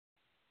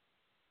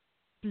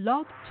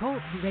Blog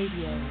Talk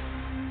Radio.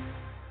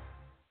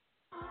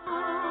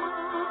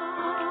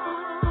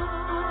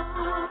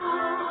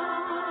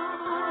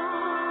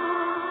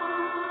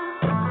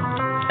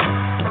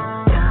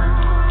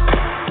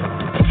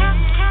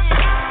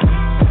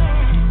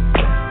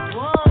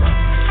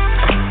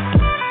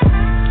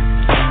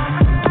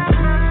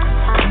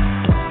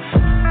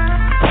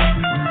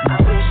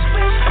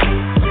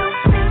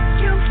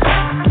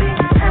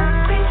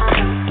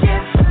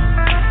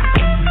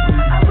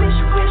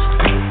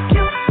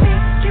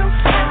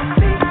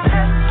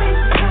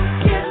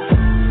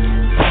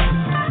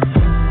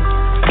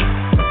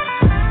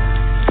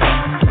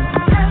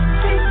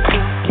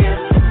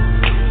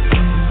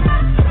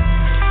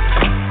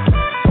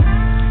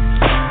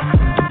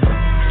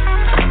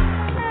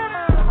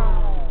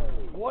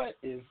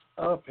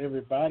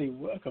 Everybody,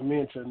 welcome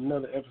into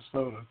another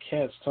episode of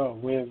Cats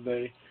Talk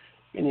Wednesday.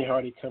 Benny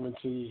Hardy coming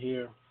to you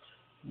here.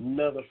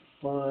 Another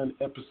fun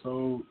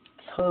episode,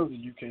 tons of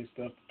UK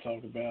stuff to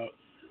talk about.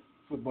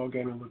 Football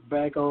game to look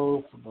back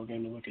on, football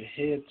game to look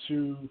ahead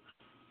to,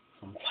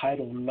 some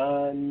Title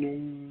IX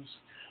news,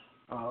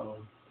 all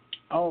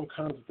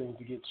kinds of things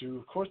to get to.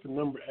 Of course, the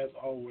number, as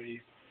always,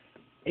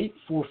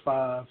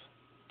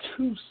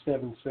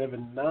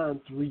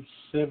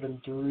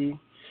 845-277-9373.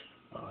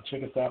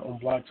 Check us out on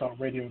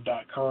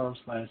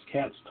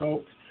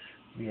blogtalkradio.com/catstalk.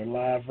 We are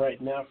live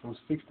right now from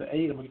 6 to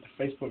 8. I'm going to get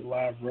the Facebook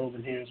Live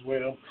rolling here as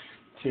well.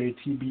 Terry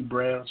T.B.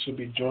 Brown should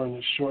be joining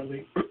us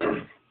shortly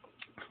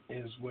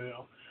as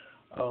well.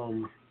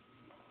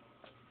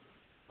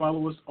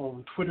 Follow us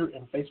on Twitter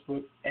and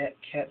Facebook at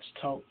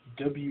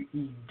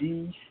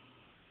CatsTalkWED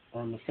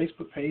on the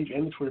Facebook page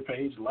and the Twitter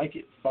page. Like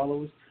it,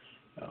 follow us.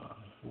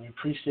 We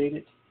appreciate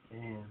it.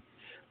 And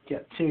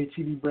got Terry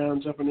T.B.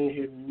 Brown jumping in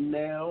here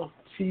now.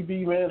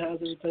 TB, man, how's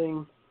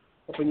everything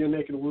up in your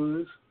neck of the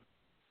woods?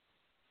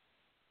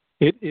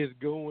 It is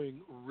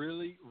going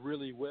really,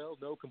 really well.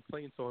 No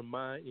complaints on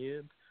my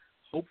end.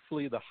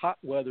 Hopefully the hot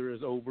weather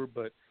is over,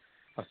 but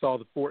I saw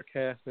the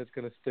forecast and it's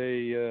going to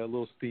stay a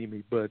little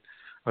steamy. But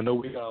I know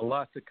we got a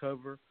lot to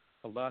cover,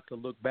 a lot to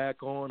look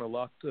back on, a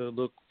lot to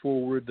look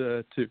forward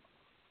to.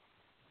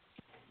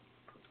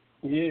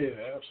 Yeah,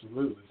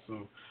 absolutely.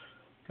 So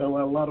got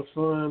a lot of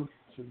fun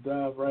to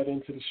dive right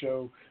into the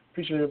show.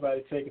 Appreciate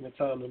everybody taking the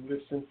time to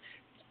listen.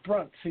 It's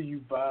brought to you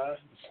by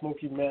the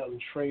Smoky Mountain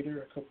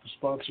Trader, a couple of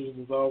sponsors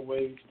as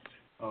always.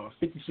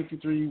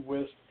 5063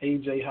 West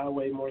AJ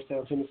Highway,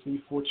 Morristown, Tennessee,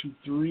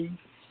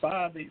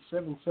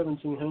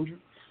 423-587-1700.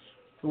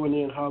 Go in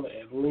there and holler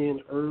at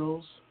Lynn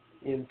Earls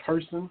in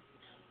person.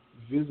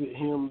 Visit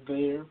him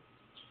there.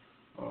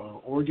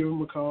 Or give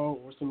him a call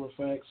or send him a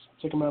fax.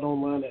 Check him out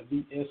online at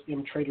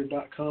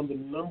thesmtrader.com, the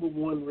number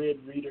one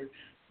red reader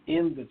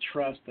in the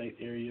tri-state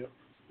area.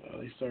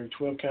 They serve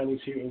 12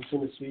 counties here in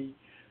Tennessee,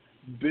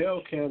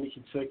 Bell County,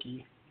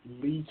 Kentucky,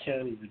 Lee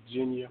County,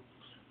 Virginia.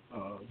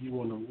 You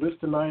want to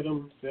list an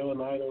item, sell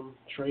an item,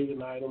 trade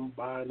an item,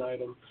 buy an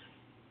item,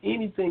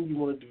 anything you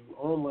want to do,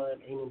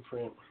 online and in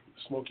print,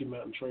 Smoky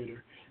Mountain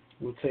Trader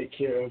will take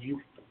care of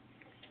you.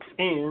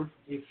 And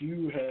if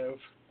you have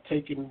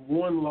taken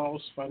one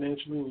loss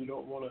financially and you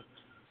don't want to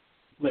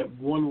let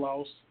one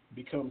loss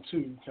become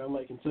two, kind of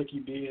like Kentucky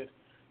did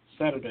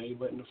Saturday,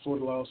 letting the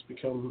Florida loss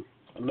become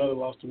another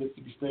loss to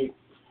Mississippi State,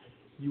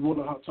 you want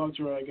to talk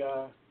to our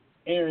guy,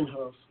 Aaron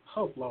Huff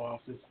Law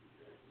Office,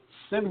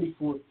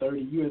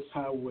 7430 U.S.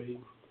 Highway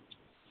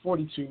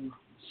 42,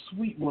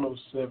 Suite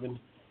 107,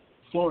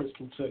 Florence,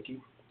 Kentucky,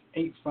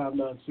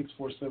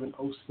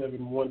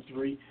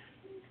 859-647-0713.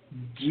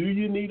 Do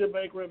you need a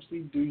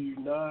bankruptcy? Do you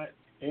not?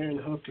 Aaron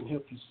Huff can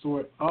help you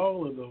sort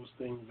all of those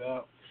things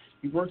out.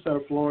 He works out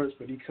of Florence,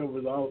 but he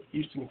covers all of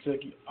Eastern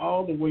Kentucky,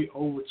 all the way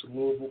over to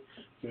Louisville.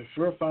 So if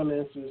your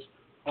finances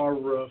are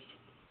rough,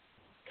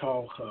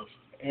 call Huff.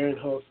 Aaron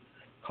Huff,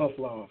 Huff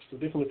Law. So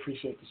definitely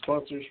appreciate the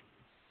sponsors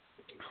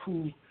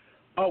who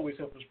always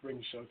help us bring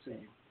the show to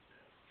you.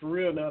 For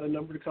real, now the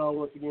number to call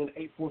once again,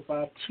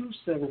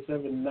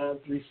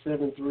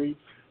 845-277-9373.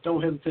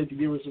 Don't hesitate to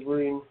give us a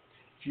ring.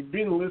 If you've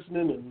been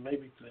listening and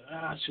maybe think,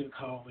 I should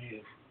call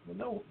in. Well,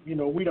 no, we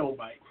don't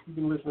bite. You've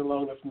been listening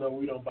long enough to know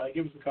we don't bite.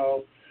 Give us a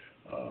call.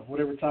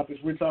 Whatever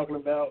topics we're talking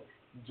about,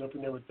 jump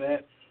in there with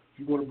that. If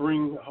you want to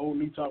bring a whole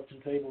new topic to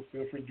the table,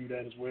 feel free to do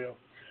that as well.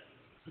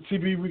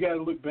 TB, we got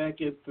to look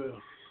back at the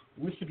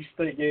Mississippi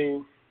State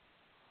game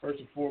first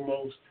and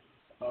foremost.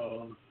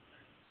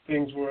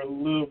 Things were a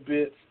little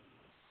bit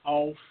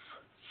off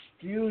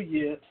still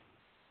yet.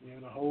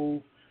 The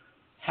whole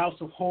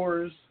house of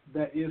horrors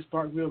that is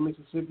Starkville,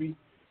 Mississippi.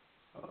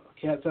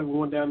 Cats haven't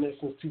won down there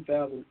since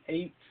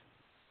 2008.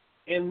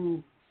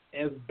 And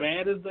as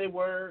bad as they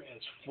were,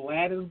 as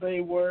flat as they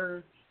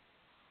were,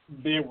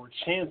 there were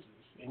chances.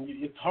 And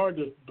it's hard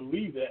to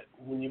believe that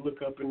when you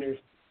look up and they're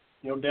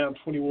down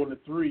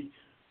 21-3,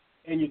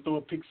 and you throw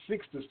a pick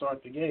six to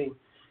start the game.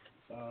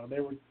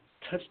 There were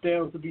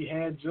touchdowns to be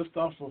had just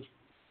off of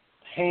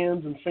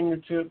hands and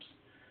fingertips,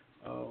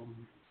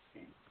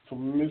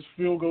 some missed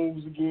field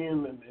goals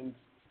again, and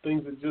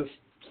things that just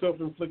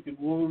self-inflicted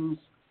wounds.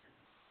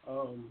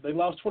 They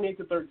lost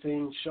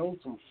 28-13, showed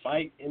some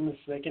fight in the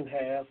second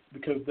half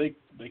because they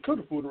could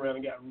have fooled around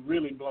and got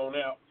really blown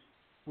out,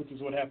 which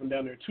is what happened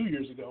down there 2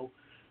 years ago.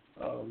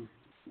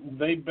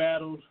 They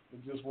battled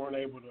and just weren't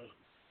able to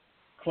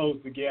close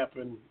the gap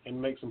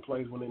and make some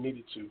plays when they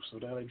needed to. So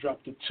now they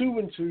dropped to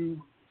 2-2,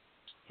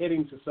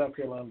 heading to South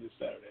Carolina this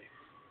Saturday.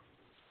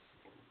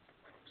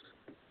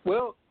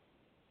 Well,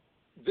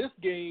 this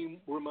game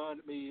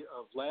reminded me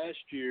of last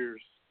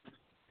year's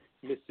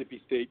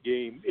Mississippi State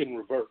game in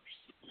reverse.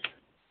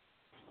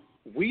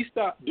 We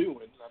stopped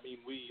doing,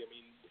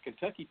 the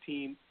Kentucky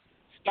team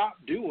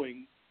stopped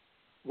doing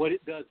what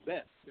it does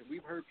best. And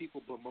we've heard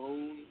people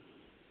bemoan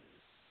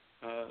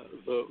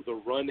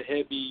the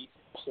run-heavy,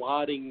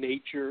 plodding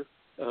nature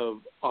of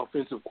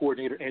offensive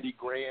coordinator Eddie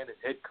Grant and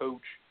head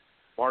coach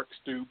Mark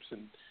Stoops.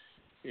 And,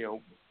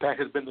 that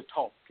has been the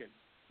talk. And,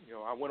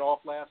 I went off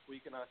last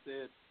week and I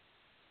said,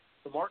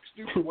 the Mark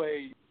Stoops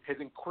way has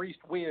increased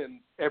wins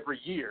every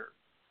year.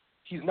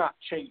 He's not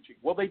changing.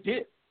 Well, they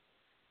did.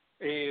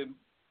 And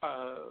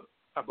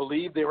I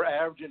believe they were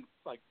averaging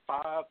like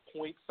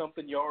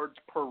 5-point-something yards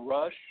per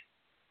rush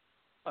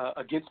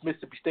against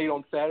Mississippi State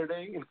on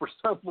Saturday. And for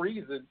some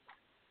reason,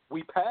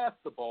 we passed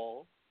the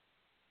ball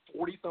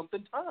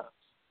 40-something times.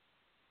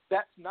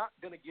 That's not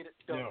going to get it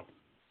done. No.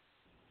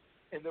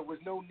 And there was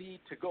no need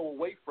to go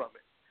away from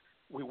it.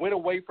 We went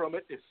away from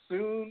it as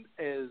soon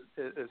as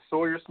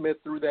Sawyer Smith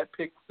threw that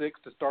pick six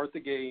to start the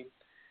game.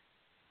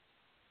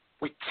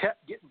 We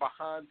kept getting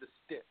behind the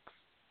sticks.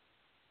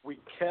 We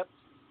kept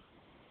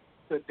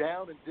the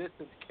down and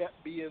distance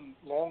kept being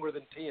longer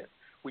than 10.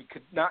 We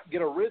could not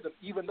get a rhythm,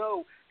 even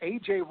though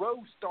A.J.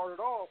 Rose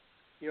started off,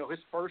 his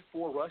first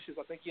 4 rushes,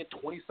 I think he had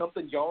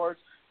 20-something yards.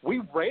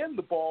 We ran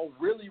the ball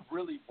really,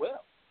 really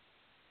well.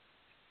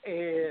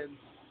 And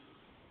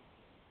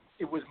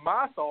it was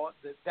my thought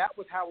that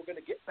was how we're going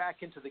to get back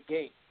into the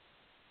game.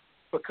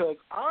 Because,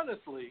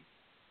 honestly,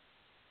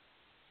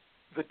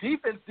 the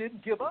defense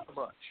didn't give up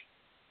much.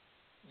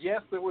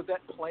 Yes, there was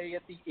that play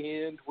at the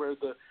end where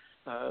the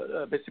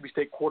Mississippi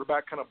State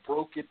quarterback kind of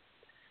broke it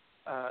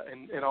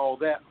and all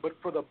that. But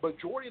for the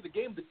majority of the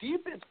game, the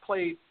defense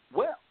played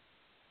well.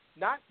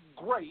 Not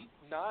great,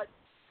 not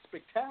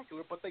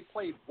spectacular, but they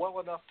played well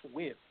enough to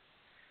win.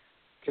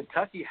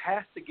 Kentucky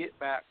has to get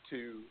back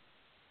to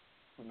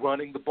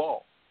running the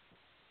ball.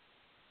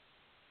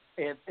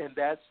 And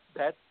that's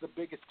the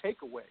biggest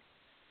takeaway.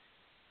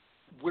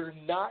 We're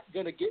not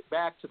going to get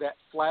back to that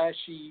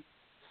flashy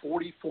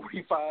 40,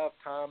 45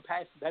 time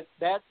pass.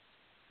 That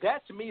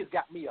to me has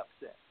got me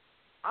upset.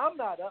 I'm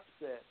not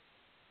upset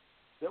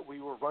that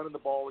we were running the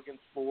ball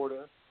against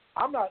Florida.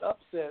 I'm not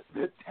upset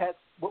that that's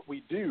what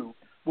we do.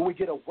 When we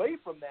get away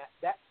from that,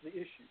 that's the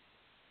issue.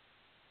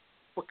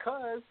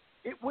 Because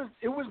it was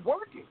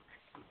working.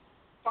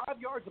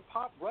 5 yards of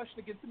pop rushing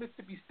against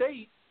Mississippi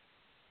State,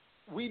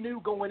 we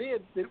knew going in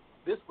that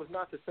this was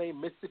not the same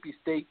Mississippi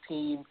State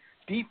team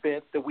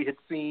defense that we had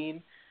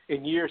seen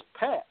in years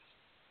past,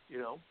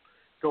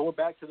 going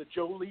back to the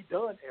Joe Lee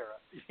Dunn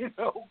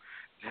era,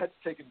 that's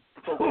taking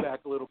folks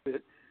back a little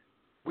bit.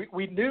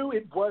 We knew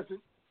it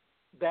wasn't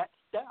that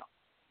stout.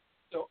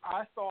 So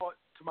I thought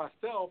to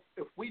myself,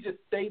 if we just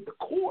stayed the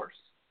course,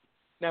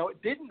 now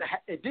it didn't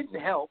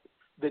help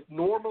that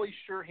normally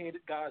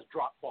sure-handed guys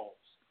drop balls.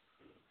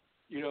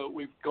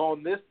 We've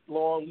gone this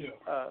long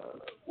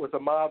with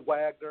Ahmad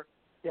Wagner.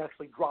 He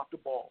actually dropped a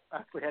ball,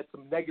 actually had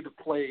some negative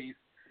plays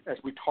as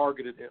we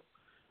targeted him.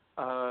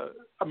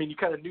 You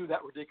kind of knew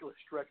that ridiculous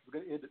stretch was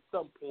going to end at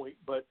some point,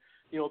 but,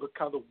 the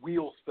kind of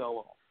wheels fell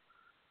off.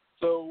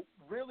 So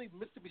really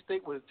Mississippi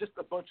State was just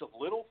a bunch of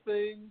little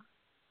things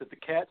that the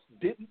Cats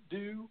didn't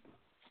do,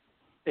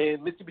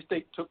 and Mississippi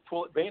State took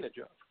full advantage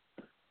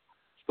of.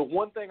 The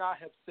one thing I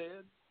have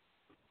said,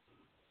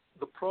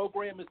 the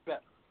program is better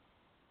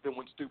than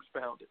when Stoops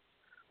found it.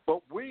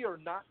 But we are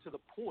not to the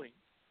point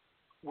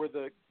where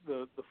the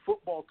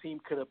football team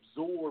can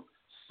absorb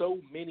so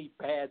many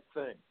bad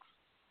things,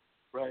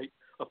 right?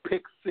 A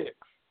pick six,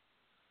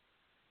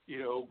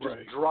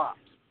 just drops.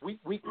 We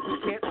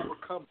can't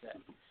overcome that.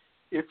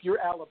 If you're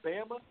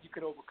Alabama, you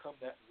can overcome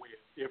that and win.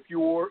 If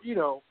you're,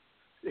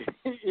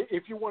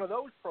 if you're one of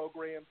those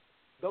programs,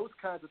 those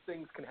kinds of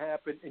things can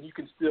happen and you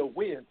can still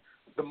win.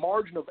 The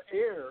margin of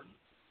error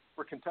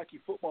for Kentucky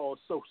football is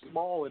so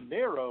small and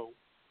narrow,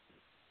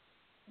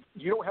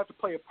 you don't have to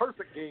play a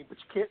perfect game, but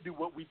you can't do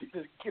what we did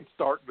against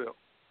Starkville.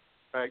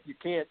 Right? You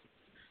can't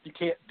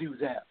do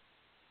that.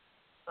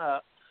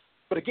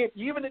 But again,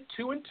 even at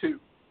 2-2,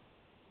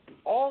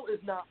 all is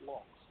not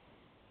lost.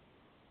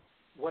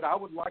 What I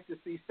would like to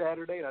see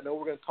Saturday, and I know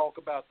we're going to talk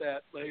about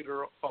that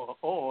later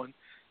on,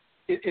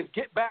 is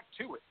get back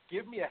to it.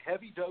 Give me a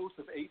heavy dose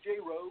of A.J.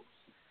 Rose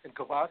and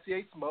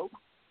Cavassier Smoke.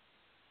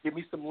 Give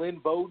me some Lynn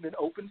Bowden in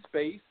open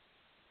space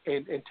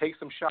and take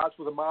some shots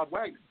with Ahmad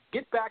Wagner.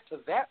 Get back to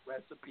that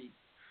recipe.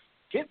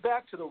 Get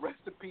back to the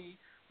recipe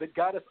that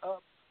got us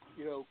up,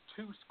 2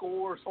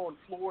 scores on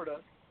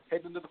Florida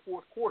heading into the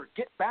fourth quarter.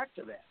 Get back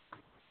to that.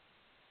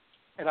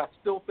 And I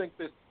still think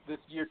this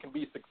year can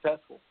be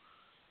successful.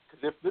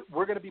 Because if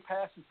we're going to be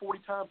passing 40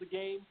 times a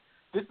game,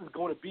 this is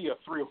going to be a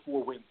 3 or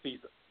 4 win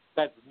season.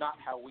 That's not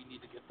how we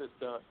need to get this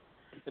done.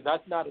 And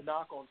that's not a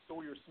knock on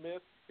Sawyer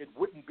Smith. It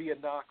wouldn't be a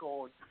knock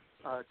on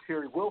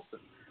Terry Wilson.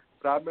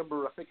 But I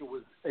remember, I think it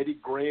was Eddie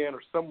Grant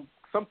or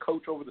some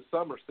coach over the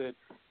summer said,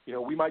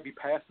 we might be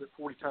passing it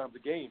 40 times a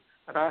game.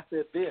 And I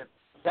said then,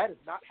 that is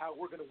not how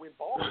we're going to win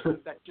ball games.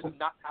 That's just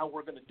not how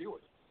we're going to do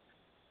it.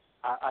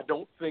 I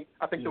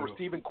think the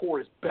receiving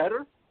core is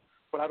better,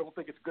 but I don't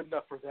think it's good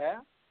enough for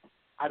that.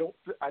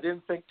 I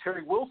didn't think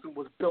Terry Wilson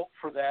was built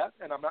for that,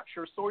 and I'm not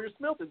sure Sawyer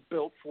Smith is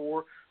built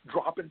for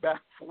dropping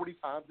back 40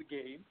 times a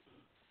game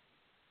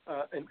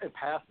and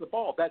pass the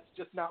ball. That's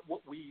just not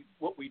what we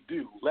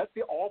do. Let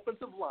the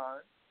offensive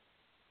line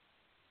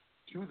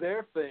do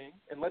their thing,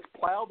 and let's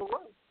plow the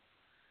road.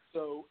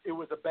 So it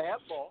was a bad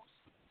loss,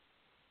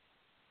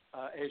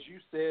 as you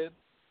said,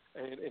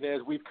 and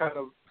as we've kind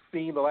of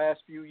seen the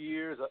last few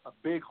years, a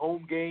big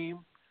home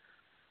game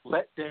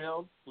let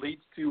down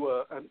leads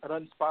to an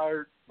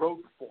uninspired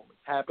road performance.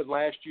 Happened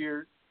last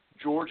year,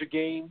 Georgia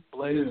game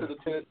bled into the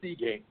Tennessee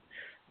game.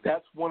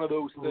 That's one of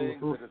those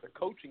things that as a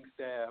coaching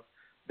staff,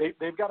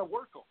 they've got to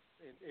work on.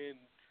 And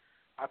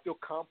I feel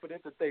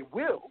confident that they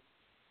will,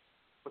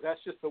 but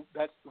that's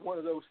one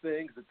of those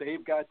things that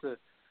they've got to,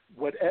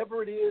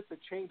 whatever it is, to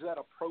change that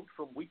approach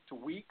from week to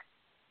week.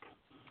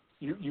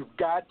 You've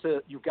got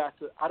to.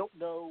 I don't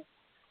know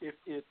if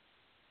it's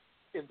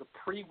in the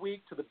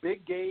pre-week to the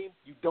big game,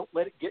 you don't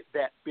let it get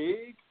that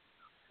big,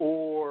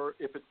 or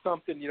if it's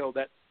something,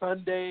 that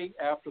Sunday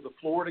after the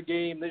Florida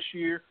game this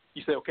year,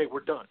 you say, okay,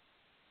 we're done.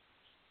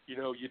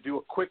 You do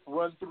a quick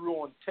run through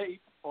on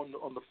tape on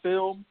the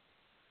film,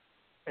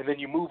 and then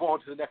you move on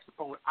to the next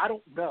opponent. I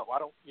don't know. I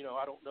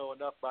don't know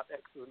enough about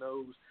X's and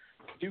O's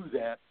to do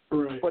that.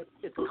 Right. But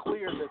it's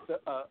clear that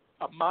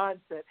a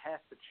mindset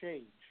has to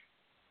change,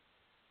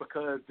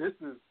 because this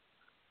is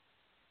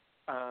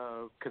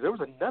because there was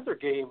another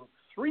game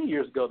 3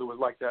 years ago that was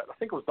like that. I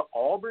think it was the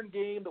Auburn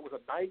game. That was a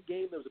night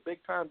game. There was a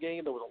big-time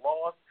game. There was a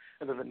loss.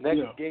 And then the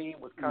next game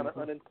was kind of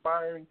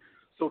uninspiring.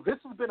 So this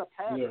has been a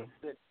pattern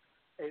that,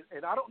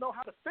 and I don't know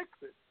how to fix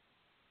it,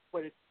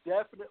 but it's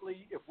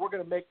definitely, if we're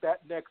going to make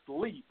that next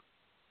leap,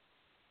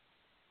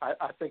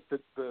 I think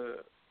that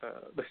the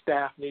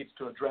staff needs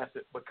to address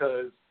it,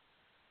 because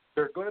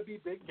there are going to be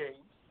big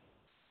games,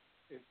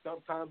 and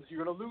sometimes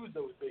you're going to lose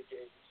those big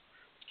games.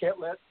 You can't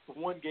let the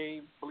one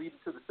game bleed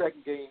into the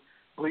second game,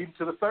 bleed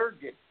into the third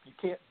game. You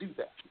can't do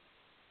that.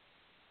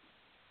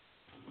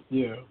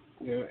 Yeah,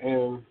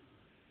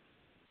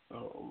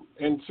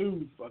 and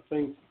two, I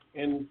think,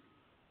 and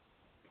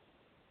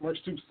Mark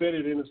Stoops said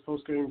it in his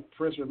post-game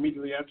presser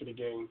immediately after the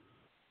game,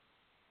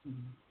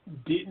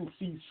 didn't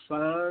see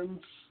signs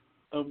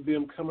of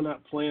them coming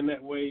out playing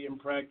that way in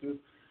practice.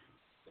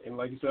 And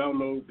like you said, I don't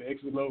know the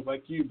X's and O's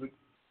like you, but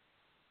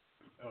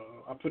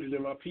I put it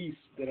in my piece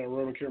that I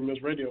wrote on Carol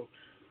Mills Radio.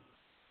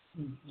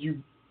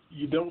 You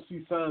don't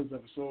see signs of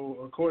it. So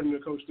according to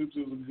Coach Stoops,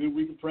 it was a good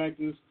week of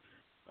practice.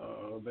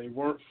 They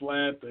weren't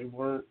flat. They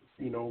weren't,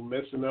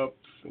 messing up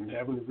and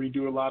having to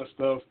redo a lot of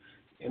stuff.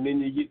 And then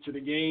you get to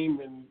the game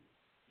and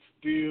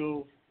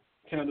still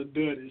kind of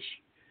duddish.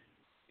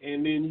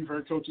 And then you've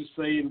heard coaches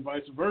say, and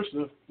vice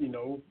versa,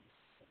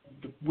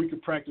 the week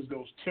of practice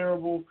goes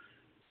terrible,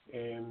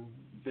 and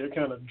they're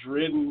kind of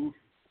dreading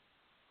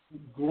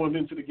going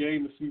into the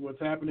game to see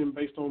what's happening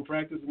based on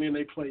practice, and then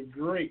they play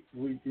great.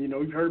 We've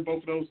heard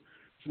both of those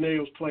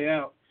scenarios play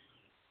out.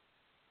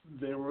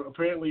 There were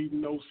apparently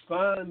no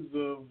signs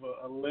of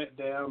a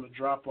letdown, a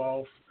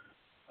drop-off,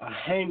 a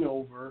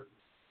hangover,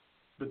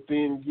 but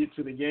then get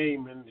to the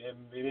game, and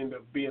it ended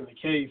up being the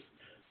case.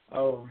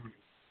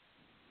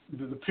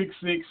 The pick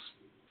six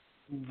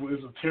was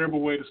a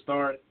terrible way to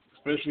start,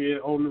 especially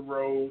on the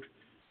road.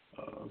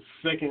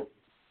 Second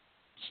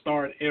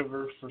start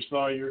ever for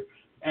Sawyer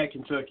at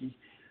Kentucky.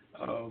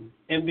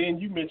 And then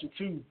you mentioned,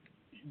 too,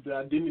 the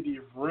identity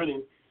of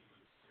running.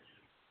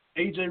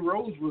 A.J.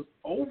 Rose was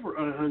over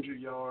 100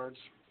 yards,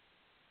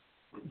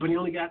 but he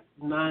only got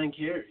 9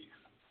 carries.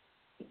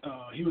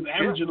 He was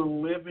averaging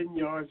 11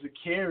 yards a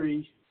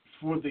carry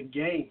for the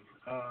game.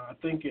 I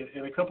think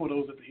and a couple of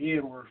those at the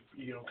end were,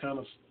 kind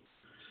of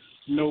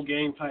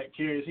no-game type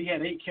carries. He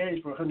had 8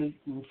 carries for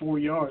 104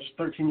 yards,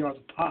 13 yards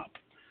a pop.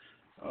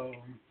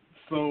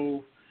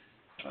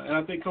 And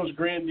I think Coach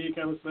Grant did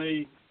kind of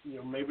say,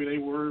 maybe they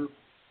were,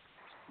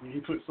 he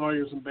put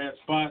Sawyer in some bad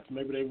spots.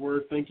 Maybe they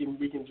were thinking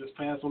we can just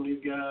pass on these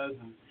guys,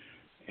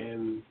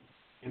 and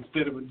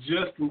instead of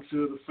adjusting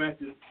to the fact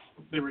that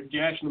they were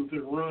gashing them to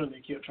the run, they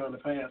kept trying to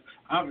pass,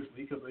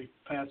 obviously, because they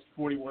passed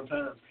 41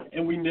 times.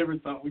 And we never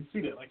thought we'd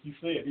see that, like you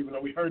said, even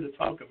though we heard the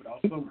talk of it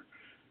all summer.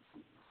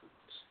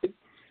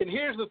 And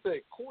here's the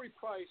thing. Corey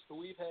Price, who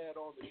we've had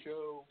on the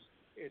show,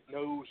 it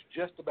knows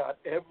just about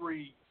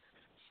every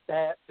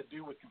stat to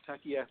do with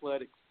Kentucky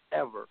athletics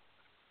ever.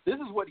 This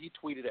is what he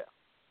tweeted out.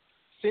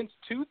 Since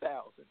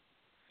 2000,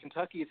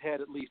 Kentucky has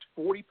had at least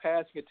 40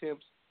 passing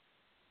attempts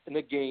in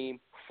a game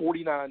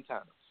 49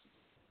 times.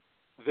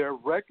 Their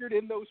record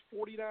in those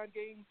 49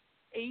 games,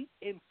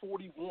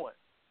 8-41.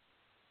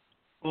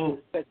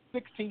 That's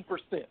 16%.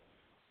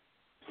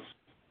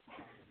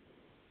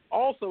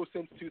 Also,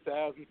 since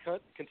 2000,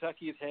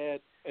 Kentucky has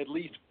had at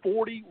least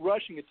 40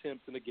 rushing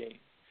attempts in a game,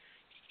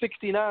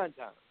 69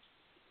 times.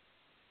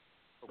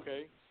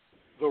 Okay?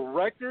 The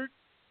record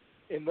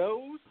in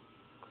those,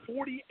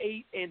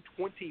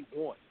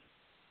 48-21.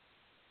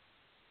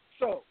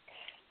 So,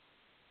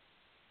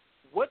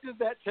 what does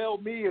that tell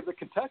me as a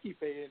Kentucky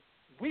fan?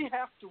 We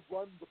have to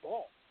run the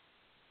ball.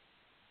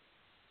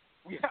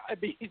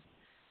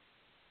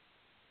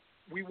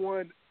 We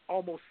won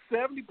almost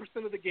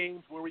 70% of the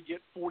games where we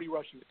get 40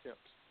 rushing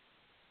attempts.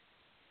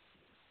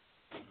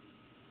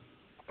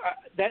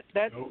 That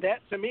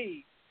to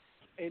me,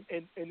 and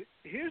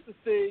here's the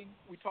thing: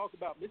 we talk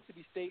about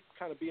Mississippi State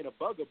kind of being a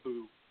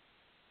bugaboo.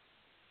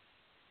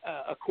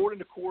 According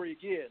to Corey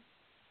again,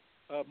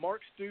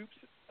 Mark Stoops,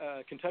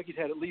 Kentucky's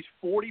had at least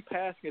 40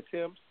 passing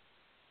attempts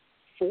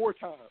 4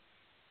 times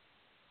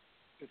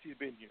since he's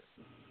been here.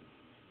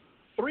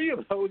 3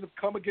 of those have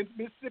come against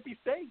Mississippi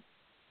State.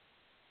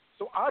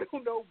 So I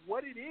don't know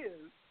what it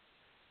is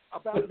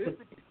about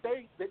Mississippi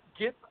State that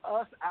gets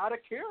us out of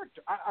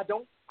character. I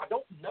don't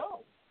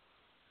know.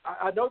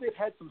 I know they've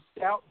had some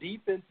stout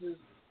defenses,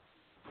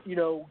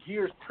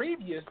 years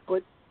previous,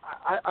 but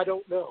I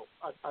don't know.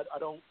 I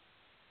don't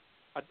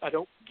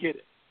get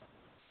it.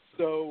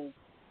 So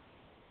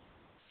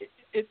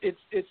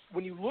it's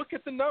when you look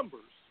at the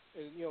numbers,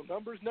 and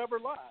numbers never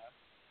lie.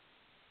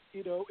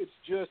 It's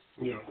just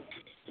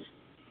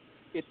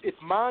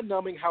it's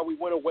mind-numbing how we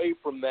went away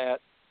from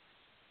that.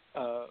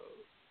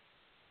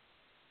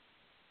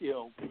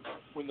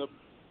 When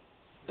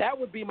that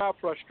would be my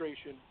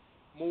frustration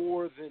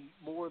more than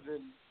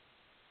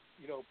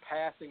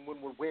passing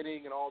when we're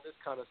winning and all this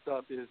kind of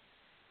stuff is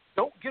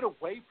don't get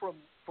away from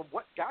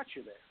what got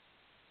you there.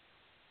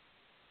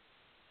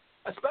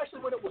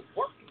 Especially when it was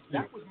working.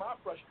 That was my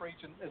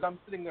frustration as I'm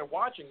sitting there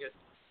watching it.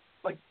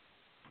 Like,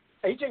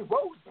 A.J.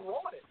 Rose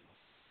brought it.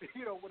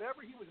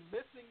 Whatever he was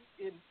missing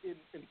in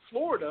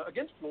Florida,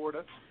 against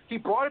Florida, he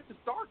brought it to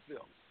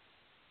Starkville.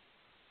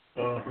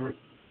 Uh-huh.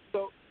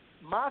 So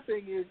my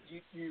thing is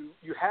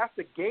you have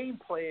to game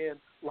plan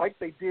like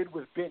they did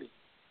with Benny.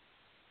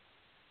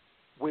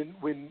 When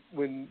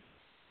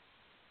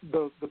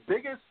the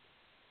biggest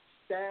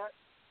stat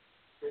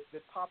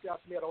that popped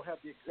out to me, I don't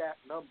have the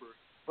exact number,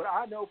 but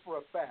I know for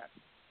a fact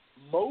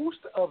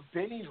most of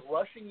Benny's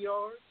rushing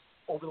yards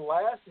over his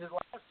last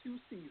 2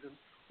 seasons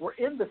were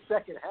in the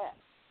second half,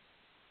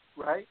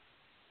 right?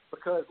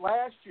 Because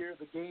last year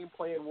the game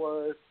plan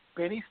was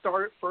Benny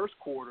started first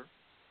quarter,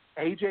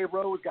 A.J.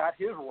 Rose got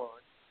his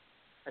run,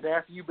 and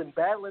after you've been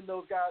battling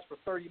those guys for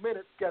 30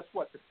 minutes, guess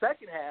what? The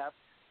second half,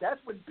 that's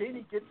when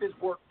Benny gets his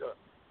work done,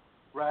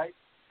 right?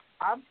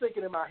 I'm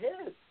thinking in my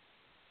head,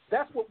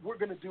 that's what we're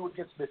going to do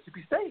against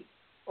Mississippi State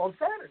on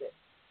Saturday.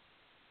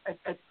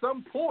 At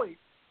some point,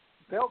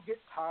 they'll get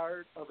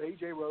tired of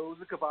A.J. Rose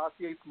and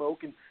Cavassier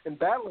Smoke and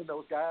battling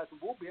those guys,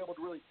 and we'll be able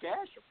to really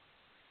gash them.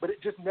 But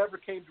it just never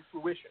came to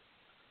fruition.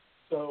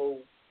 So,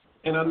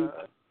 and I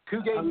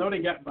know they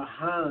got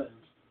behind.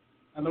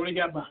 And that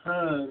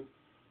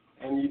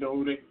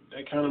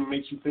kind of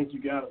makes you think you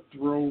got to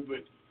throw,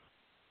 but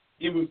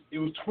it was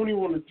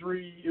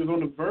 21-3. It was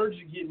on the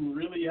verge of getting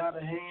really out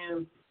of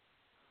hand,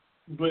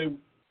 but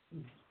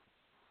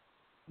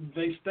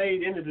they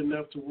stayed in it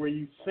enough to where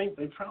you think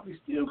they probably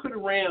still could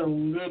have ran a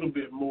little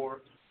bit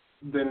more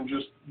than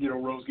just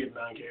Rose getting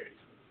 9 carries.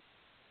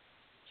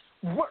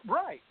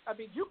 Right. I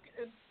mean,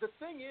 and the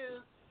thing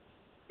is,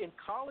 in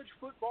college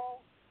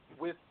football,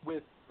 with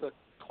the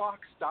clock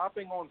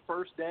stopping on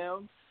first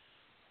down,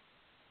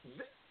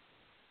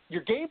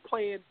 your game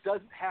plan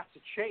doesn't have to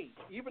change.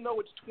 Even though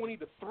it's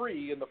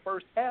 20-3 in the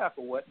first half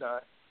or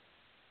whatnot,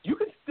 you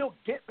can still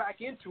get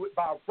back into it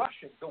by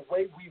rushing the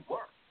way we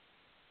were.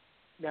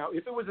 Now,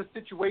 if it was a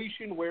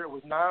situation where it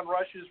was 9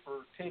 rushes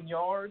for 10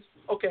 yards,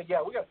 okay,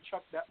 yeah, we got to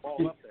chuck that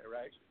ball up there,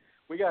 right?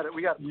 We got to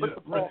put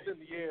the ball in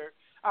the air.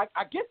 I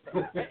get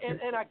that,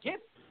 and I get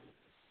it.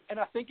 And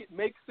I think it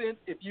makes sense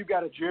if you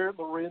got a Jared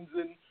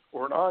Lorenzen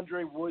or an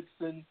Andre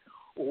Woodson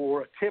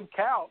or a Tim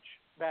Couch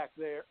back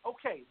there.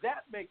 Okay,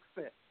 that makes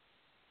sense.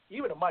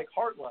 Even a Mike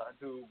Hartline,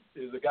 who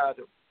is a guy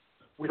that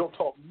we don't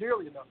talk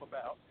nearly enough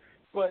about.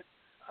 But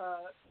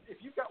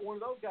if you've got one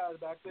of those guys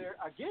back there,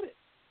 I get it.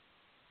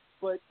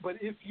 But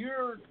if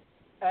you're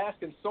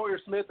asking Sawyer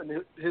Smith and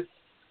his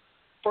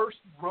first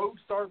road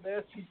start in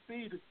the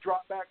SEC to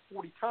drop back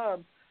 40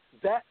 times,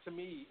 that to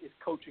me is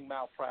coaching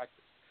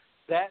malpractice.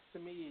 That to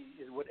me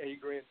is what A.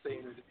 Grant's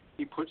saying is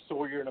he put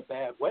Sawyer in a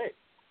bad way.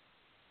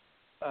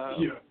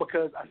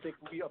 Because I think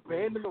we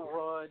abandoned the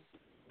run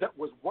that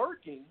was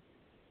working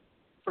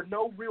for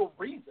no real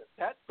reason.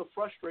 That's the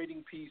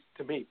frustrating piece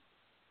to me.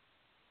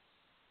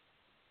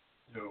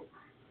 No.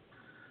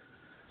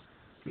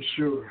 For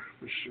sure.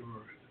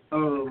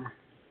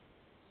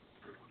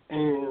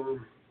 And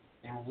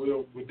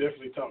we'll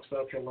definitely talk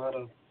South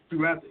Carolina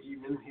throughout the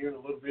evening here in a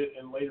little bit,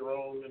 and later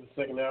on in the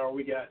second hour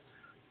we got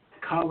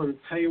Collyn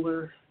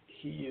Taylor.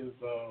 He is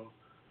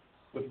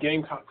with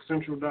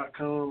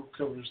GamecockCentral.com,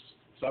 covers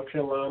South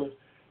Carolina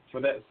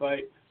for that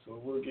site, so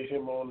we'll get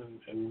him on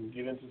and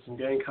get into some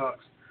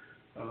Gamecocks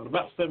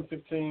About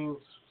 7:15.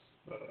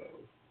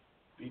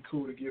 Be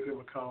cool to give him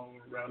a call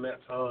around that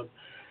time.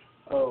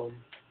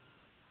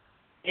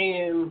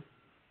 And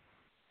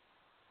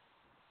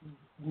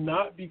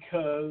not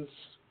because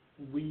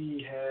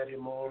we had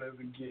him on as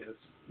a guest.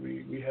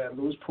 We had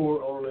Louis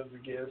Port on as a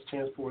guest,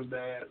 Chance Port's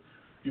dad, a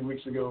few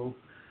weeks ago.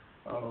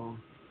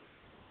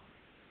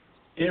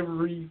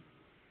 Every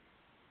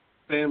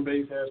fan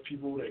base has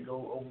people that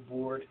go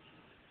overboard.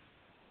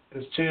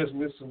 Has Chance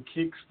missed some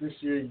kicks this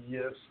year?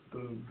 Yes.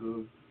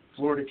 The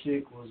Florida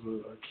kick was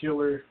a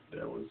killer.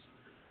 That was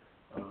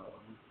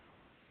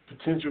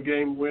potential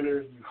game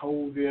winner. You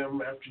hold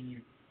them after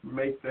you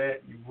make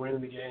that, you win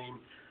the game.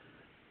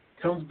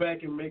 Comes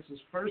back and makes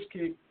his first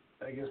kick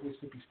against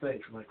Mississippi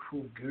State. We're like,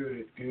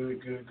 good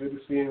to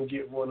see him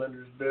get one under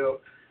his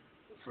belt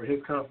for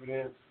his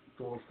confidence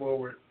going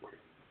forward.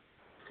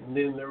 And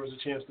then there was a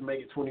chance to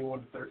make it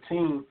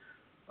 21-13,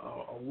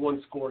 a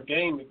one-score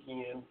game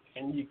again,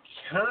 and you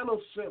kind of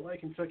felt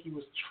like Kentucky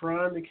was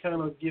trying to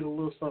kind of get a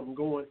little something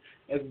going.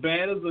 As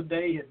bad as the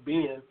day had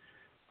been,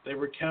 they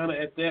were kind of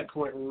at that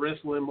point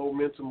wrestling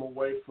momentum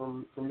away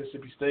from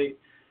Mississippi State,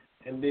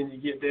 and then you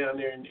get down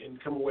there and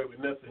come away with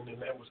nothing,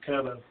 and that was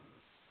kind of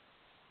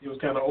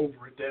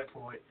over at that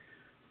point.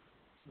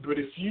 But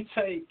if you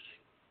take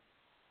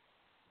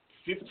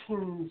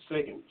 15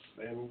 seconds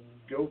and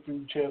go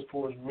through Chance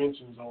Porter's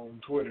mentions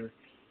on Twitter,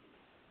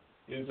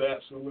 is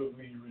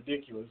absolutely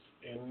ridiculous,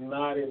 and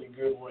not in a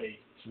good way,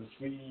 to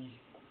see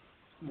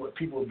what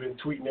people have been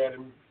tweeting at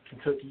him.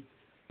 Kentucky,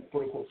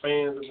 quote-unquote,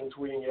 fans have been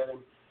tweeting at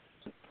him.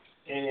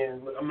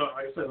 And I'm not,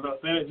 like I said, I'm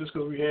not saying it just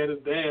because we had his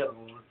dad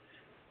on,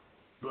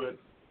 but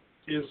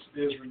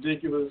it's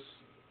ridiculous,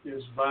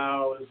 it's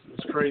vile,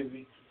 it's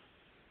crazy.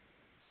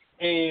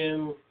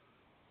 And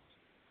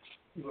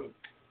look,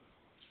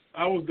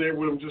 I was there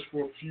with him just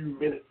for a few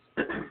minutes.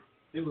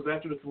 It was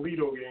after the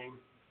Toledo game.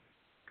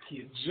 He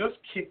had just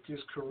kicked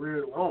his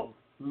career long,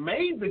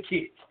 made the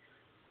kick.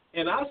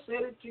 And I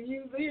said it to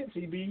you then,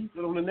 TB,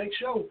 on the next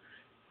show.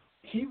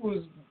 He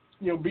was,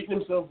 beating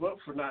himself up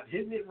for not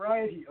hitting it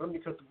right. He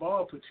undercut the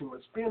ball, put too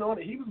much spin on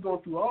it. He was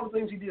going through all the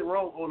things he did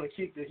wrong on a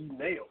kick that he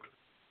nailed.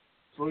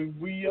 So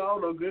we all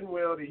know good and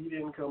well that he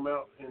didn't come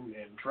out and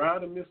try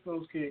to miss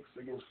those kicks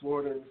against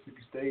Florida and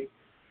Mississippi State.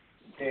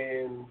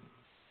 And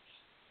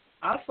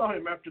I saw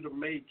him after the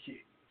made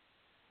kick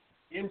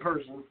in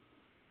person,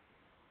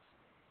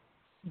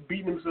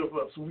 beating himself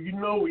up. So he's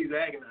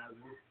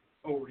agonizing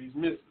over these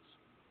misses.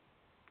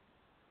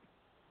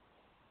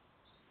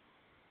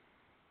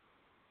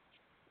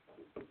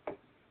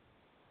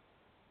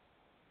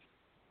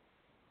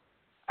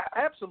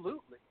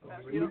 Absolutely.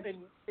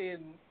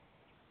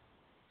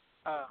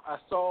 I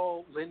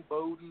saw Lynn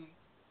Bowden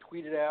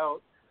tweeted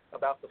out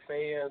about the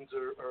fans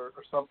or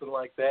something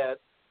like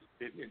that.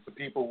 The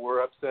people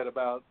were upset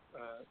about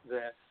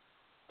that.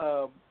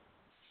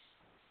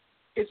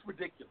 It's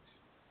ridiculous.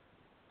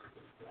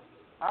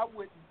 I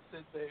wouldn't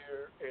sit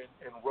there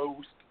and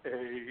roast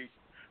a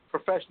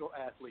professional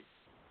athlete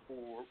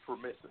for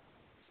missing,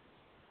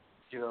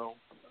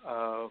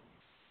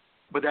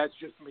 but that's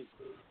just me.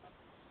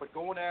 But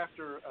going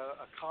after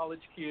a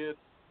college kid,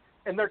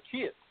 and they're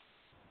kids,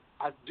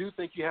 I do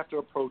think you have to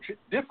approach it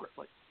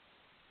differently.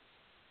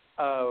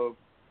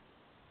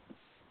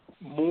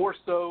 More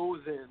so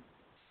than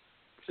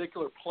a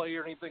particular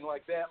player or anything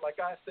like that. Like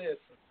I said,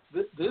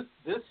 this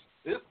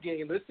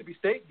game, the Mississippi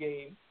State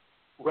game,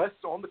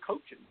 rests on the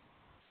coaches,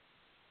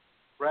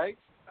 right?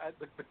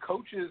 The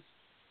coaches,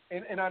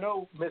 and I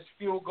know missed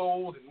field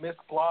goals and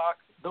missed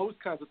blocks, those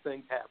kinds of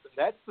things happen.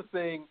 That's the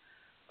thing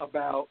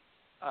about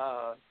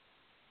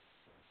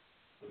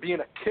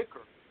being a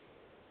kicker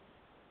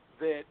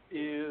that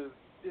is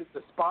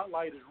the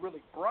spotlight is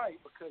really bright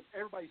because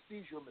everybody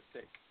sees your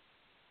mistake.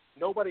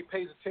 Nobody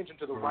pays attention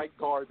to the right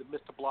guard that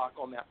missed a block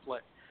on that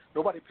play.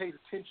 Nobody pays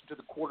attention to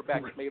the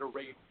quarterback that made a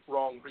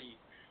wrong read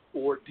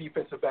or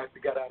defensive back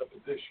that got out of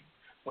position.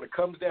 When it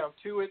comes down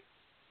to it,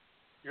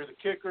 you're the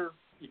kicker,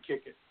 you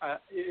kick it. I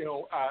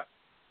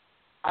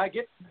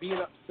get being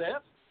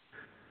upset.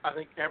 I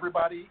think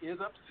everybody is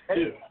upset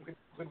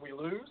when we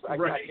lose. I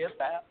get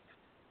that.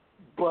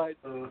 But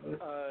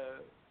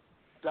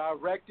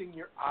directing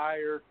your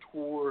ire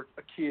toward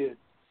a kid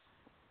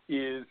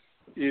is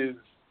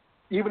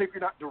even if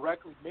you're not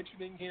directly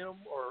mentioning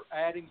him or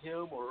adding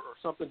him or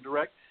something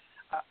direct.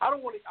 I don't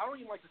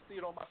even like to see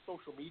it on my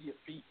social media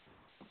feed.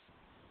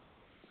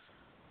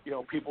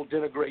 People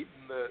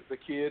denigrating the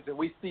kids, and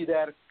we see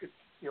that,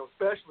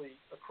 especially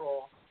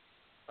across,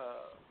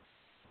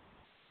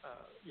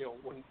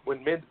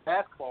 when men's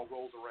basketball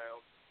rolls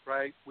around,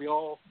 right? We've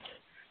all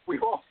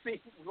seen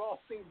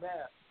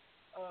that.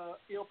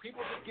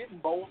 People just get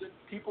emboldened.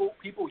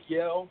 People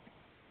yell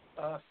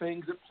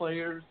things at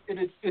players, and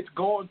it's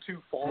gone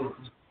too far.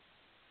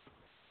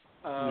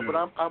 But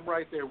I'm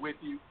right there with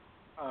you.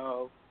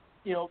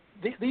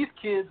 These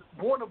kids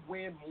want to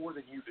win more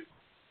than you do.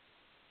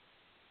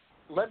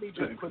 Let me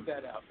just put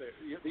that out there.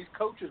 These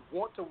coaches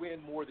want to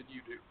win more than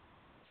you do.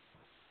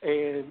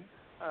 And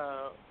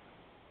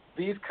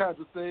these kinds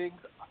of things,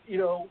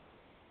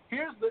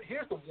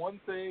 here's the one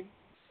thing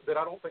that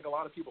I don't think a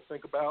lot of people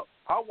think about.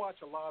 I watch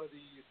a lot of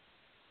these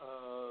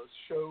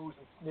shows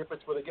and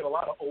snippets where they get a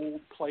lot of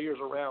old players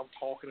around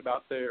talking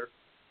about their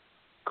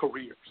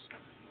careers.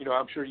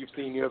 I'm sure you've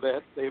seen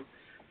that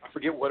I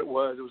forget what it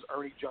was. It was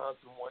Ernie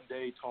Johnson one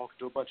day talking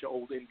to a bunch of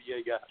old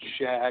NBA guys,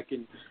 Shaq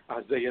and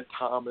Isaiah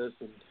Thomas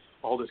and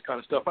all this kind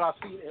of stuff. But I've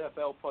seen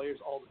NFL players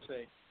all the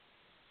same.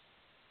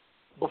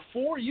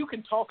 Before you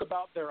can talk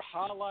about their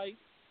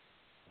highlights,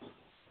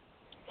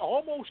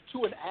 almost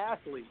to an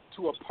athlete,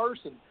 to a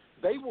person,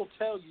 they will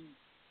tell you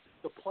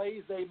the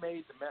plays they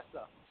made to mess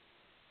up.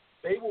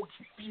 They will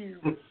give you,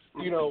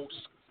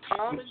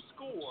 time and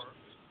score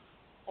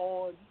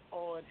on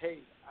hey,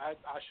 I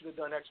should have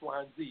done X, Y,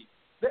 and Z.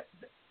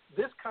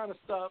 This kind of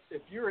stuff,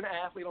 if you're an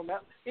athlete on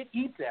that, it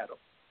eats at them.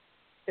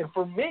 And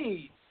for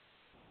me,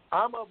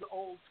 I'm of the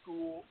old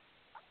school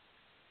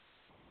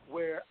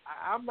where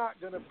I'm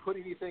not going to put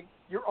anything.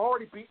 You're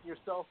already beating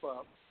yourself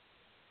up.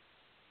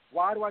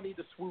 Why do I need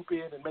to swoop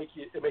in and make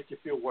you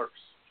feel worse?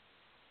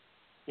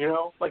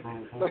 Like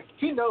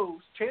he knows,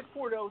 Chance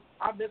Ford knows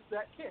I missed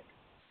that kick.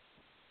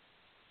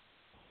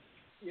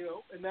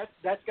 And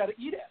that's got to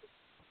eat at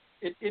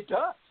it. It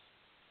does.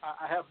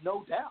 I have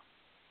no doubt.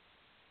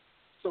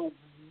 So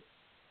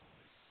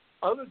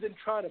other than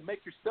trying to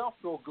make yourself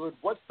feel good,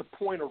 what's the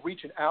point of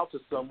reaching out to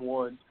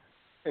someone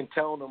and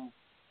telling them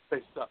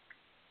they suck?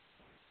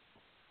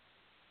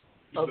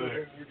 Other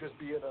than you're just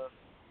being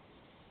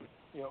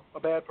a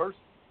bad person.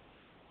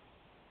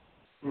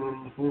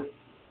 Mm-hmm.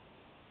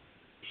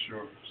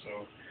 Sure.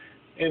 So,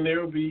 and there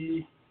will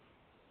be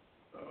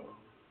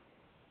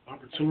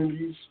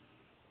opportunities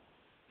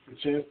for a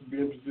chance to be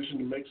in position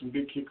to make some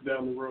big kicks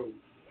down the road.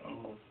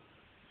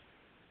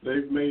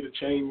 They've made a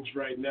change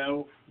right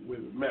now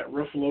with Matt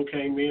Ruffalo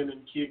came in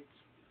and kicked,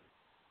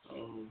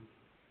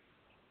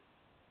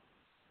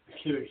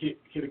 hit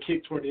a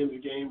kick toward the end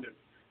of the game that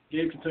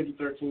gave Kentucky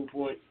 13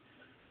 points.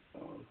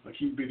 Like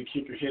he'd be the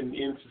kicker heading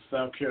into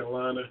South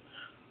Carolina,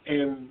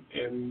 and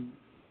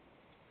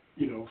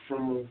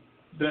from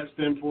that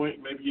standpoint,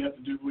 maybe you have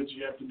to do what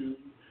you have to do,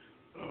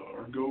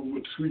 or go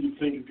with who you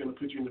think is going to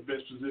put you in the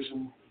best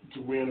position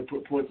to win or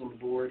put points on the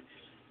board.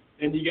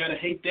 And you got to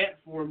hate that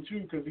for him,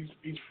 too, because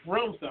he's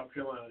from South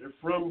Carolina. They're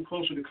from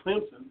closer to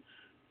Clemson,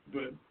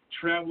 but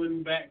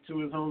traveling back to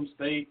his home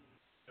state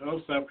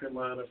of South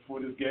Carolina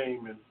for this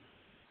game. And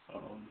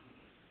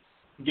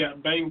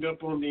got banged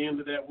up on the end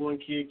of that one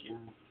kick.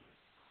 And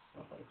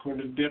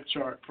according to the depth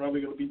chart,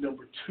 probably going to be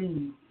number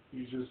 2.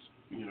 You just,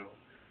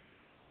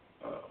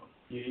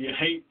 you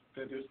hate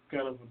that it's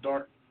kind of a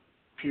dark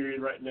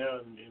period right now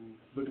and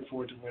looking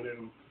forward to when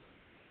it'll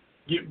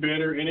get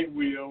better, and it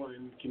will,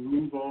 and can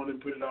move on and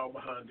put it all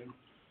behind him.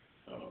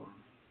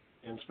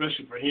 And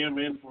especially for him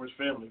and for his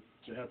family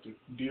to have to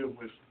deal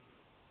with,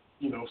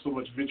 so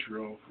much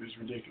vitriol is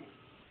ridiculous.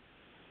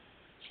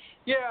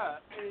 Yeah,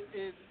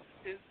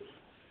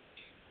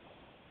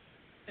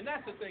 and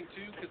that's the thing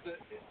too, because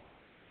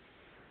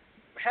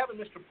having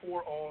Mr.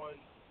 Poore on,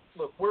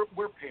 look, we're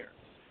parents,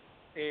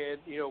 and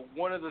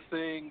one of the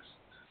things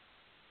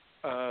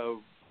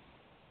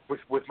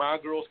with my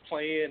girls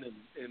playing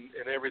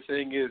and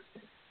everything is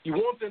you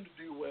want them to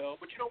do well,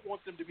 but you don't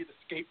want them to be the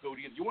scapegoat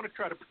either. You want to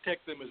try to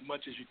protect them as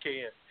much as you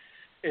can.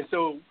 And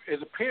so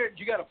as a parent,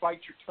 you got to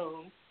bite your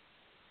tongue,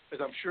 as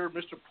I'm sure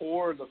Mr.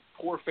 Poore and the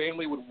Poore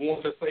family would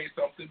want to say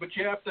something, but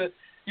you have to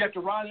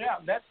ride it out,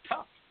 and that's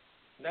tough.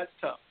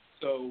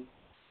 So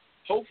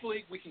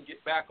hopefully we can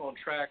get back on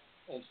track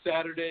on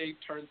Saturday,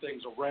 turn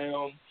things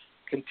around,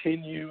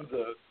 continue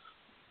the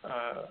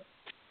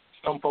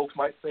some folks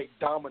might say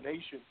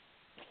domination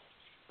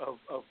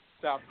of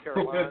South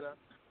Carolina,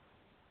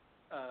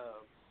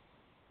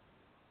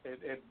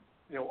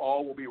 and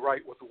all will be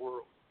right with the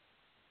world.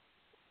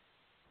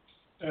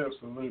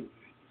 Absolutely.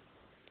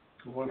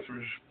 Going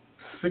for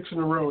 6 in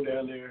a row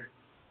down there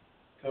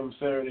come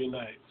Saturday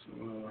night.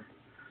 So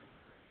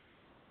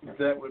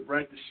that would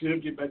right the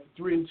ship, get back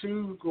to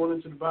 3-2, going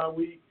into the bye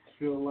week,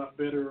 feel a lot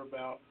better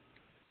about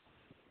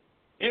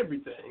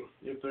everything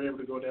if they're able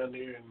to go down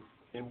there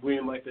and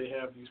win like they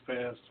have these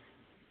past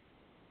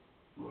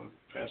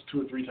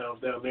 2 or 3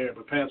 times down there,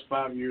 but past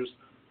 5 years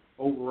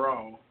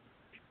overall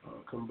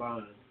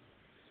combined.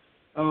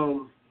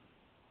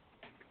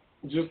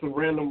 Just a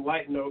random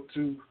light note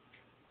to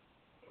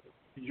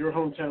your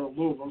hometown of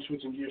Louisville. I'm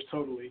switching gears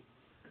totally.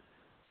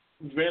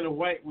 Vanna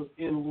White was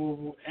in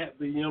Louisville at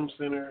the Yum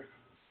Center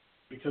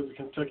because the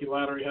Kentucky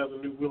Lottery has a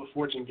new Wheel of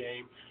Fortune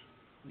game.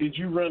 Did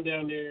you run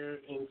down there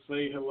and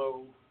say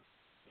hello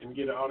and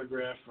get an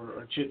autograph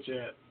or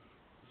chit-chat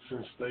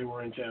since they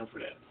were in town for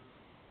that?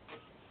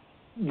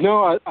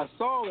 No, I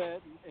saw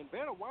that, and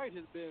Vanna White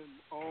has been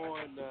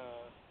on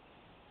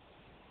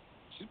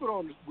she's been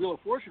on Wheel of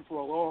Fortune for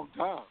a long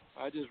time.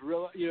 I just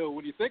realized,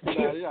 when you think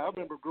about it, I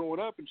remember growing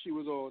up and she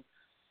was on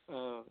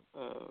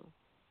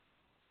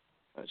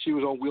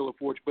Wheel of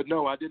Fortune. But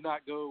no, I did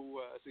not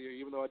go see her,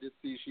 even though I did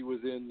see she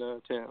was in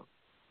town.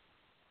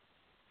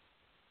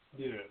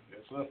 Yeah,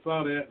 so I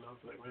saw that, and I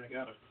was like, man, I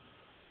gotta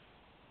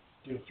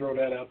throw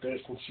that out there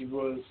since she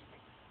was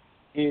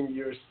in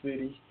your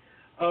city.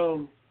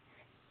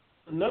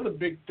 Another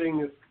big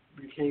thing that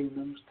became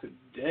news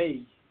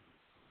today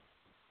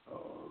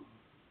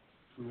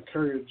from the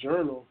Courier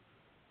Journal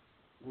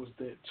was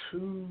that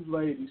two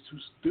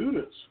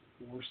students,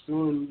 were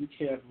suing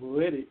UK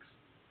Athletics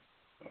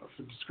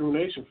for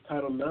discrimination for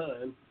Title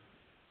IX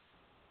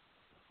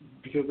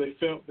because they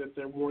felt that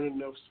there weren't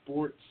enough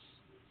sports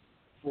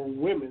for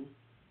women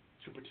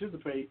to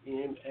participate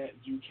in at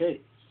UK.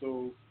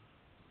 So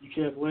UK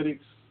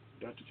Athletics,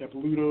 Dr.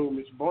 Capilouto,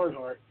 Mitch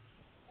Barnhart,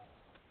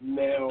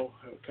 now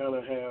kind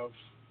of have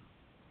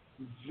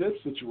this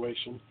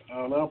situation.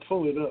 And I'll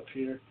pull it up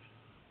here.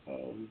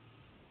 And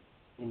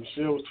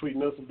Michelle was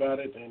tweeting us about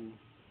it, and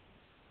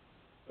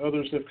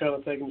others have kind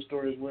of taken the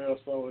story as well.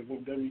 So like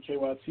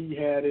WKYT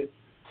had it,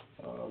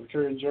 the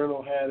Courier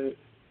Journal had it,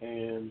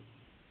 and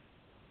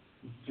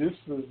this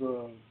is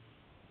a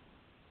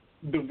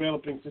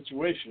developing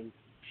situation,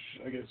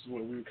 I guess is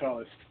what we would call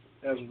it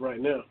as of right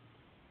now.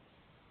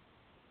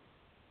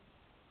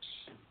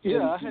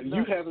 Yeah,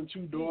 you having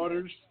two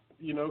daughters,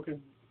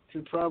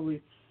 could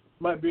probably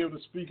might be able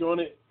to speak on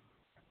it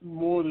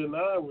more than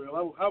I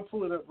will. I'll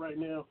pull it up right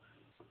now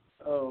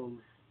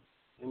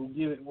and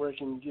get it where I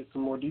can get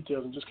some more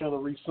details and just kind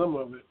of read some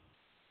of it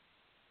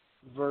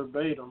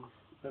verbatim.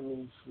 Let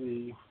me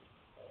see.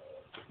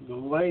 The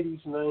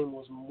lady's name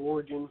was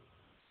Morgan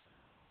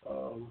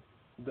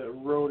that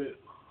wrote it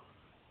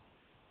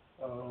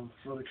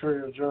for the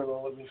Courier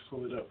Journal. Let me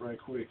pull it up right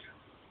quick.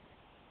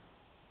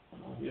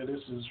 Yeah,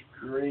 this is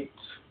great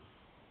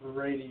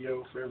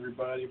radio for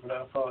everybody, but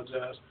I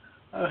apologize.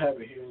 I'll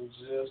have it here in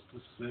just a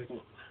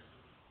second.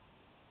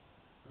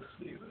 Let's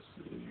see.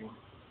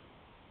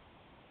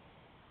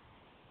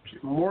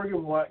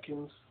 Morgan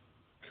Watkins,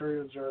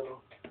 Courier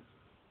Journal,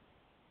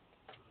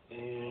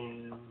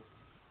 and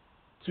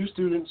two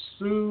students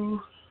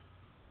sue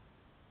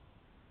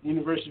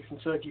University of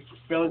Kentucky for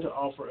failing to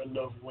offer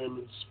enough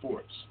women's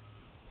sports.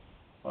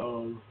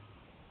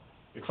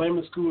 They claim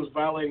the school is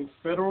violating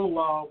federal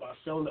law by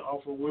failing to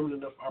offer women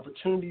enough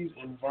opportunities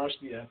in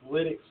varsity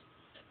athletics.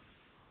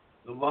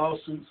 The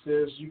lawsuit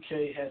says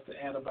UK has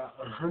to add about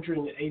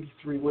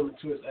 183 women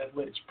to its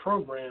athletics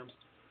programs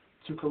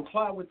to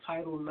comply with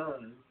Title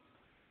IX,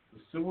 the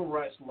civil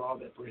rights law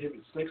that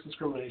prohibits sex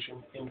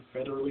discrimination in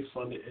federally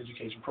funded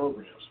education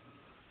programs.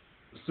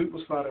 The suit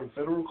was filed in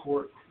federal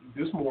court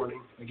this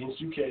morning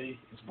against UK,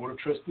 its Board of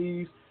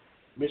Trustees,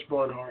 Mitch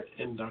Barnhart,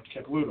 and Dr.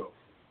 Capilouto.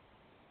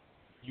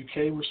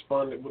 UK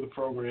responded with a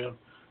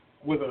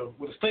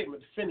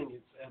statement defending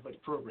its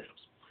athletic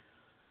programs.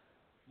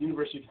 The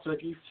University of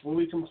Kentucky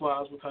fully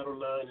complies with Title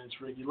IX and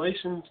its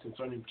regulations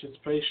concerning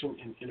participation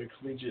in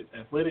intercollegiate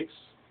athletics.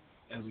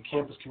 As a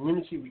campus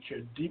community, we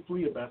care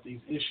deeply about these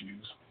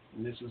issues,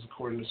 and this is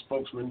according to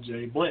spokesman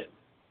Jay Blanton.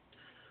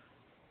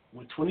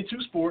 With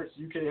 22 sports,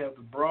 UK has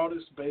the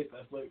broadest-based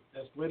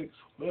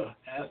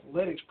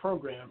athletics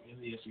program in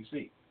the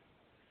SEC.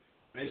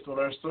 Based on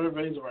our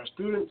surveys of our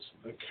students,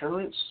 the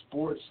current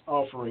sports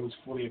offerings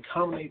fully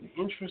accommodate the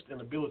interests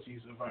and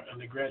abilities of our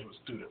undergraduate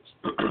students.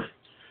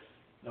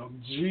 Now,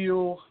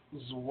 Jill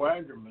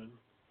Zwagerman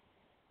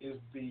is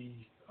the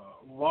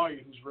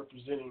lawyer who's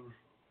representing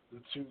the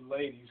two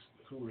ladies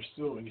who were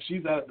suing.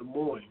 She's out of Des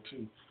Moines,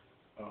 too.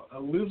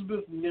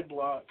 Elizabeth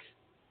Niblock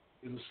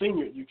is a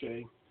senior at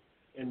UK,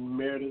 and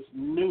Meredith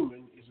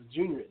Newman is a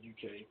junior at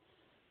UK.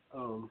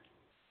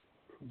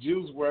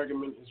 Jill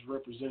Zwagerman is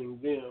representing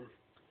them.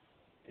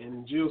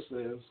 And Jill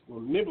says,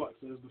 Niblock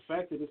says, the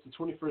fact that it's the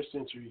 21st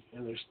century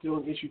and there's still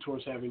an issue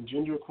towards having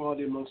gender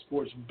equality among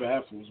sports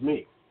baffles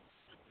me.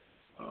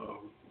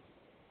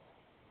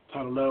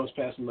 Title IX was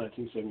passed in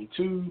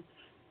 1972.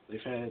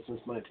 They've had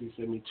since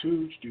 1972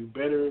 to do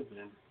better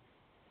than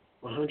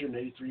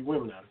 183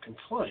 women out of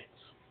compliance.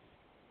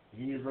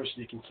 The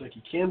University of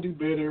Kentucky can do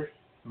better,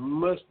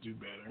 must do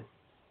better.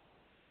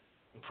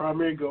 The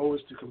primary goal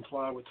is to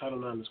comply with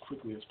Title IX as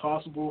quickly as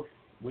possible.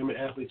 Women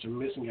athletes are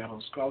missing out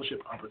on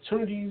scholarship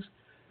opportunities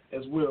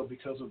as well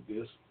because of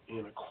this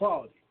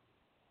inequality.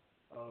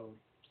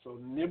 So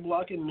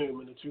Niblock and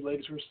Newman, the two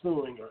ladies who are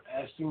suing, are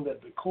asking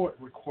that the court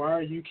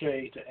require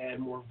UK to add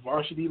more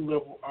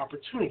varsity-level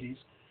opportunities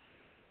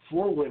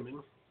for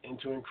women and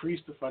to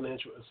increase the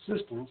financial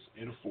assistance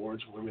it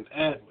affords women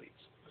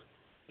athletes.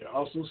 They're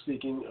also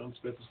seeking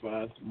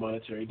unspecified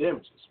monetary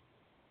damages.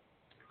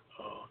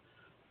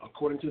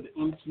 According to the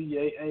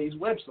NCAA's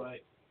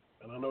website,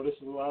 and I know this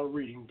is a lot of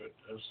reading, but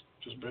it's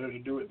just better to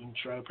do it than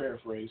try to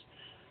paraphrase,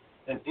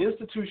 an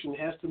institution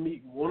has to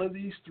meet one of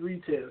these three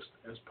tests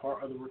as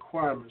part of the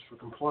requirements for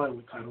complying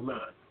with Title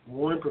IX.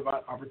 One,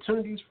 provide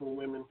opportunities for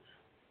women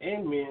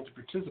and men to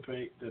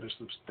participate that are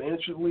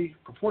substantially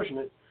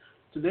proportionate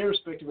to their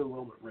respective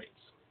enrollment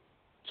rates.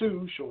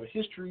 Two, show a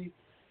history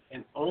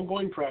and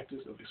ongoing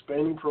practice of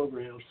expanding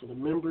programs for the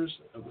members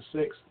of the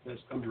sex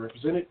that's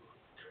underrepresented.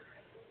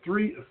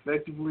 Three,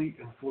 effectively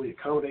and fully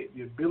accommodate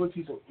the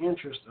abilities and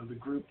interests of the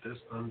group that's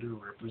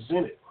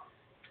underrepresented.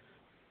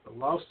 The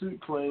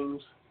lawsuit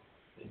claims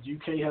The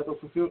UK hasn't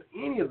fulfilled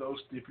any of those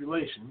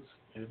stipulations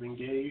and have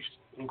engaged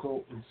in,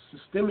 quote, in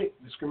systemic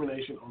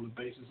discrimination on the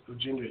basis of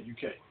gender at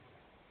UK.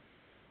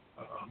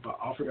 By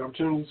offering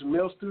opportunities to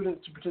male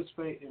students to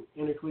participate in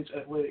intercollegiate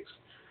athletics,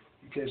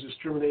 UK has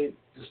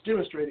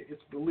demonstrated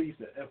its belief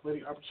that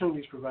athletic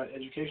opportunities provide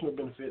educational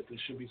benefits that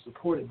should be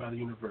supported by the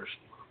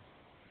university.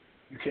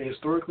 UK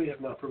historically has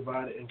not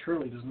provided and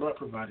currently does not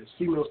provide its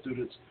female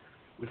students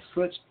with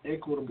such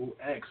equitable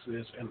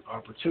access and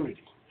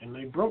opportunity. And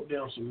they broke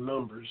down some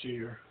numbers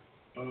here.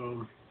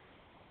 The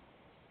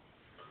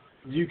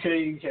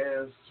UK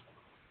has,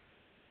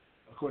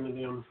 according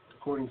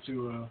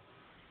to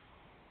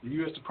the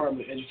U.S.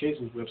 Department of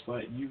Education's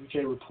website,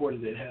 UK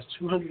reported that it has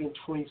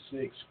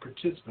 226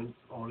 participants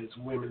on its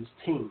women's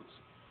teams.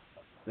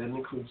 That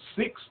includes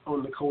 6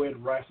 on the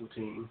co-ed rifle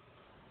team,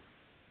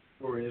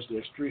 whereas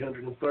there's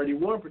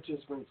 331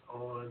 participants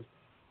on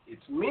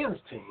its men's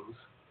teams,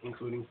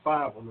 including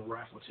 5 on the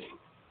rifle team.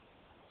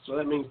 So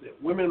that means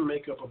that women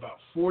make up about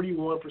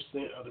 41%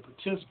 of the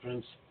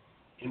participants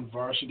in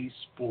varsity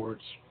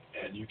sports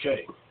at UK.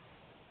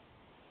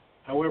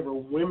 However,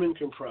 women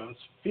comprise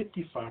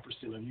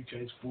 55% of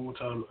UK's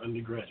full-time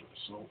undergraduates.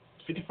 So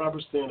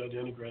 55% of the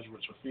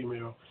undergraduates are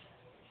female,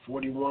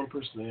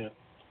 41%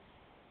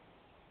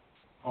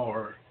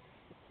 are,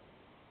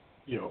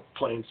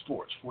 playing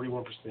sports.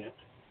 41%,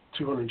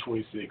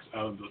 226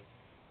 out of the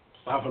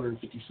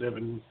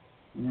 557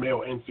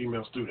 male and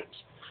female students.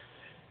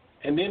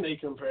 And then they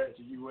compare it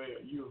to U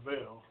of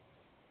L,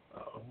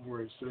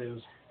 where it says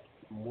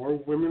more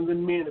women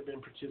than men have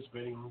been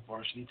participating on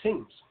varsity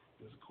teams.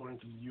 This is according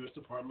to the U.S.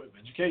 Department of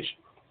Education.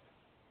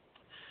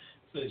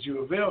 It says U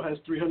of L has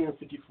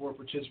 354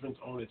 participants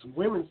on its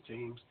women's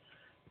teams,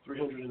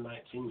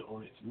 319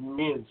 on its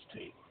men's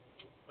team.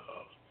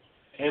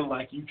 And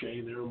like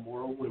UK, there are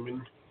more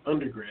women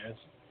undergrads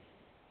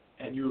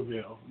at U of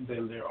L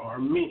than there are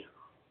men.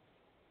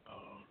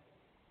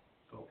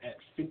 So at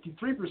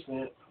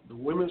 53%, the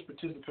women's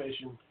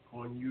participation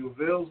on U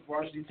of L's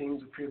varsity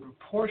teams appear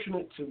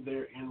proportionate to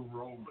their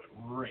enrollment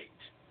rate.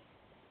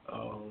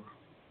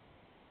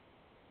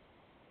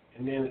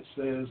 And then it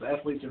says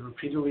athletes have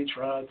repeatedly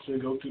tried to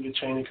go through the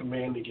chain of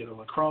command to get a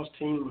lacrosse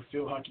team, a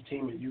field hockey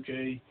team at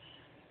UK.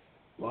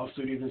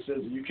 Lawsuit even says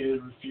the UK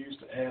has refused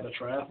to add a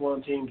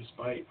triathlon team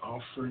despite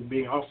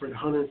being offered a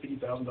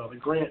 $150,000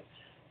 grant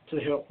to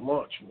help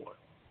launch one.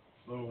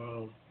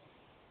 So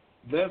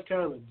that's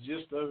kind of the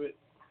gist of it.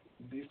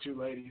 These two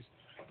ladies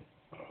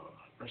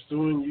are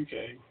suing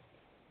UK.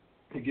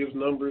 It gives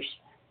numbers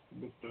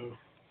with the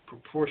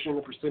proportion,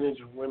 the percentage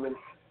of women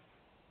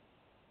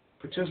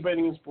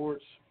participating in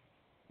sports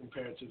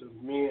compared to the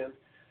men,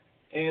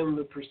 and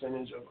the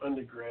percentage of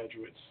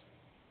undergraduates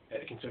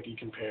at Kentucky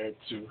compared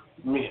to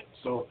men.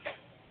 So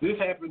this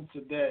happened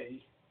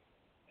today,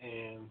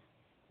 and,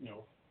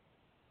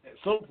 at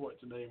some point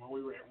today while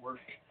we were at work,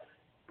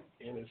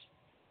 and it's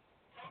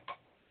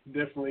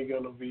definitely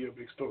going to be a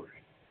big story.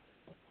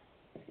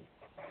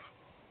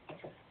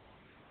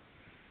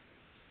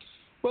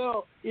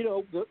 Well,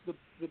 the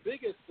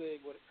biggest thing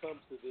when it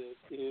comes to this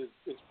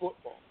is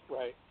football,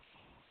 right?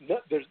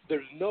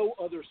 There's no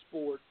other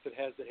sport that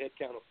has the head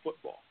count of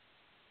football.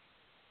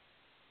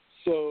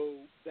 So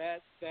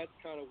that's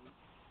kind of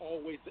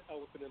always the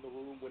elephant in the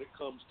room when it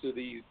comes to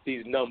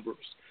these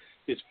numbers.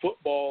 Is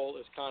football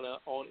is kind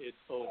of on its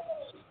own.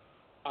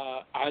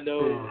 I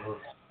know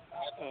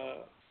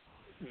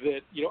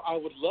that I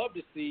would love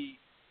to see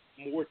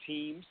more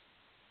teams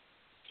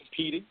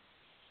competing.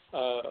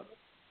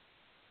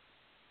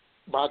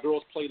 My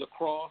girls play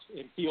lacrosse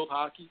and field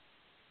hockey.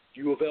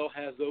 U of L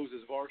has those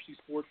as varsity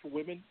sports for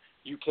women.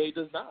 UK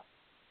does not.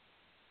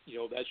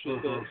 That's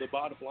just the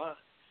bottom line.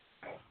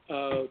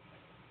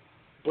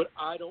 But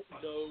I don't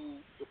know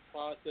the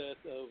process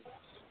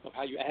of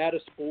how you add a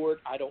sport.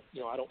 I don't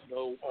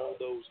know all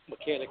those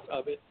mechanics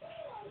of it.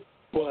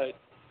 But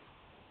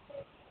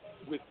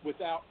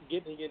without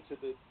getting into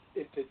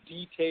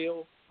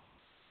detail,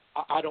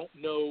 I don't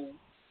know.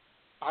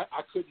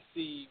 I couldn't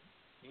see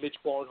Mitch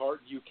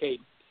Barnhart in UK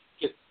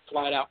just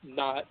flat out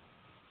not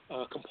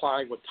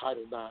complying with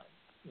Title IX.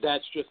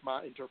 That's just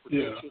my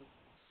interpretation. Yeah.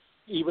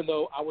 Even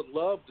though I would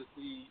love to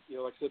see,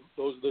 like I said,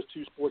 those are the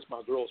two sports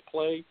my girls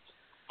play.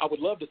 I would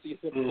love to see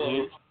them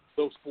play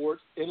those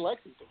sports in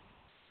Lexington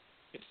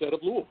instead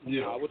of Louisville.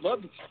 Yeah. I would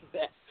love to see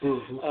that,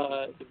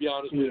 to be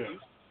honest with you.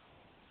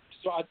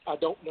 So I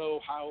don't know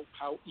how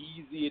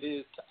easy it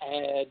is to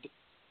add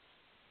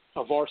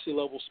a varsity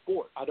level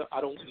sport. I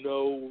don't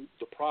know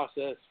the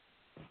process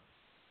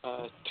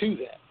to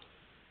that.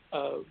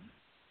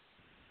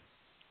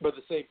 But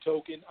the same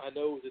token, I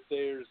know that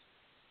there's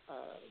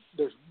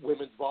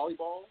women's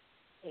volleyball,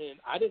 and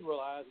I didn't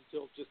realize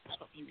until just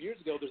a few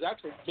years ago there's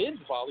actually men's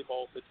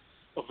volleyball that's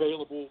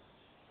available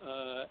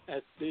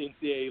at the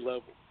NCAA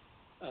level,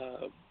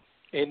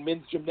 and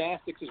men's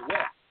gymnastics as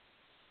well.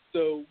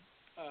 So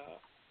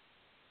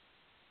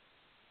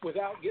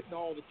without getting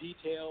all the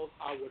details,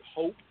 I would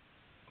hope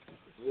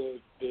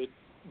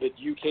that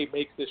UK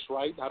makes this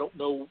right. I don't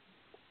know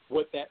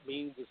what that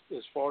means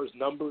as far as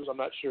numbers. I'm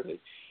not sure that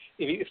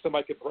if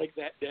somebody could break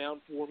that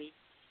down for me.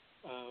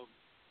 I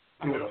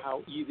don't know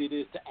how easy it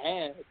is to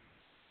add.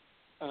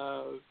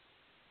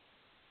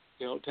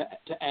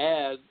 To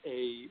add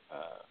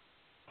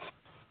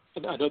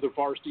another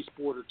varsity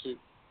sport or two.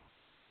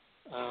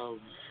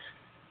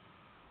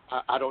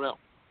 I don't know.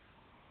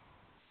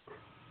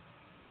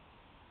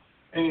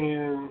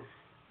 And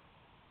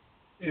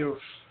if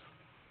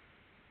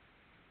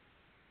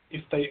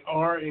they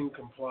are in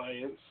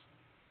compliance,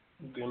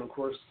 then of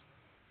course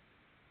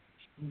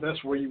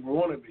that's where you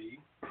want to be.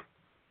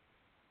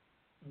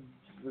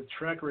 The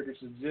track record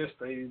suggests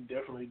they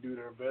definitely do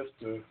their best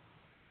to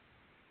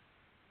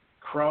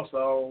cross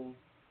all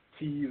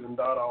T's and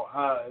dot all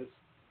I's.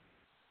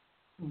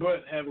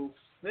 But having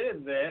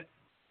said that,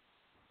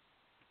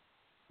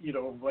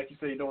 like you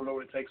say, you don't know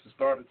what it takes to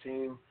start a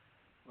team,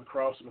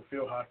 lacrosse and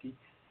field hockey.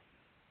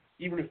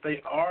 Even if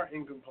they are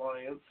in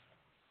compliance,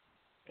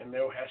 and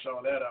they'll hash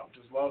all that out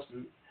with this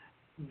lawsuit,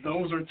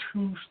 those are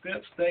two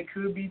steps that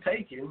could be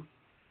taken.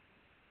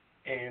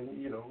 And,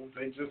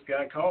 they just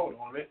got called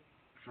on it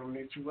from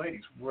these two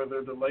ladies,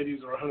 whether the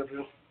ladies are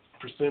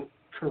 100%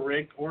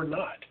 correct or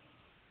not.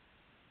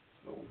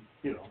 So,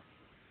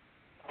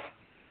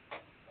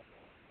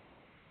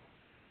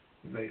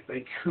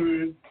 they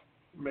could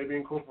maybe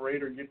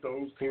incorporate or get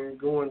those teams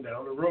going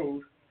down the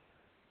road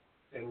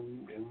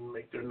and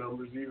make their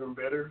numbers even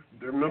better.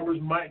 Their numbers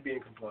might be in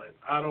compliance.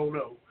 I don't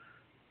know.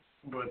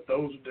 But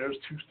there's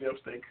two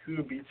steps that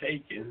could be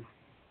taken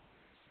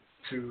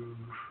to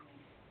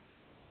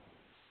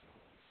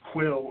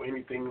quell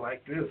anything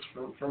like this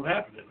from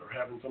happening, or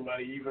having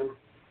somebody even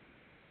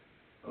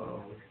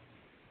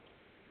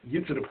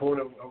get to the point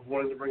of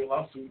wanting to bring a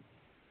lawsuit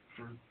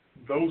for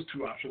those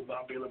two options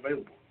not being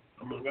available,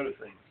 among other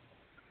things.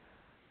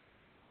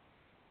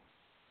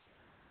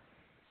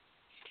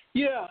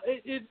 Yeah,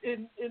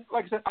 and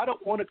like I said, I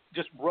don't want to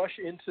just rush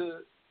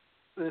into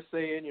this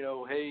saying,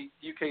 hey,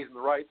 UK's in the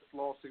right, this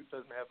lawsuit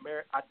doesn't have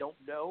merit. I don't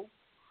know.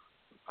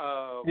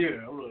 I'm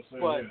not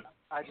saying but that.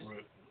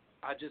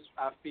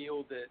 I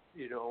feel that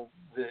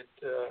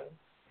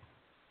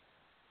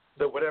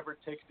that whatever it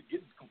takes to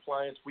get into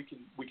compliance, we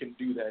can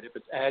do that. If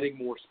it's adding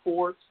more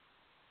sports,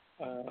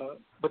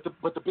 but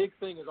the big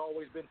thing has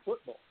always been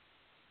football.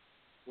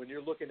 When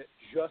you're looking at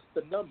just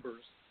the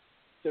numbers,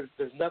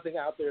 there's nothing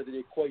out there that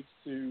equates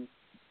to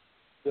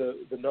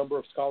the number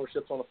of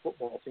scholarships on a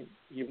football team,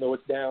 even though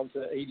it's down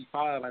to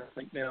 85, I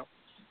think now.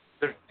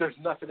 There's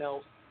nothing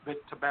else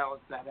to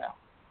balance that out.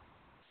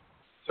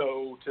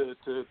 So to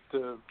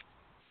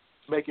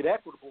make it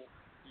equitable,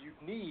 you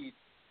need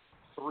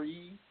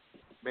 3,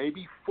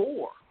 maybe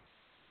 4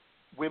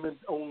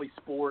 women's-only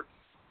sports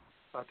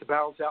to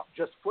balance out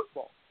just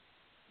football.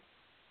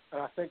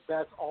 And I think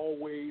that's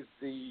always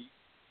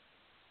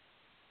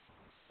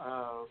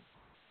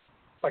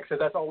like I said,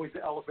 that's always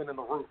the elephant in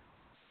the room.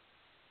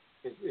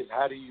 Is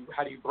how do you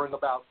bring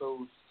about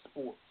those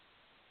sports?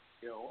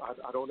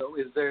 I don't know.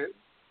 Is there,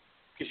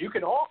 because you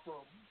can offer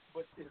them,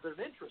 but is there an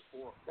interest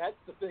for them? That's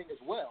the thing as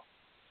well.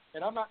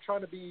 And I'm not trying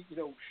to be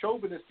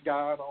chauvinist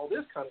guy and all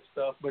this kind of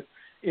stuff, but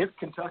if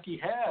Kentucky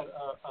had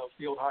a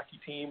field hockey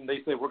team,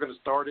 they say we're going to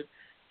start it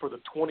for the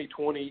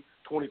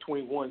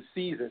 2020-2021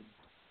 season,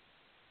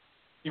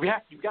 you've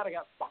got to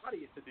got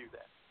bodies to do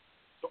that.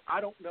 So I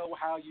don't know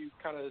how you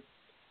kind of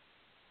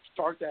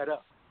start that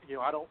up.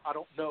 I don't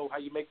know how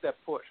you make that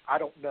push. I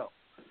don't know.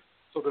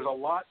 So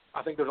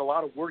I think there's a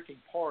lot of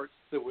working parts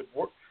that would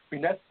be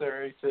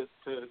necessary to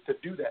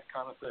do that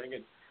kind of thing,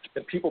 and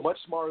people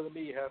much smarter than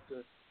me have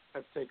to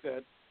take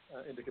that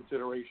into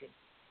consideration.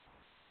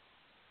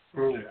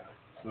 Yeah.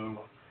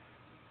 So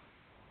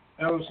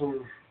that was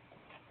some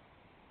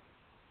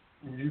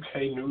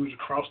UK news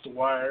across the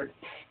wire.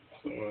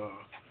 So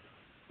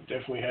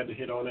definitely had to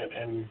hit on it,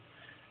 and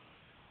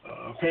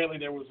apparently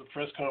there was a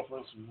press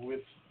conference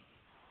with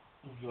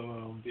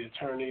the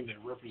attorney that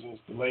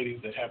represents the ladies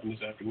that happened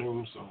this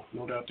afternoon, so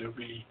no doubt there'll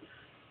be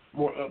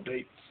more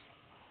updates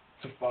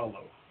to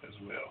follow as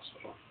well.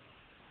 So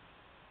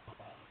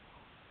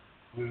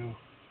we'll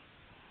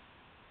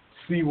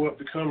see what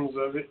becomes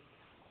of it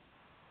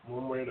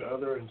one way or the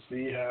other, and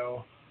see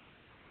how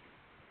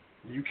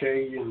UK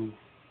and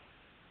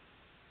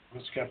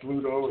Mr.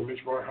 Capilouto and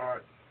Mitch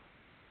Barnhart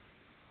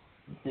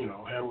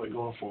handle it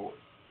going forward.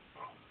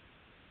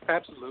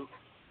 Absolutely.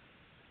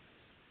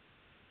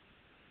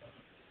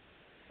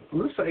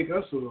 Let's take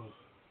us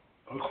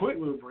a quick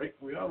little break.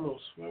 We got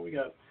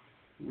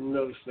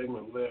another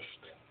segment left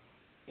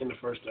in the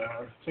first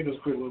hour. Take us a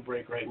quick little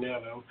break right now,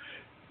 though,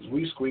 because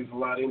we squeezed a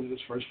lot into this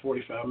first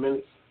 45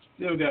 minutes.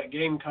 Still got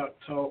Gamecock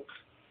talk.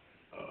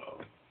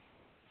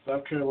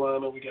 South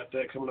Carolina, we got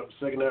that coming up the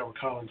second hour with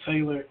Collyn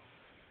Taylor.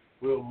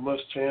 Will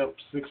Muschamp,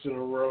 6 in a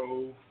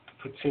row,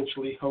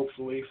 potentially,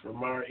 hopefully,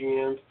 from our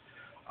end.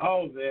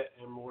 All of that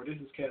and more. This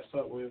is Cats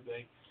Talk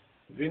Wednesday.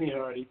 Vinny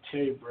Hardy,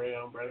 Terry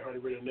Brown, Brad Hardy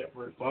Radio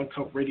Network,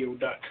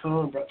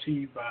 blogtalkradio.com, brought to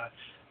you by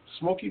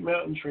Smoky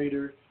Mountain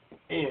Trader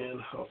and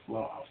Huff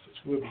Law Office.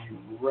 We'll be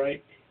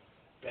right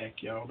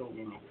back, y'all. Don't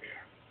go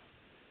nowhere.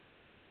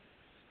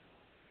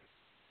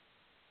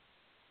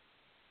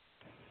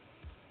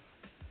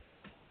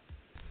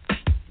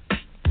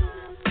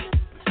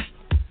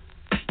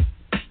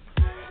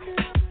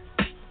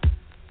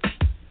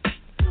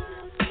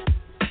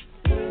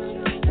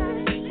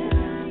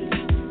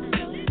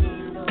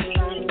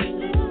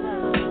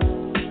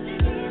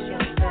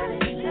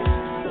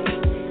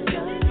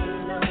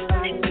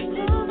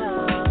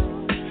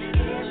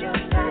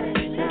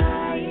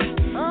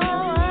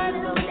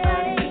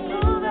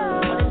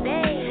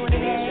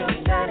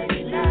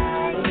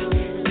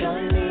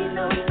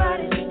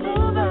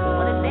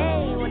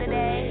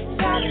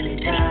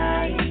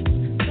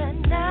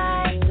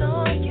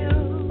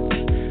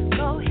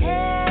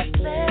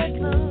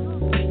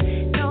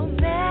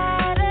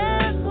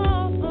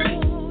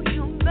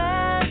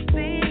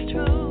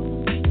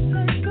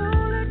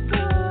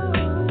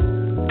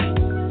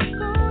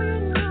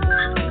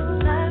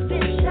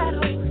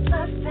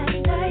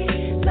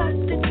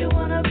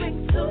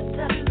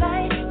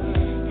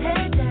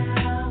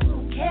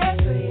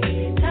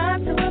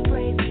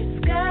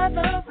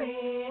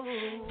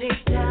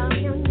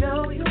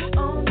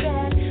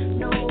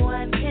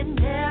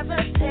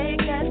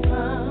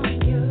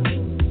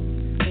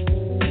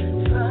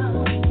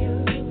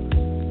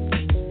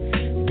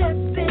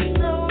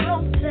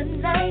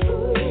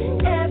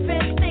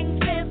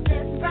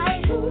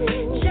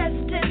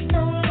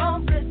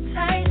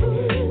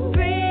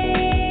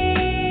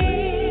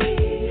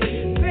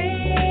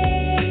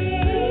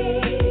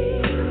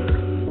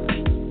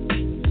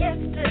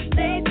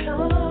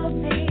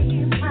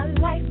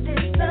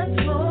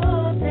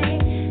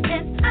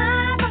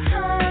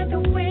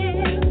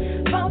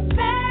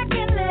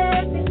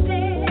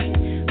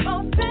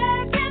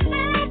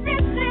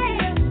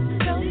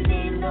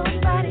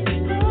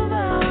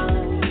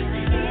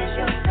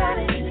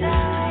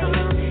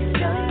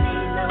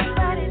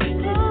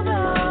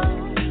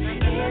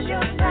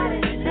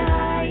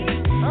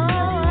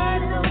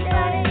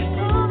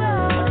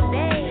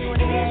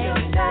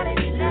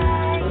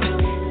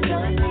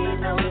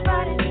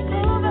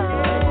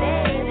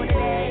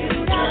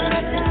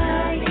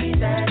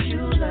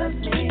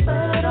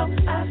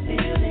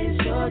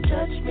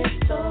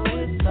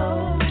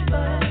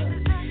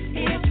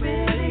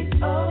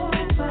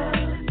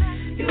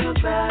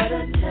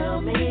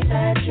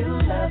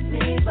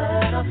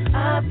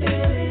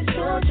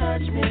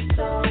 touch me,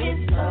 so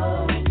it's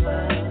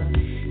over.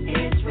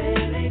 It's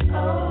really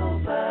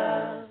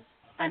over.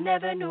 I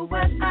never knew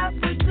what I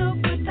would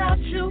do without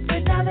you, but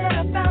now that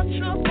I found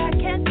truth, I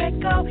can't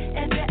let go.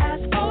 And to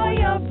ask for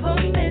your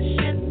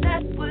permission,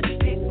 that would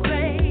be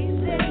crazy.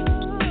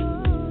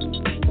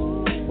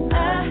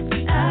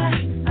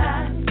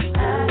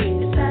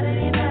 It's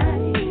Saturday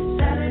night,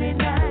 Saturday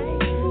night.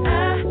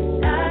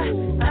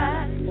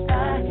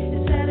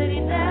 It's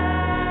Saturday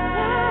night.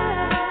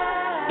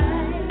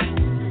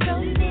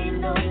 Don't need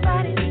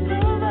nobody to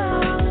move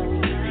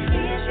on.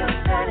 It's your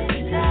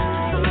Saturday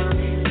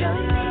night.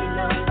 Don't need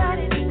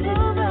nobody to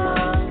move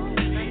on.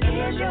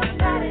 It's your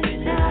Saturday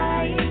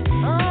night.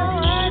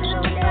 Oh,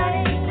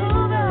 nobody to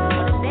move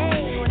on.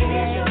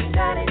 It's your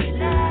Saturday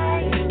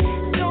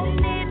night. Don't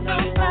need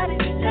nobody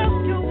to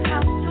tell you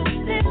how to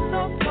live,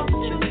 so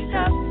don't you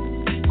stop.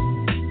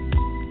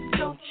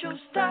 Don't you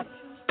stop.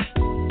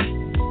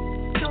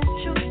 Don't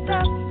you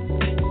stop.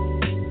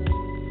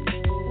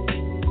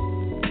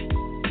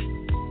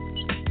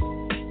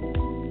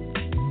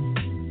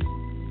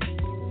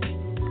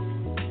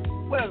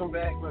 Welcome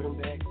back.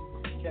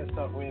 Cats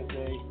Talk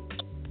Wednesday.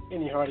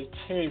 Any Hardy,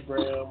 Terry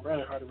Brown,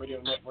 Brandon Hardy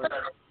Radio Network,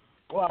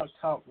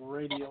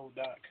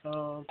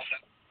 blogtalkradio.com.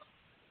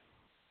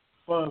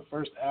 Fun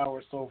first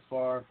hour so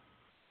far.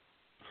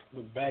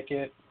 Look back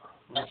at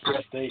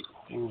Mississippi State.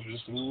 Things were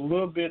just a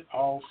little bit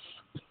off.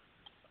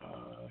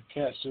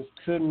 Cats just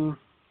couldn't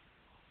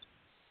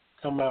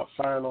come out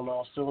firing on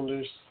all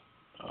cylinders.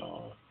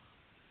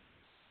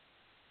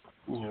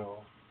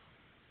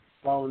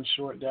 Falling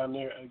short down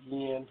there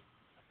again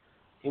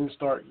in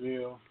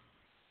Starkville.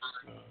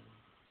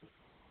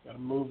 Got to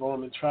move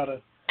on and try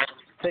to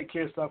take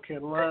care of South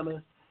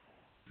Carolina.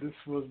 This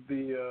was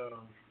the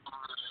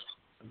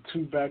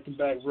 2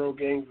 back-to-back road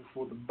games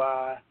before the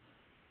bye.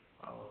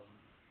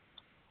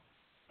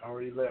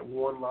 Already let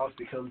 1 loss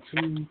become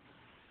 2.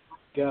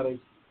 Got to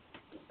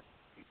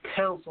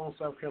pounce on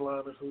South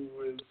Carolina, who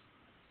is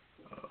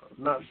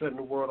not setting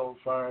the world on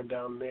fire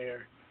down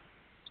there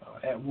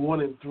at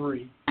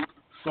 1-3.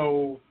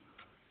 So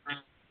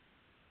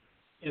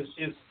it's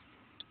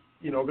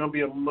going to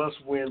be a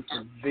must-win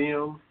for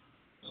them.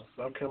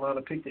 South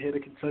Carolina picked ahead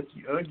of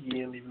Kentucky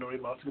again, even though they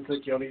lost to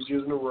Kentucky all these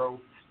years in a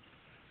row.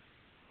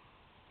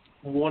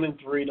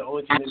 1-3. The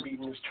only team they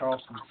beaten is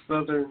Charleston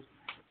Southern.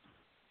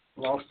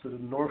 Lost to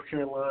North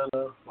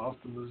Carolina,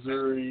 lost to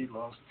Missouri,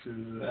 lost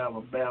to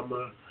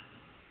Alabama.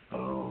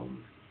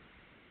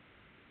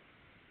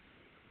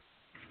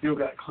 Still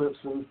got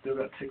Clemson, still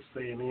got Texas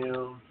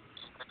A&M,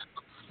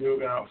 still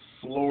got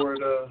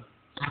Florida,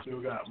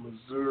 still got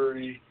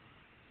Missouri.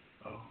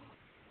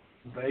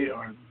 They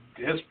are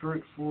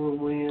desperate for a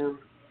win.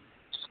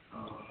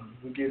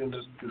 We'll get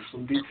into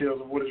some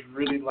details of what it's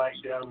really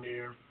like down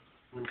there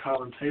when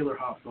Collyn Taylor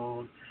hops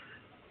on.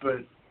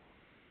 But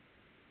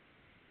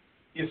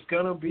it's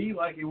going to be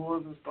like it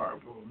was in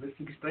Starkville.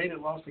 Mississippi State had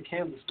lost to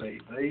Kansas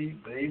State. They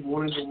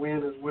wanted to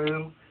win as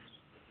well.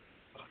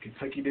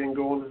 Kentucky didn't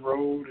go on the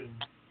road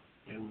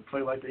and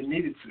play like they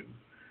needed to.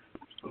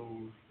 So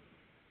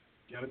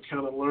you got to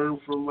kind of learn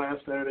from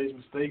last Saturday's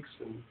mistakes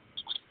and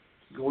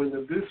go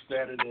into this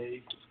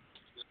Saturday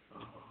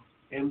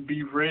and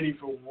be ready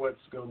for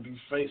what's going to be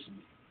facing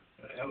you.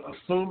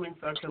 Assuming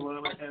South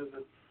Carolina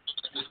hasn't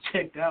just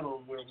checked out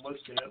on where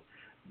Muschamp,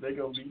 they're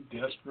going to be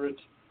desperate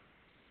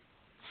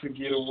to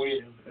get a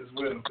win as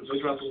well, because they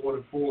dropped to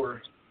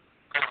 1-4.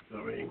 So, I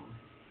mean,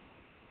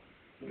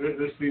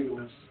 this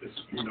season is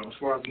as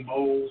far as the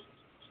bowl,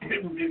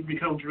 it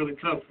becomes really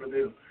tough for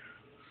them.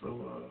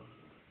 So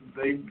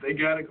they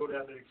got to go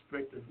down there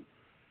expecting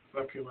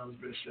South Carolina's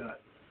best shot.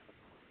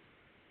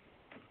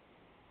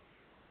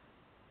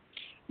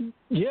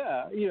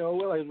 Yeah,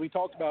 as we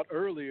talked about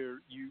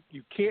earlier,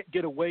 you can't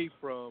get away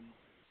from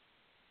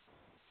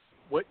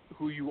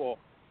who you are.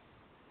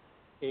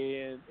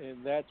 And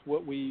that's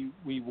what we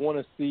want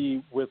to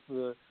see with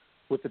the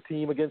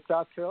team against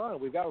South Carolina.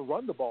 We've got to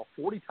run the ball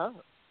 40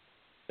 times.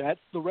 That's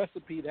the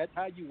recipe. That's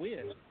how you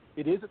win.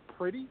 It isn't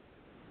pretty.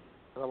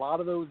 And a lot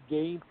of those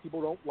games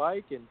people don't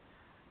like, and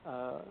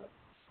I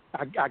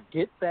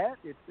get that.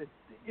 It's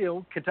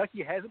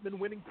Kentucky hasn't been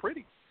winning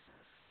pretty,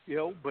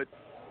 but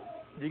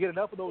you get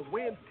enough of those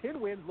wins.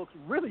 10 wins looks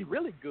really,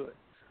 really good.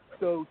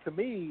 So to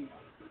me,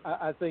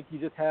 I think you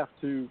just have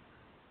to.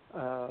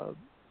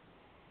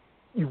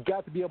 You've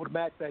got to be able to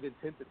match that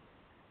intensity.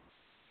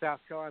 South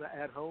Carolina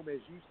at home,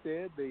 as you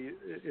said,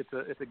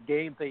 it's a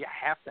game they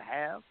have to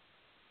have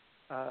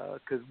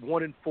because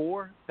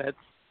 1-4. That's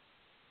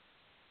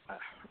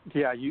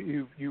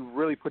you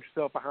really put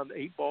yourself behind the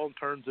 8 ball in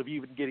terms of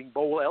even getting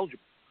bowl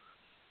eligible.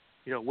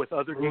 With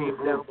other games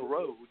down the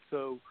road.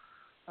 So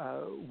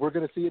we're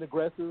going to see an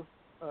aggressive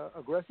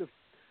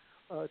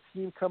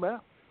team come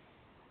out,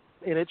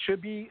 and it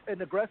should be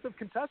an aggressive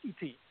Kentucky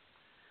team.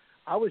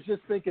 I was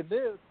just thinking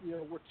this,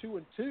 we're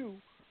 2-2.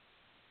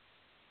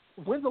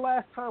 When's the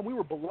last time we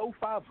were below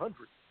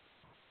 500,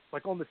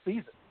 like on the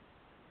season?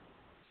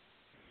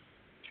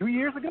 2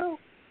 years ago,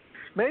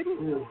 maybe.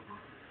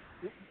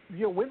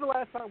 When's the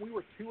last time we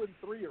were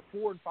 2-3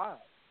 or 4-5?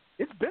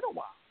 It's been a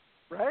while.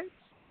 right?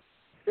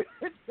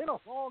 It's been a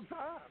long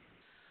time.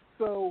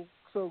 So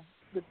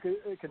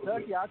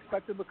Kentucky, I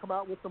expect them to come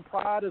out with some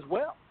pride as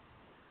well.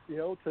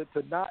 To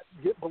not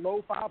get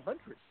below 500.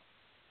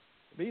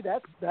 To me,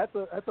 that's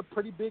a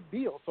pretty big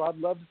deal. So I'd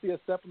love to see a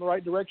step in the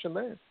right direction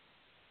there.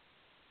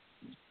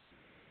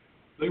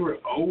 They were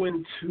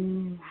 0-2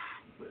 in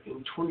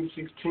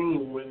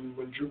 2016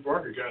 when Drew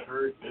Barker got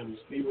hurt and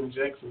Steven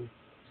Jackson,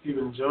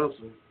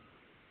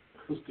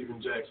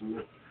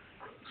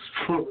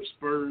 former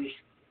Spurs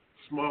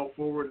small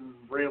forward and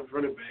Rams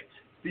running back,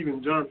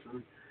 Steven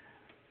Johnson.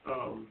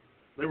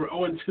 They were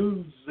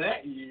 0-2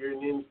 that year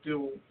and then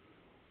still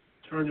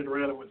turned it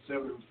around and went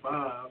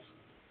 7-5.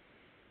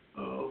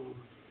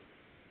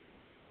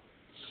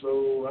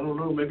 So I don't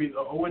know, maybe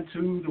the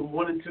 0-2, the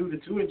 1-2, the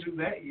 2-2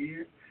 that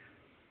year.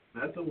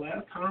 That's the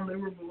last time they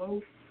were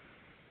below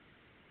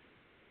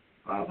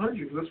 500,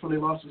 because that's when they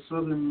lost to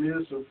Southern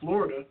Miss and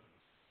Florida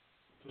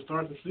to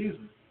start the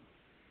season.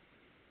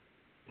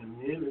 And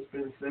then it's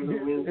been 7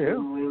 wins,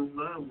 7 wins,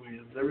 9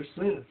 wins ever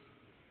since.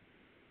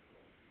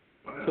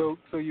 Wow.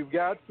 So you've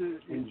got to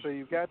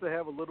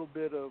have a little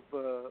bit of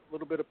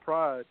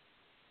pride,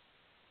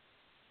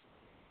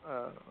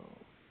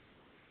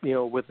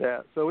 with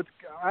that. So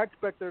I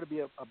expect there to be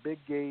a big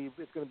game.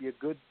 It's going to be a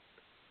good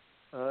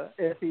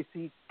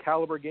SEC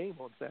caliber game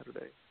on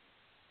Saturday.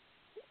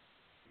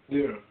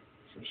 Yeah,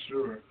 for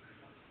sure.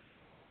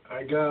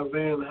 Our guy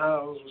Van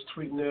Howes was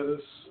tweeting at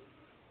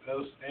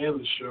us and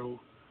the show.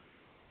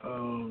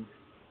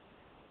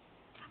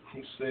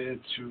 He said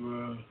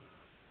to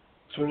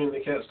tune in to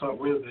Cats Talk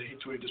Wednesday. He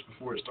tweeted this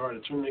before it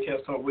started. Tune in to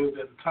Cats Talk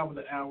Wednesday at the top of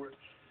the hour.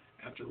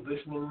 After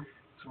listening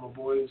to my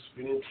boys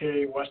Vinny and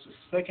Terry, watch the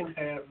second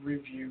half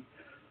review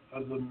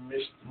of the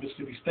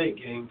Mississippi State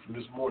game from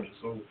this morning.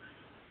 So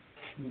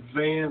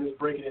Van is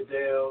breaking it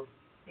down.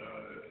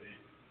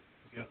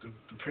 You got the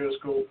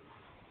Periscope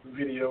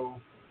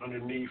video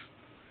underneath.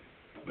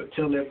 But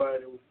telling everybody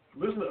to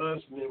listen to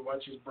us and then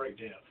watch his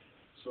breakdown.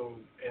 So,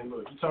 and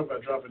look, you talk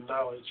about dropping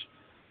knowledge.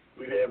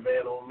 We've had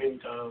Van on many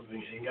times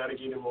and got to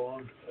get him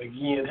on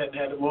again. Hadn't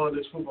had him on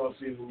this football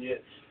season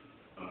yet.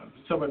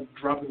 You talk about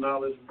dropping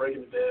knowledge and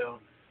breaking it down.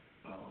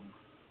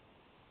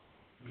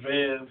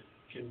 Van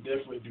can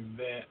definitely do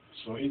that.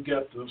 So he's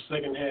got the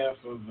second half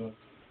of the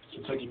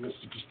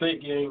Kentucky-Mississippi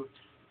State game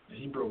that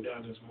he broke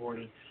down this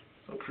morning.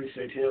 So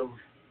appreciate him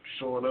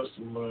showing us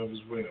some love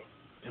as well.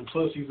 And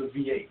plus, he's a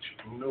VH.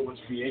 You know once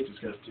VH has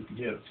got to stick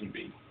together,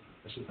 TB.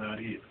 That's just how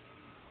it is.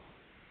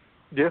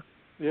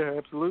 Yeah,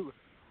 absolutely.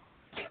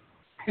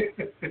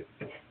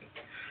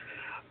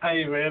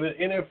 Hey, man, the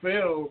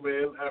NFL,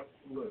 man,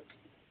 look,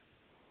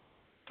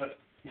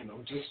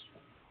 just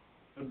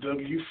a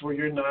W for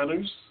your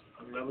Niners,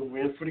 another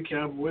win for the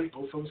Cowboys,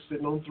 both of them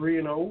sitting on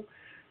 3-0.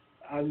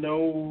 I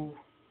know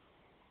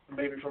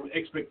maybe from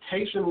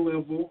expectation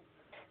level,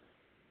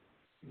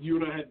 you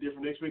and I had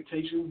different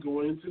expectations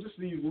going into the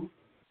season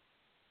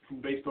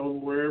based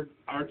on where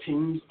our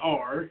teams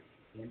are.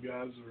 You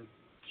guys are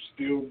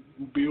still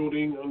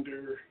building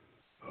under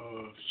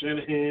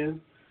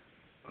Shanahan,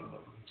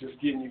 just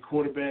getting your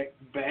quarterback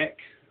back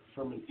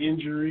from an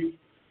injury.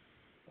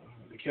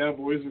 The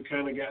Cowboys have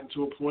kind of gotten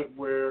to a point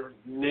where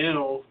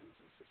now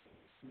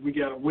we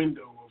got a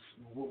window of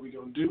what we're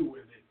going to do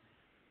with it.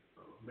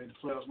 Made the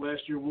playoffs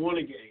last year, won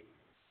a game.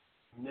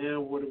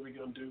 Now what are we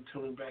going to do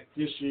coming back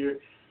this year?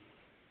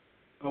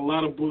 A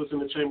lot of bullets in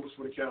the chambers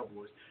for the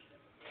Cowboys.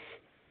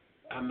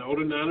 I know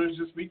the Niners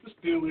just beat the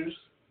Steelers,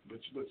 but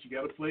you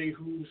got to play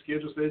who the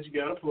schedule says you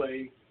got to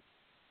play.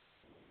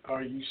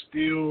 Are you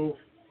still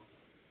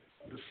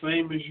the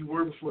same as you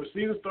were before the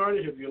season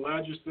started? Have you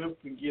allowed yourself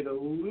to get a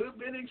little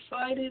bit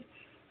excited?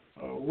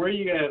 Where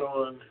you at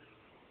on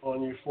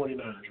your 49ers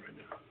right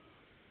now?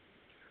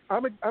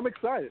 I'm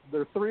excited.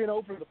 They're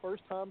 3-0 for the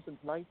first time since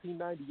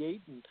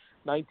 1998, and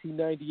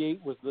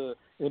 1998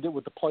 ended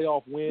with the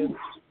playoff win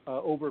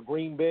over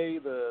Green Bay.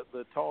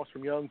 The toss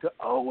from Young to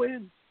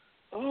Owens,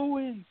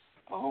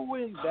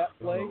 that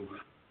play.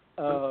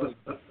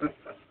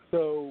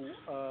 So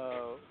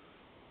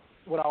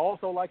what I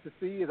also like to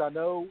see is, I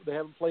know they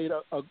haven't played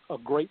a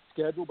great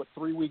schedule, but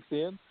 3 weeks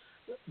in,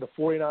 the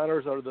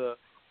 49ers are the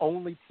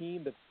only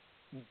team that's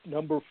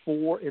number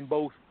 4 in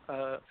both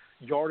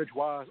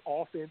yardage-wise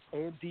offense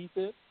and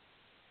defense.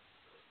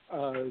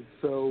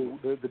 So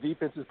the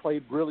defense has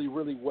played really,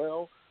 really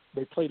well.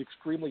 They played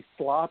extremely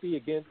sloppy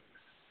against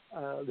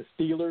the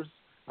Steelers,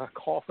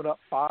 coughing up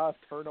 5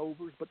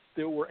 turnovers, but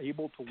still were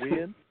able to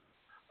win.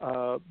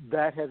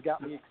 That has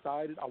got me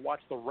excited. I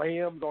watched the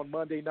Rams on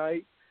Monday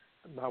night,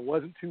 and I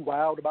wasn't too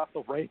wowed about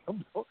the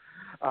Rams.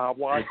 I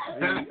watched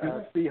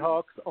the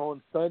Seahawks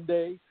on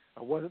Sunday.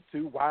 I wasn't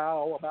too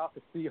wow about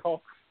the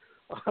Seahawks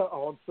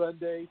on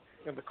Sunday.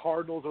 And the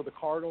Cardinals are the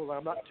Cardinals.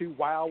 I'm not too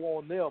wow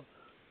on them.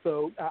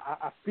 So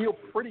I feel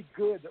pretty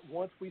good that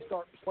once we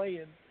start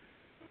playing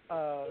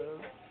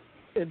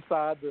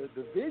inside the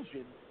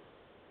division,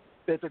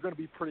 that they're going to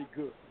be pretty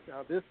good.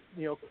 Now this,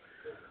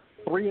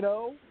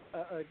 3-0,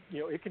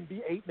 it can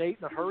be 8-8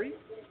 in a hurry.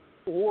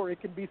 or it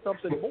can be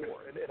something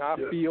more. And I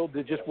feel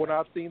that just what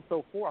I've seen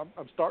so far,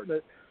 I'm starting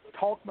to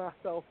talk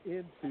myself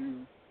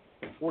into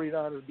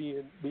 49ers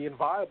being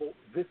viable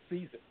this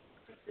season.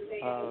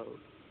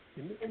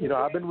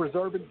 I've been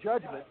reserving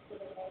judgment,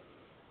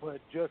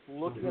 but just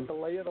looking at the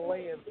lay of the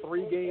land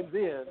 3 games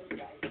in,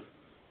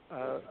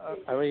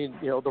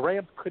 the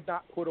Rams could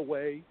not put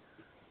away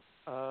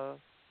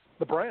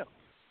the Browns.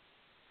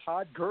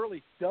 Todd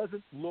Gurley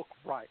doesn't look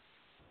right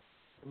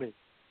to me.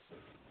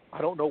 I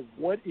don't know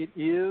what it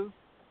is,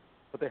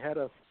 but they had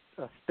a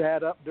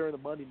stat up during the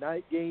Monday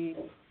night game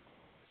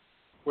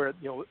where,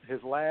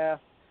 his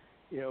last,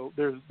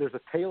 there's a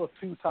tale of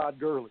 2 Todd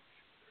Gurleys.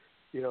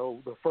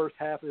 The first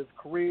half of his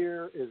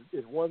career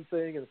is one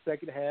thing, and the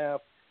second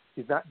half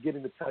he's not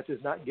getting the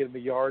touches, not getting the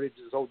yardage.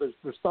 So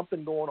there's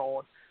something going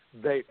on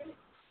there.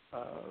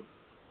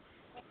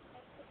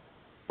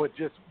 But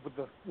just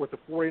with the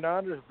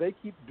 49ers, if they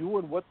keep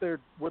doing what they're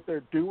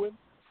doing,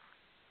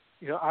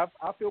 I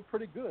feel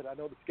pretty good. I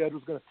know the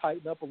schedule's going to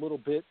tighten up a little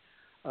bit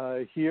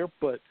here,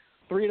 but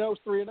 3-0 is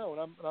 3-0,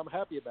 and I'm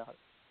happy about it.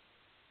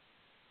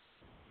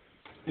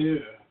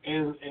 Yeah,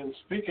 and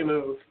speaking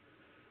of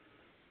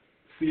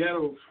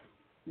Seattle,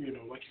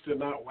 like you said,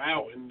 not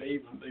wowing.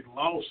 They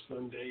lost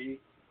Sunday.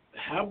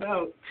 How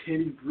about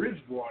Teddy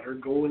Bridgewater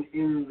going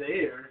in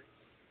there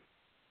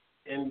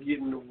and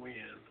getting the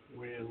win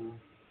when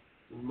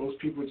most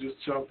people just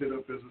chalked it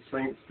up as the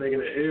Saints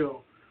taking an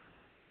L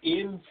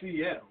in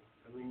Seattle?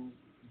 I mean,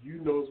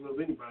 as well as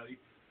anybody,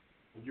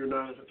 you're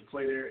not have to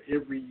play there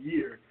every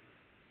year.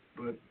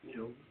 But,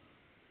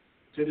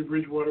 Teddy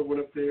Bridgewater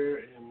went up there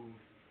and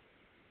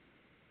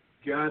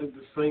guided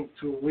the Saints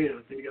to a win.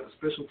 I think he got a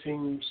special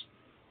teams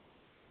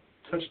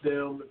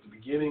touchdown at the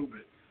beginning,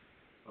 but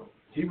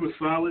he was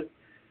solid.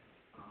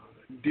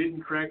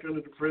 Didn't crack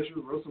under the pressure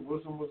Russell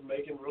Wilson was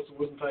making Russell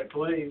Wilson type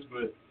plays,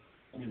 but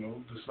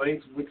the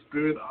Saints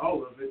withstood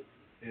all of it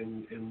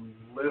and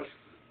left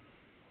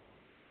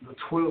the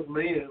 12th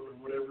man or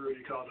whatever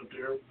he called it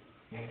there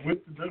with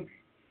the W.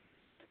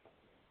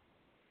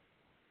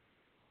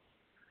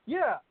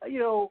 Yeah,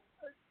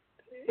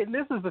 and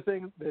this is the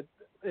thing that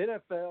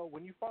NFL,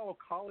 when you follow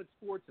college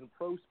sports and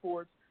pro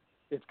sports,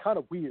 it's kind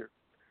of weird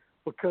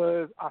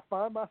because I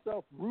find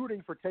myself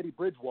rooting for Teddy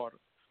Bridgewater.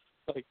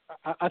 Like,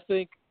 I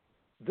think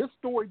this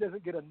story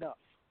doesn't get enough.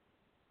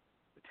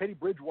 The Teddy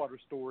Bridgewater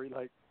story,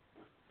 like,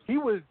 he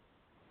was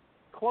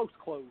close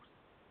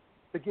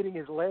to getting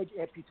his leg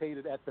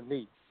amputated at the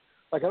knee.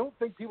 Like, I don't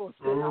think people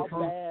understand how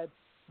bad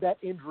that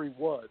injury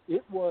was.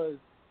 It was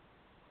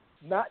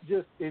not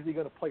just is he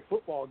going to play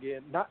football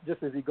again, not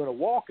just is he going to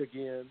walk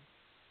again.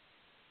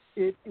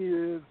 It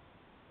is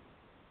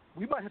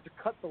we might have to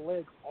cut the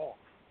leg off.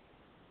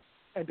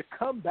 And to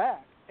come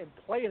back and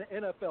play an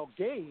NFL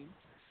game,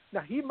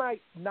 now he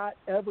might not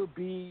ever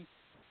be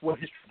what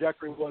his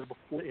trajectory was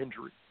before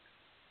injury.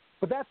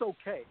 But that's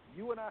okay.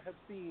 You and I have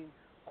seen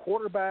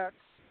quarterbacks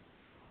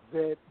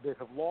that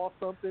have lost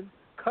something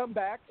come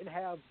back and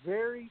have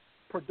very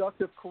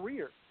productive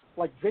careers,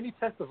 like Vinny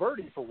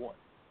Testaverde for one.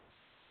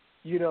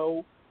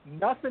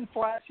 Nothing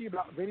flashy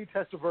about Vinny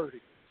Testaverde,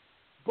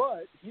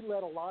 but he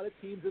led a lot of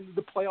teams into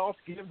the playoffs,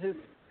 giving his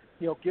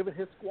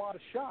squad a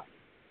shot.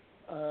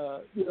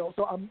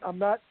 So I'm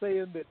not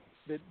saying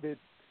that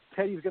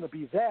Teddy's going to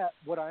be that.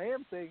 What I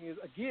am saying is,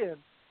 again,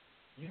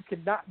 you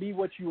cannot be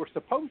what you were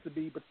supposed to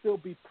be, but still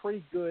be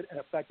pretty good and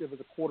effective as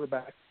a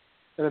quarterback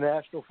in the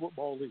National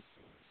Football League.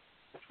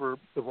 That's for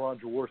the Ron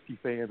Jaworski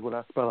fans when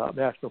I spell out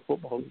National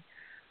Football League.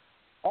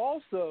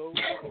 Also,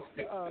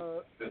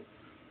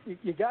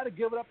 you got to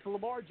give it up to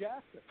Lamar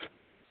Jackson.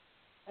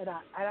 And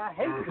I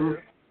hate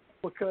this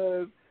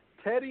because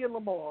Teddy and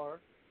Lamar,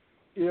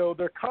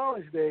 their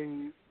college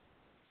days,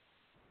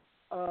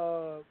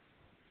 I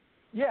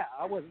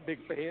wasn't a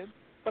big fan,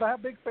 but I'm a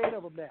big fan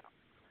of them now.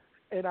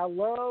 And I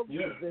love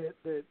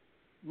that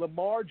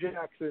Lamar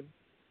Jackson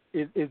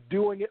is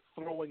doing it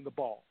throwing the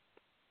ball.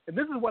 And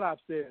this is what I've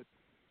said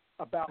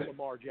about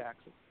Lamar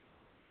Jackson,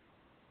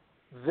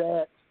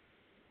 that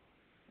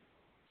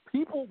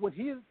people, when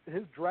his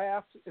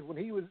draft, when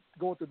he was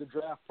going through the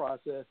draft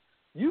process,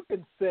 you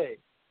can say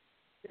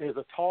as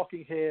a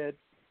talking head,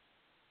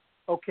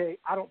 okay,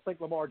 I don't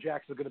think Lamar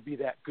Jackson is going to be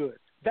that good.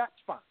 That's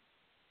fine.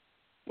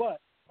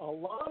 But a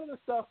lot of the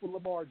stuff with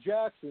Lamar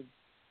Jackson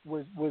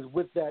was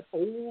with that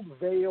old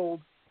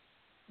veiled,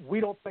 we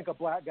don't think a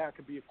black guy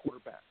could be a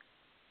quarterback.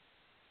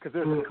 Because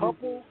there's a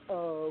couple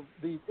of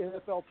these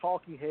NFL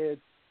talking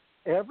heads,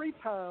 every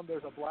time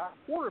there's a black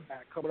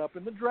quarterback coming up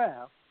in the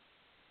draft,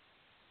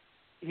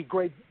 they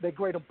grade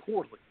him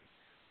poorly.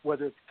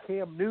 Whether it's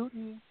Cam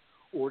Newton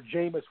or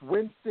Jameis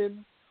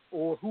Winston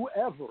or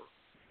whoever,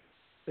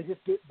 they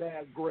just get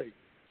bad grades.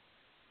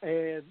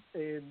 And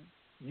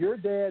your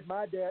dad,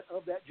 my dad,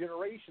 of that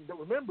generation that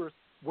remembers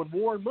when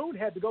Warren Moon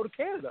had to go to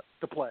Canada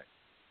to play,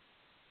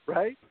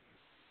 right?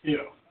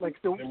 Yeah. Like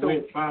so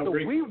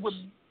we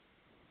would,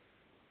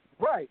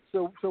 right.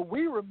 So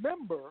we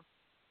remember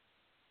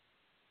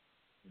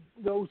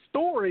those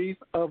stories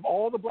of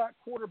all the black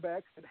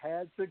quarterbacks that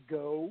had to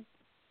go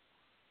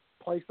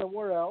play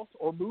somewhere else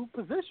or move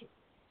position.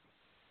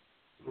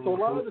 So a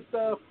lot of the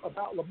stuff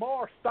about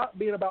Lamar stopped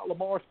being about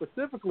Lamar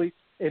specifically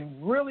and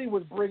really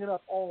was bringing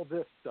up all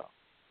this stuff.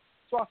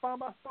 So I find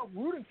myself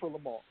rooting for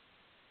Lamar.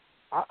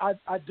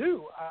 I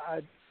do.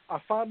 I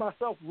find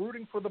myself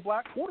rooting for the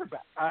black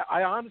quarterback.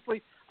 I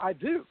honestly, I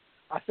do.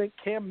 I think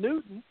Cam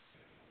Newton,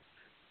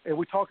 and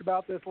we talked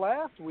about this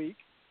last week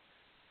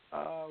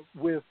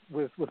with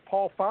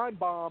Paul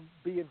Feinbaum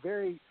being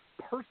very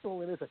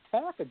personal in his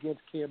attack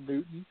against Cam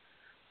Newton.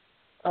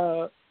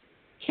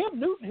 Cam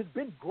Newton has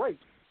been great.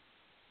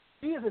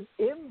 He is an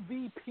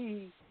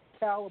MVP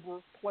caliber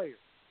player.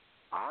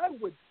 I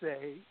would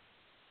say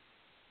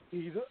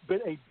he's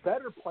been a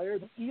better player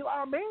than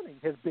Eli Manning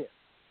has been.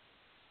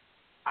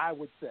 I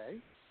would say,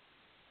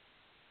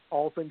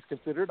 all things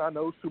considered. I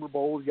know Super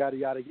Bowls, yada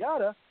yada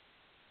yada,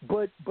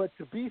 but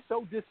to be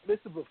so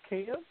dismissive of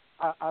Cam,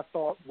 I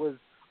thought was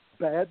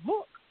bad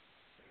look.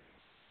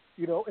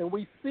 You know, and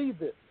we see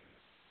this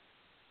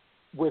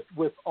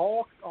with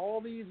all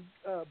these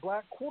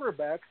black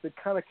quarterbacks that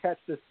kind of catch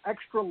this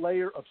extra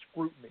layer of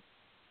scrutiny.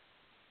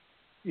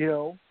 You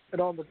know,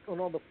 and on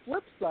the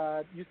flip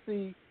side, you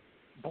see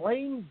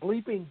Blaine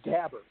bleeping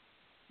Gabbert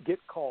get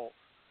called.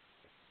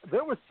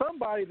 There was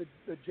somebody that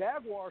the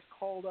Jaguars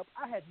called up.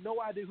 I had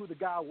no idea who the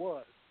guy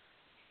was,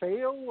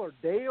 Fail or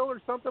Dale or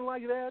something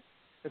like that.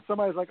 And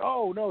somebody's like,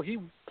 "Oh no, he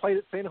played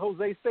at San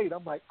Jose State."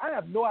 I'm like, I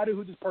have no idea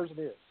who this person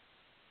is.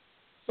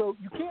 So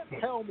you can't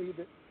tell me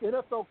that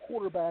NFL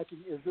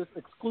quarterbacking is this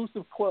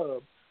exclusive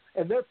club,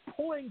 and they're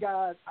pulling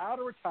guys out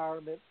of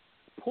retirement,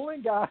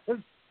 pulling guys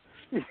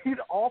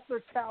off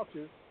their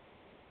couches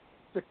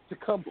to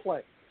come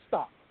play.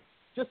 Stop.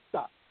 Just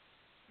stop.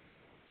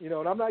 You know,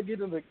 and I'm not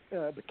getting the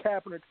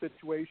Kaepernick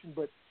situation,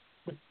 but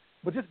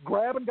just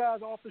grabbing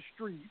guys off the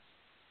street,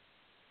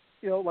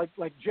 you know,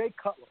 like Jay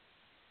Cutler.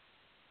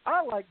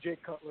 I like Jay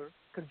Cutler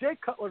because Jay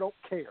Cutler don't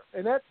care,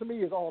 and that to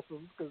me is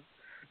awesome because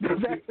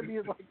that to me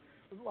is like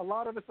a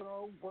lot of us in our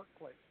own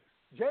workplace.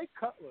 Jay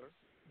Cutler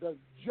does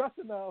just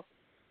enough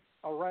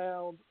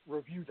around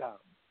review time.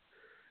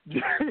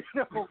 You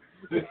know,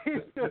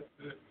 he's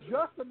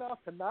just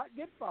enough to not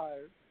get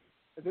fired,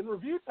 and then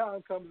review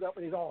time comes up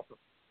and he's awesome.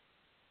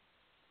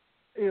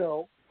 You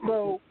know,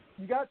 so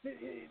you got to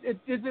it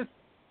just,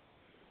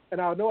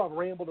 and I know I've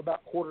rambled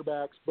about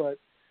quarterbacks, but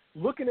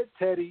looking at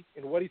Teddy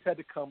and what he's had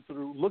to come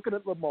through, looking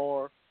at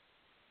Lamar,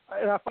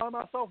 and I find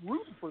myself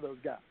rooting for those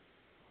guys,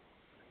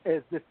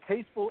 as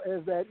distasteful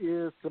as that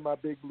is to my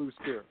big blue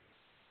spirit.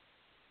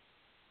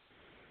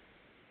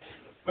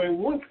 But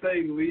once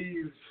they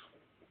leave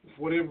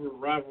whatever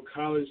rival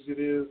college it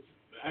is,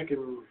 I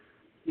can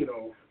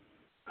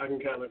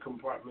kind of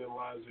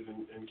compartmentalize it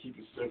and keep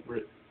it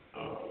separate.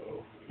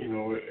 You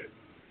know,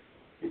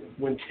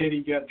 when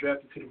Teddy got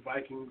drafted to the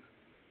Vikings,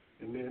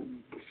 and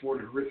then before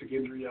the horrific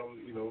injury, I was,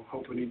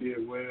 hoping he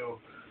did well.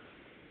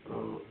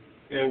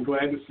 And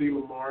glad to see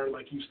Lamar,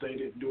 like you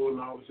stated, doing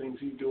all the things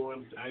he's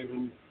doing. I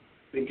even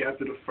think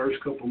after the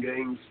first couple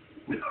games,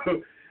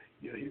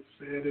 he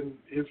said in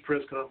his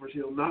press conference,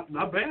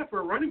 not bad for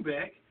a running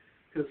back,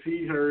 because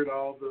he heard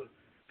all the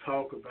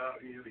talk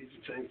about, he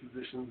should change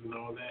positions and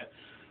all that.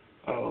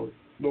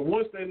 But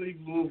once they leave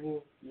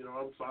Louisville,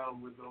 I'm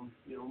fine with them.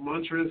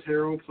 Montrezl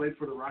Harrell played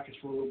for the Rockets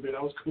for a little bit.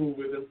 I was cool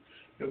with him.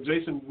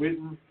 Jason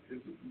Witten has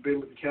been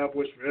with the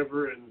Cowboys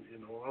forever, and,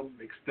 I'm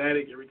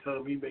ecstatic every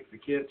time he makes a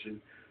catch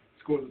and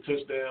scores a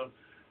touchdown.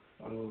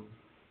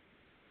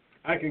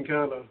 I can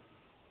kind of,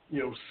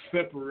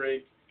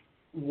 separate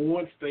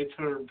once they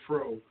turn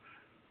pro.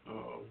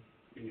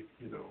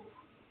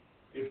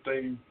 If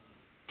they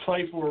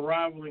play for a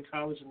rival in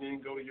college and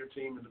then go to your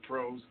team in the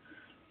pros,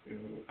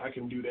 I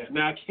can do that.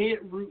 Now, I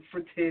can't root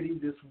for Teddy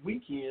this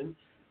weekend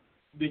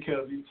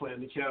because he's playing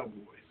the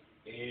Cowboys.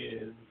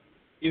 And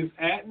it's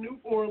at New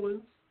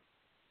Orleans,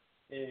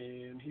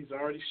 and he's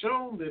already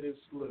shown that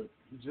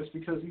just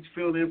because he's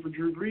filled in for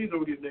Drew Brees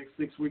over the next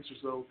 6 weeks or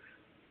so,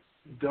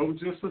 don't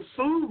just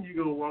assume you're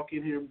going to walk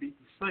in here and beat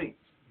the Saints.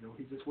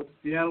 He just went to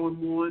Seattle and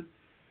won.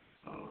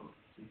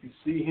 If you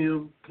see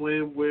him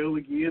playing well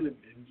again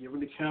and giving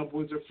the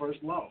Cowboys their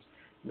first loss.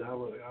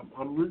 Now,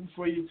 I'm rooting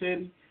for you,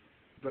 Teddy,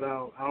 but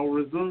I'll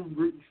resume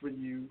rooting for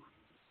you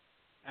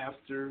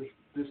after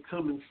this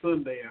coming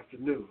Sunday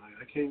afternoon.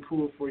 I can't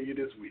pull for you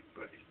this week,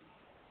 buddy.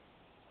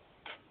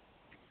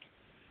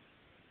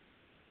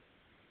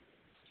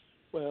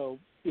 Well,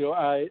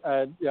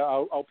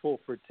 I'll pull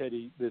for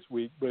Teddy this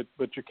week, but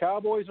your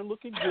Cowboys are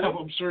looking good.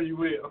 I'm sure you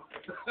will.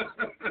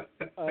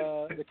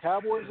 The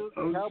Cowboys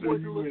are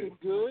looking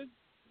good.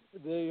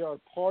 They are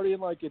partying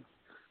like it's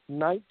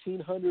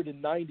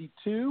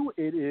 1992.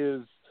 It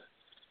is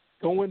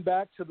going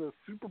back to the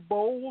Super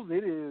Bowls.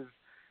 It is,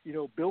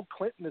 Bill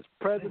Clinton is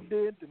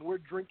president, and we're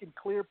drinking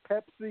clear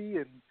Pepsi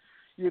and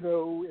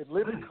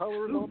living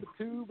colors on the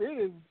tube.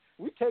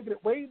 We're taking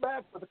it way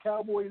back for the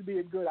Cowboys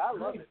being good. I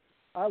love it.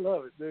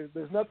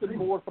 There's nothing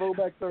more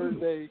Throwback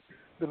Thursday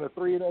than a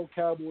 3-0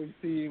 Cowboys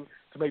team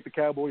to make the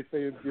Cowboys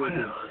fans feel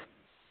good.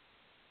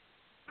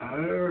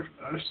 Our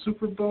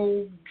Super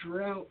Bowl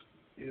drought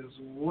is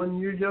 1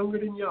 year younger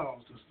than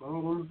y'all's. That's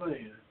all I'm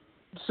saying.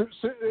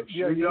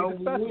 You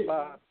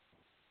specify.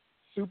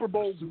 Super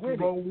Bowl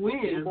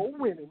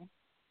winning.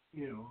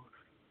 You know.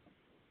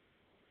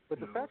 But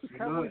the fact that you're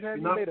Cowboys not,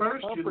 haven't you're made not a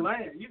first, conference. you're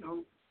last. You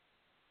know.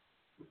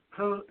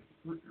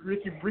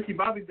 Ricky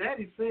Bobby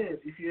Daddy said,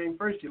 if you ain't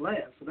first, you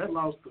last. So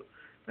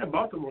that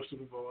Baltimore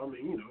Super Bowl. I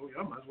mean,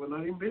 y'all might as well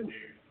not even been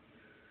there.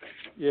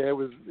 Yeah, it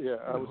was. Yeah,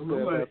 I was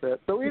sad about that.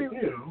 So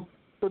anyway,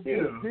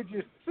 did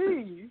you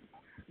see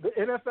the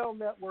NFL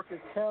Network is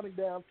counting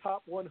down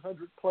top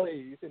 100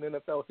 plays in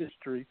NFL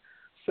history,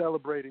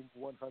 celebrating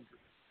 100.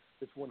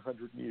 It's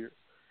 100 years,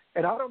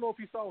 and I don't know if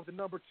you saw what the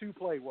number 2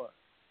 play was.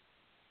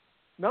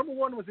 Number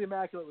 1 was the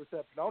Immaculate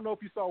Reception. I don't know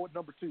if you saw what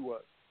number 2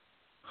 was.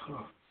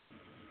 Huh.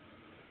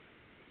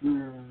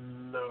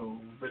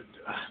 No, but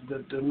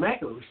the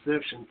Immaculate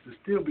Reception to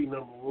still be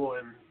number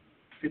 1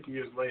 50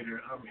 years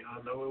later, I mean,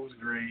 I know it was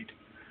great.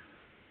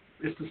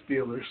 It's the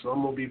Steelers, so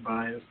I'm going to be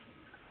biased.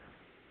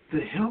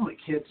 The helmet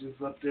catches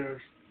up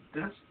there,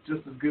 that's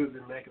just as good as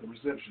the Immaculate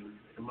Reception,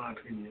 in my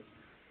opinion.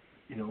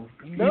 You know,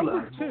 number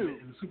Eli's 2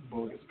 moment in the Super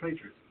Bowl against the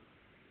Patriots.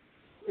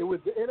 It was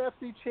the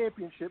NFC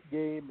Championship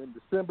game in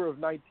December of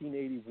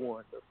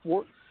 1981.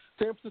 The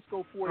San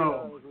Francisco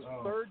 49ers was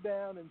 3rd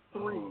down and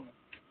 3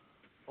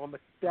 on the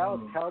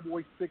Dallas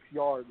Cowboys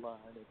 6-yard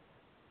line.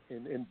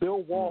 And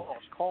Bill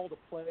Walsh called a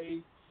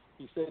play.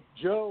 He said,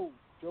 Joe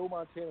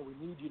Montana, we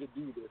need you to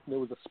do this. And there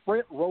was a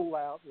sprint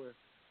rollout where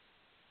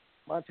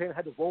Montana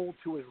had to roll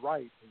to his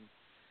right. And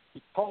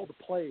he called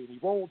the play, and he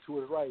rolled to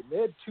his right. And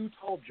Ed Too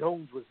Tall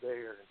Jones was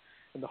there.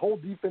 And the whole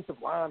defensive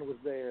line was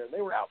there. And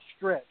they were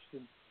outstretched.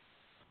 And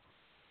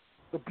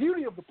the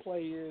beauty of the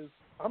play is,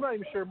 I'm not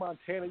even sure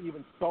Montana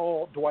even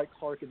saw Dwight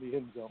Clark in the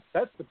end zone.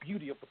 That's the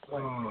beauty of the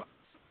play.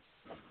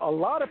 A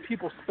lot of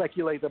people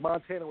speculate that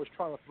Montana was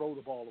trying to throw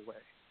the ball away.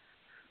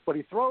 But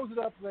he throws it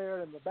up there,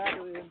 and in the back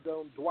of the end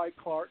zone, Dwight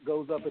Clark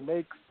goes up and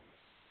makes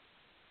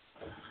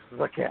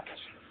the catch.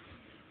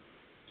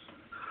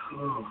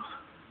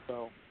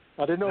 So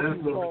I didn't know if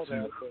you saw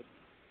that, but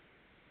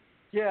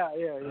yeah.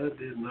 I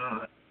did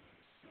not.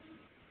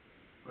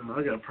 Well,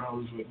 I got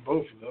problems with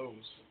both of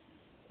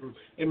those.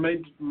 It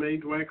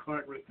made Dwight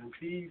Clark rest in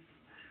peace.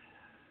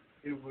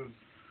 It was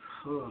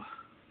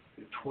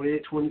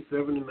 28-27,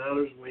 the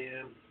Niners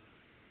win.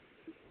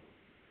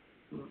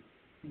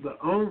 The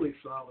only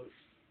solace,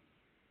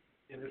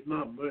 and it's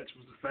not much,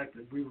 was the fact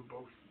that we were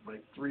both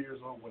like 3 years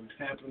old when it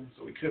happened,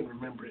 so we couldn't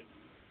remember it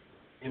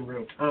in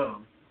real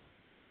time.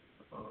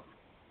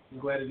 I'm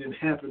glad it didn't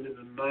happen in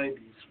the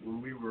 90s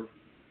when we were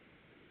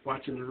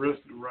watching the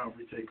rest of the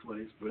rivalry take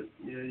place. But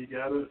yeah, you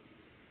gotta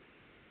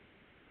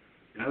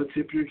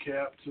tip your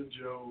cap to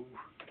Joe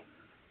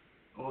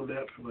on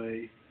that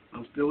play.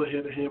 I'm still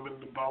ahead of him in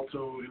the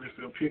Balto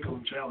NFL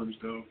Pick'em Challenge,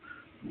 though.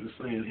 I'm just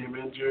saying, him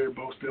and Jerry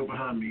both still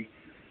behind me.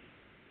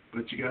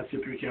 But you got to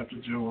tip your cap to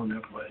Joe on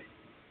that play.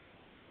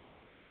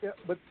 Yeah,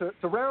 but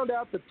to round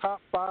out the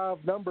top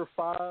 5, number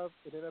 5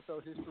 in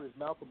NFL history is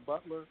Malcolm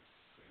Butler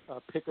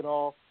picking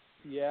off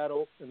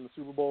Seattle in the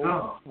Super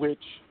Bowl,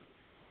 which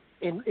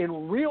in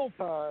real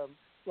time,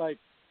 like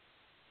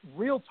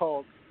real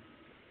talk,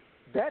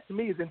 that to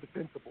me is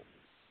indefensible.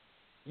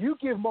 You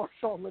give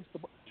Marshawn Lynch the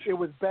ball. It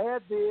was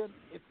bad then.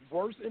 It's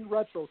worse in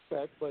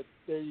retrospect, but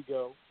there you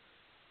go.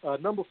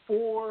 Number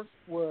 4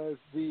 was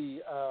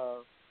the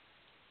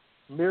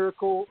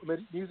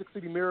Music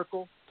City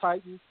Miracle,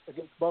 Titans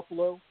against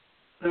Buffalo.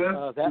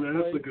 That's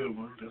a good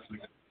one.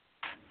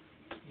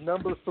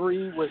 Number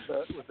 3 was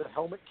the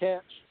helmet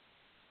catch,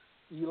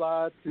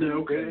 Eli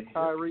to David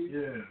Tyree.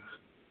 Yeah.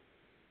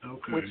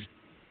 Okay. Which,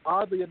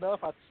 oddly enough,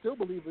 I still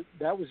believe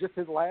that was just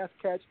his last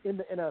catch in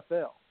the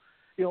NFL.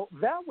 You know,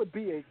 that would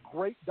be a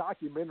great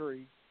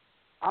documentary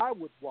I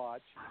would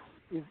watch,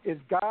 is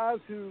guys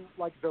who,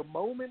 like, their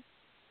moment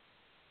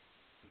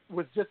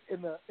was just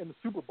in the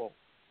Super Bowl,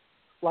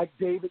 like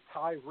David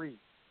Tyree,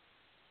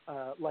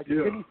 like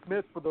Kenny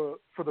Smith for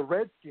the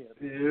Redskins,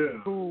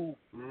 who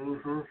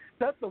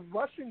set the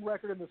rushing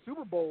record in the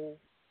Super Bowl,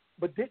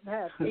 but didn't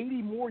have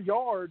 80 more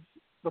yards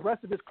the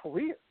rest of his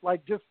career.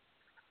 Like, just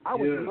I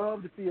would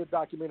love to see a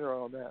documentary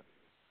on that.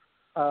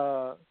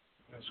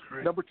 That's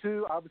great. Number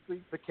 2,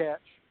 obviously, the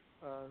catch.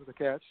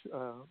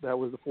 That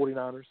was the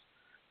 49ers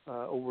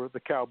over the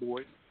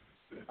Cowboys.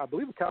 I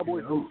believe the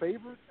Cowboys were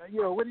favored. I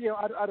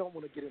don't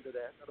want to get into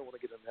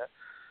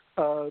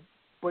that.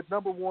 But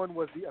number 1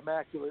 was the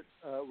Immaculate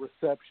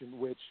Reception,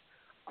 which,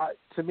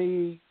 to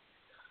me,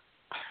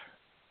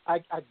 I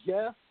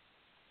guess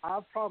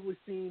I've probably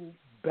seen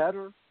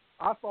better.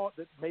 I thought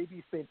that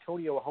maybe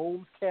Santonio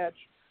Holmes' catch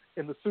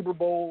in the Super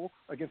Bowl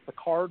against the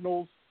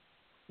Cardinals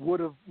would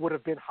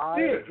have been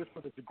higher just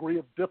for the degree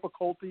of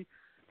difficulty.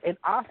 And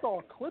I saw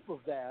a clip of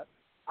that.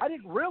 I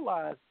didn't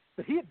realize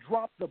that he had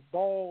dropped the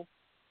ball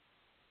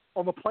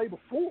on the play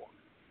before.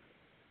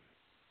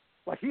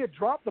 Like, he had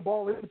dropped the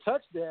ball in the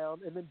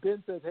touchdown, and then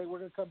Ben says, hey, we're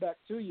going to come back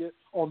to you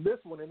on this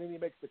one, and then he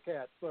makes the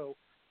catch. So,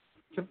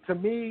 to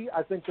me,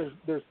 I think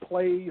there's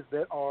plays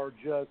that are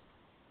just,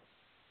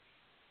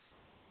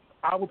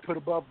 I would put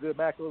above the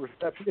Immaculate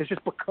Reception. It's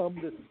just become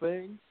this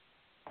thing.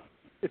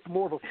 It's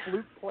more of a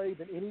fluke play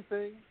than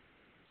anything.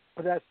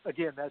 But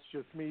that's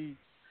just me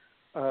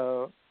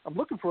I'm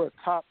looking for a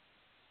top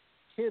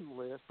 10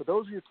 list, but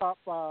those are your top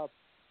 5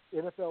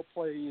 NFL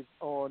plays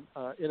on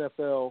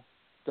NFL.com.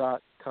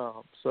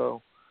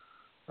 So,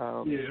 yeah,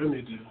 I need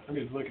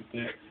to look at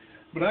that.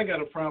 But I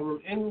got a problem.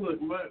 And look,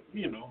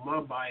 my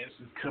bias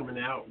is coming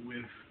out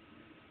with,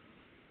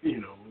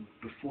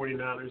 the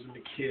 49ers and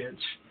the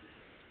catch,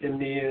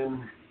 and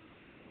then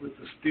with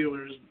the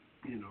Steelers,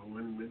 and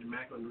the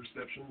Immaculate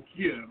Reception.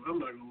 Yeah, I'm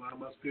not gonna lie,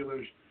 my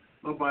Steelers,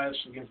 my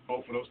bias against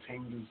both of those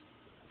teams is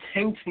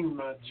tainting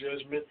my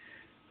judgment.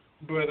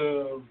 But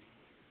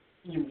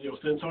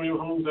San Antonio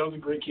Holmes, that was a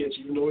great catch,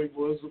 even though he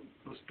was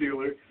a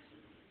Steeler.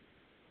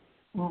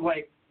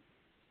 Like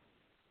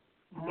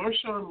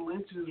Marshawn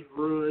Lynch's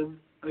run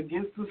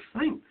against the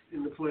Saints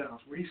in the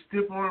playoffs, where he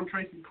stiff-armed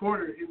Tracy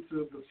Porter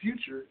into the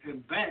future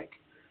and back,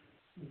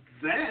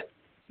 that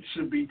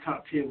should be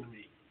top 10 to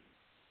me.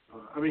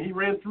 He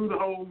ran through the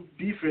whole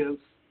defense,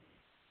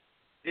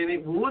 and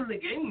it won the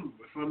game,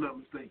 if I'm not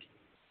mistaken.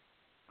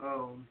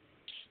 And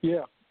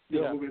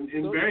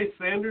Barry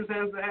Sanders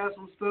has to have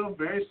some stuff.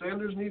 Barry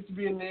Sanders needs to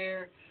be in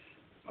there.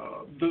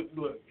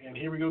 Look, and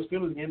here we go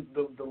still again,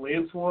 the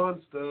Lance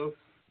Swan stuff.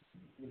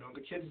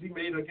 The catches he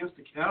made against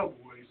the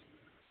Cowboys.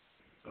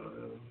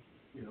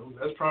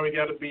 That's probably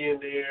got to be in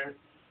there.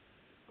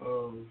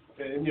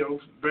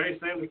 Barry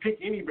Sanders, pick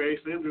any Barry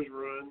Sanders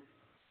run,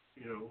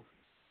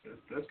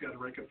 that's got to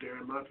rank up there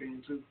in my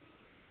opinion too.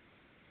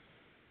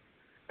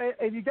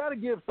 And you got to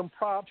give some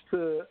props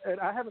to, and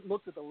I haven't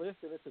looked at the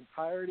list in its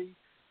entirety,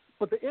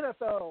 but the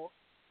NFL,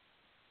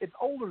 it's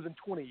older than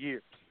 20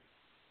 years,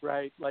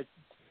 right? Like,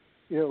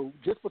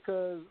 just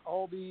because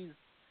all these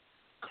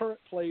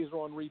current plays are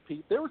on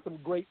repeat, there were some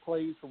great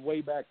plays from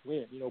way back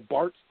when.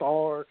 Bart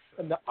Starr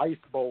and the Ice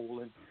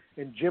Bowl,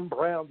 and Jim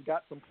Brown's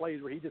got some plays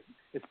where he just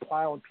is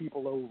plowing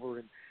people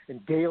over,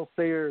 and Gale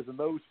Sayers and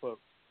those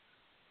folks.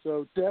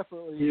 So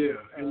definitely,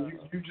 yeah. And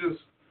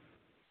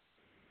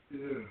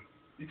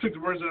you took the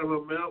words out of my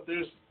mouth.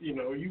 There's,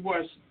 you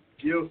watch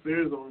Gale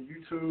Sayers on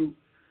YouTube.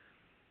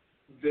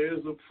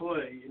 There's a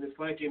play, and it's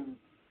like in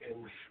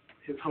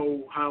his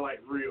whole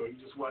highlight reel. You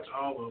just watch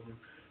all of them,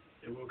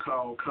 and we'll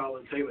call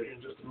Collyn Taylor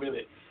in just a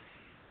minute.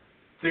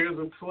 There's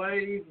a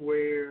play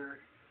where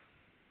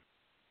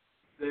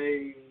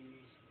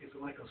it's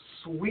like a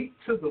sweep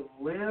to the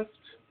left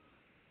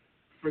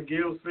for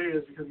Gale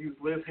Sayers because he was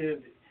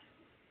left-handed.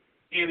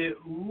 And it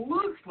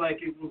looks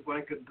like it was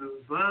like a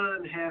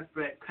design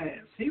halfback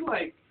pass. He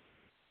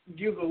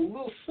gives a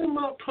little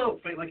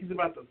semi-pump fake, like he's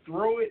about to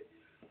throw it,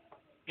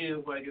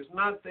 and it's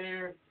not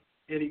there,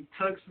 and he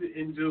tucks it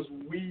and just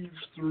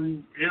weaves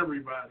through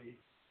everybody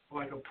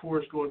like a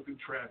Porsche going through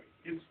traffic.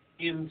 It's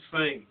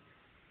insane.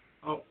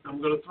 Oh, I'm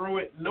going to throw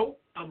it. Nope.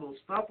 I'm going to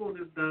stop on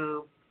this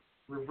dime,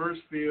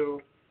 reverse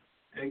field,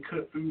 and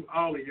cut through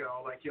all of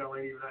y'all like y'all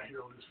ain't even out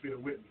here on this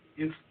field with me.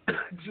 It's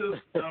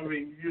just,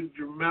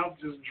 your mouth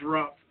just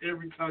drops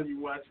every time you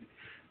watch it.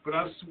 But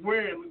I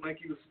swear it looked like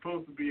he was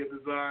supposed to be a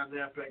design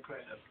halfback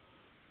pass.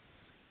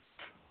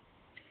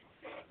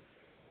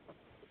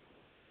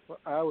 Well,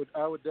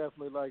 I would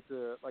definitely like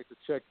to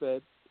check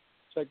that.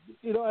 I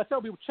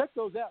tell people, check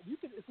those out.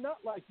 It's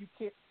not like you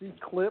can't see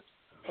clips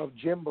of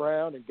Jim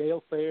Brown and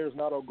Gale Sayers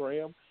and Otto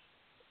Graham.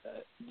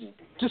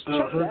 Just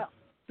check it out.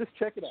 Just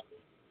check it out.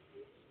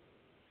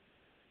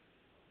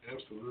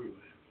 Absolutely.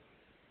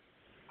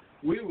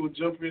 We will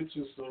jump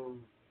into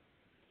some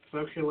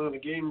South Carolina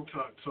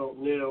Gamecock talk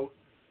now,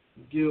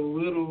 get a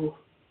little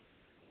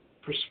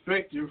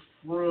perspective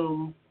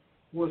from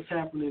what's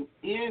happening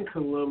in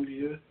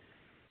Columbia.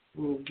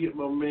 We'll get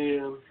my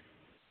man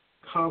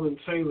Collyn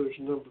Taylor's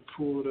number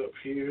pulled up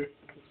here.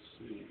 Let's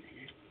see.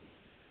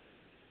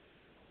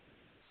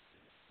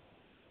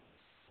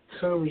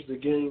 Covers the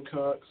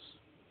Gamecocks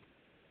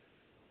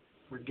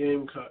for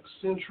Gamecock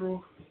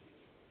Central.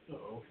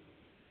 Uh-oh.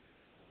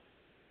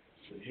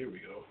 So here we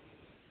go.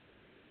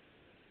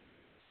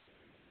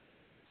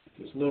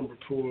 This number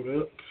pulled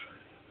up.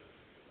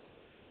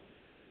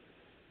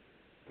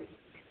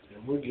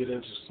 And we'll get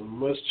into some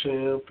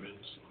Muschamp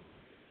and some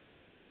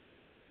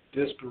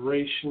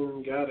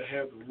desperation. Gotta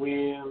have the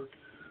win.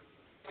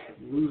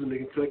 Losing to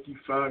Kentucky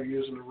 5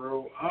 years in a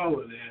row. All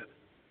of that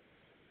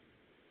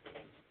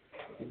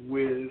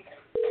with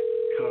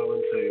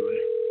Collyn Taylor.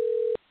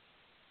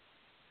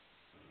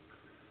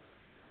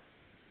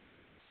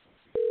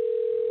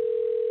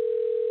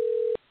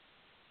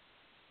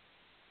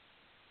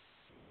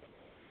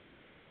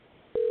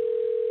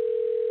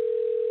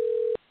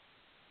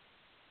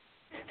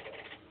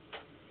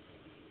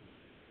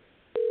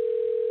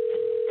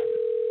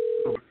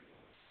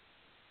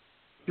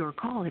 Your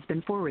call has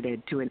been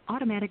forwarded to an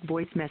automatic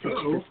voice message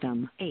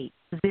system.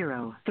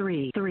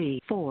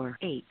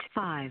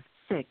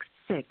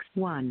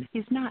 80334856661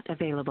 is not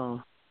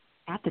available.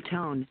 At the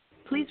tone,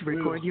 please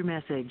record your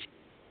message.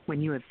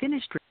 When you have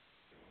finished,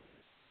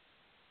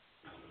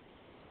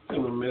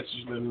 send a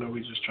message, let him know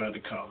we just tried to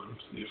call him,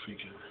 see if we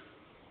can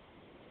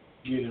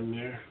get him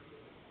there.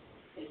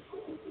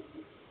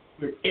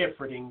 We're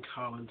efforting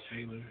Collyn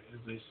Taylor, as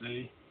they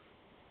say.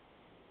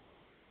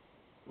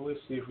 Let's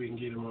see if we can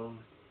get him on.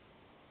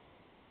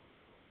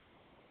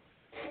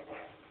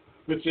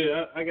 But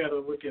yeah, I got to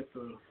look at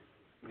the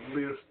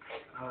list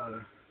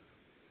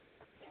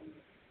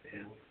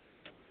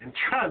and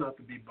try not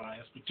to be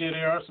biased. But yeah,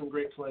 there are some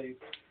great plays,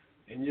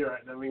 and you're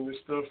right. I mean, there's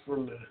stuff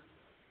from the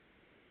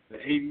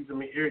 80s. I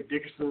mean, Eric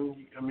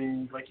Dickerson. I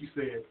mean, like you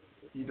said,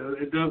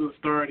 it doesn't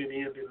start and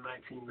end in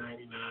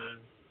 1999.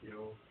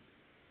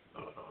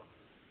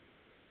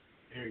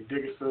 Eric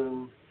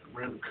Dickerson,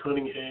 Randall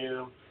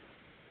Cunningham.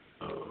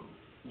 All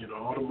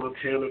the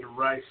Montana, the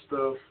Rice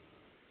stuff.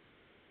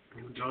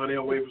 John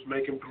Elway was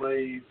making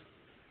plays.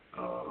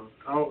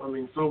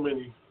 So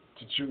many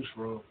to choose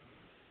from.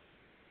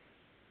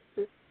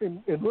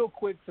 And real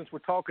quick, since we're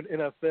talking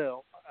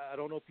NFL, I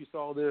don't know if you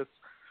saw this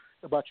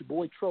about your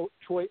boy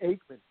Troy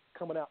Aikman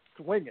coming out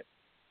swinging.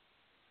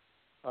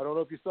 I don't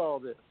know if you saw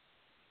this.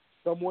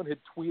 Someone had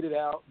tweeted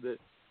out that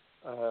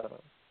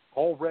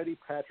already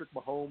Patrick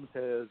Mahomes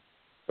has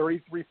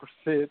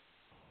 33%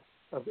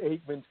 of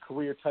Aikman's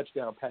career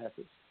touchdown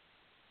passes.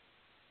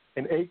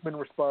 And Aikman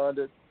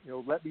responded,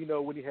 let me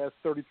know when he has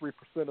 33%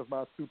 of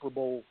my Super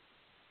Bowl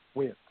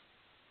wins.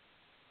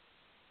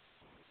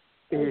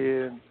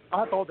 And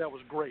I thought that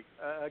was great.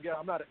 Again,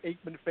 I'm not an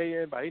Aikman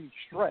fan by any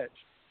stretch,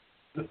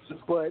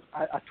 but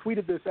I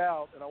tweeted this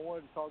out, and I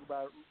wanted to talk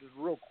about it just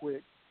real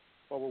quick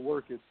while we're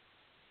working.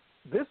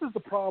 This is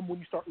the problem when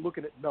you start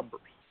looking at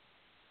numbers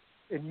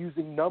and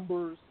using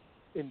numbers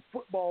in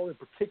football in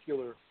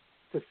particular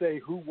to say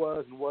who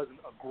was and wasn't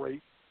a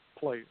great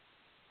player.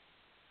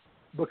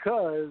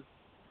 Because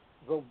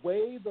the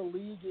way the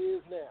league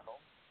is now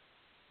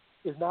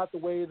is not the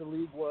way the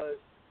league was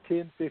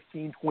 10,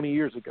 15, 20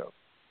 years ago.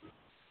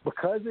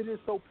 Because it is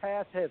so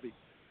pass-heavy,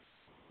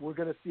 we're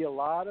going to see a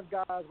lot of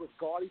guys with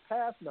gaudy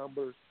pass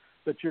numbers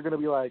that you're going to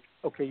be like,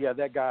 okay, yeah,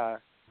 that guy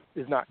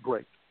is not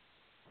great.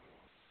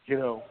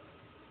 You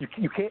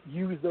can't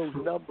use those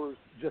numbers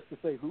just to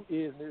say who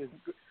is and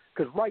isn't good.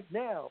 Because right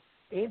now,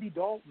 Andy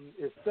Dalton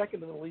is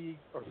second in the league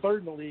or third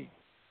in the league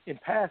in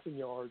passing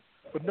yards,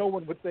 but no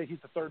one would say he's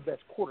the third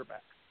best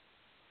quarterback.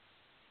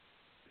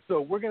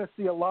 So we're going to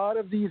see a lot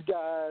of these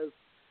guys,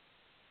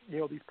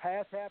 these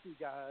pass-happy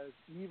guys,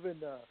 even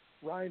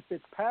Ryan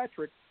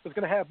Fitzpatrick, is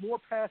going to have more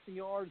passing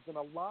yards than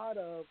a lot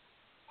of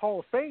Hall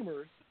of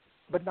Famers,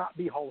 but not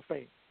be Hall of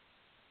Fame.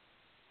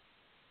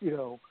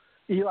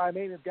 Eli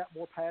Manning's got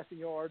more passing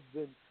yards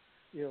than,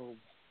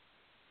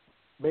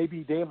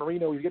 maybe Dan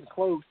Marino. He's getting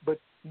close, but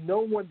no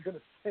one's going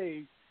to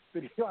say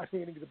that Eli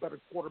Manning is a better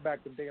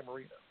quarterback than Dan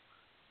Marino.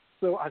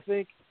 So I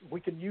think we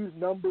can use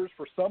numbers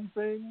for some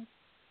things,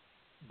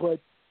 but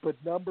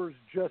numbers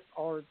just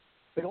aren't,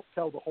 they don't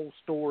tell the whole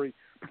story,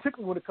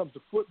 particularly when it comes to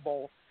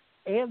football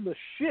and the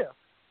shift,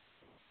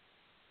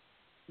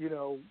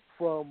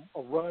 from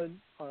a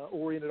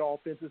run-oriented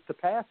offenses to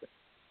passing,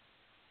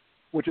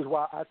 which is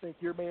why I think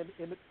your man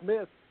Emmitt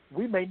Smith,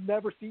 we may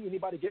never see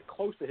anybody get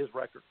close to his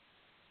record.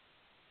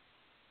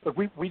 But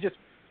we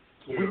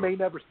may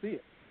never see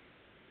it.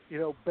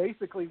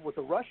 Basically with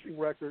the rushing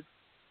record,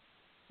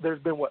 there's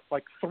been,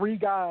 like 3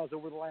 guys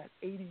over the last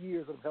 80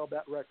 years that have held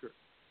that record.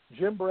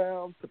 Jim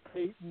Brown to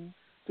Peyton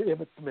to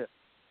Emmitt Smith.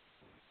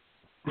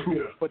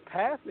 Yeah. But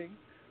passing,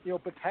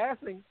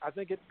 I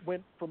think it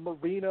went from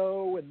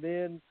Marino and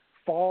then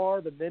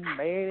Favre and then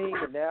Manning,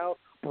 and now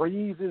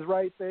Breeze is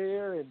right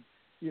there, and,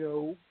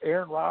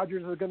 Aaron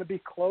Rodgers is going to be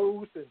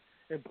close,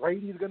 and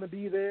Brady's going to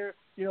be there.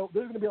 There's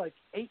going to be like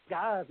 8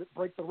 guys that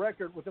break the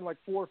record within like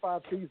 4 or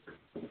 5 seasons.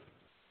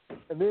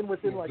 And then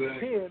within like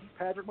 10,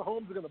 Patrick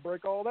Mahomes is going to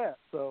break all that.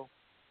 So.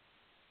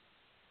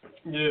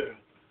 Yeah.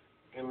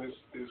 And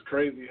it's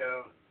crazy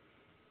how,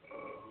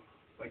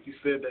 like you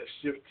said, that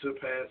shift to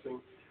passing.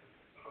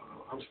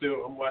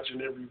 I'm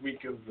watching every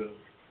week of the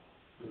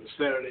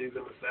Saturdays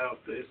in the South,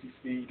 the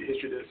SEC, the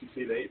history of the SEC,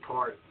 the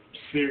 8-part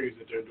series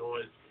that they're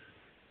doing.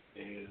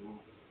 And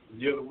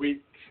the other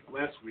week,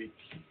 last week,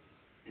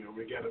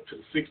 we got up to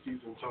the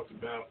 60s and talked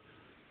about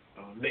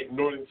Nate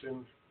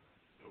Northington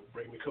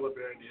breaking the color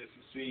barrier in the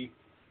SEC.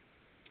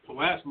 Well,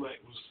 last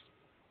night was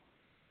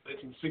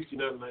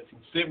 1969 and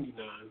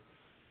 1979.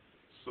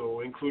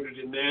 So included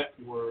in that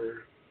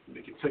were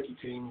the Kentucky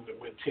team that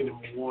went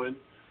 10-1,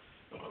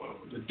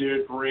 the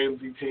Derrick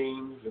Ramsey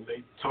teams, and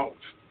they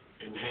talked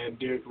and had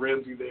Derrick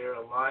Ramsey there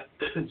a lot,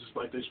 just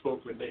like they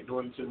spoke with Nate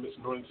Northington,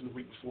 Mr. Northington the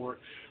week before.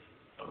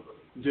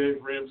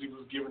 Derrick Ramsey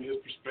was giving his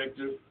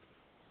perspective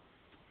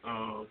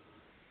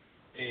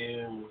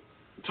and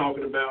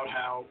talking about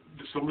how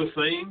some of the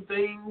same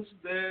things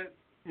that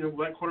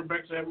black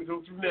quarterbacks are having to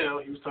go through now.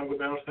 He was talking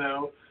about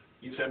how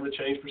he's having to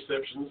change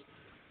perceptions.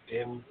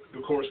 And,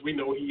 of course, we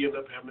know he ended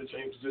up having to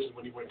change positions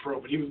when he went pro.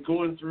 But he was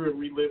going through and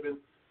reliving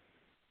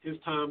his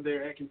time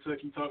there at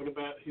Kentucky, talking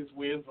about his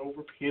wins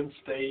over Penn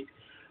State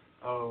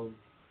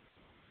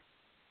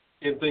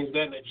and things of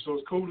that nature. So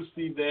it's cool to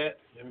see that.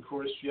 And, of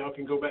course, y'all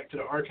can go back to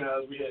the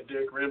archives. We had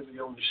Derrick Ramsey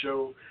on the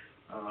show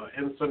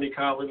and Sonny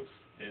Collins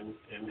and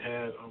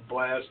had a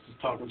blast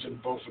talking to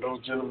both of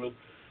those gentlemen.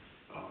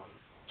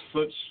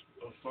 Such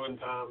a fun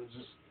time, and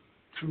just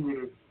 2 of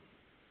the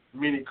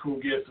many cool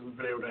guests that we've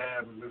been able to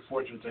have and been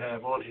fortunate to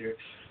have on here.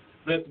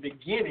 But at the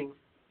beginning,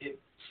 it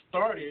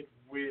started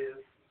with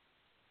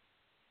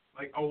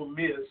like Ole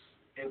Miss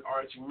and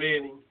Archie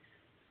Manning,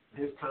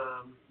 his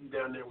time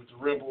down there with the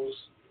Rebels,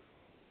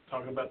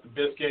 talking about the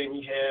best game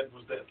he had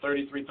was that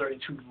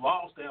 33-32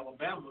 loss to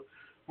Alabama,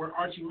 where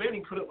Archie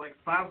Manning put up like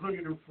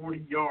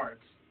 540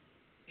 yards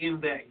in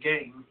that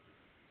game,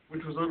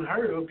 which was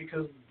unheard of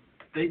because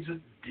they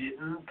just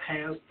didn't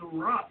pass the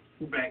rock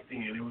back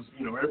then. It was,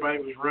 everybody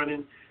was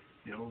running.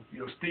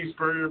 Steve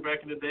Spurrier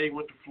back in the day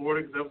went to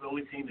Florida because that was the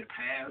only team that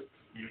passed.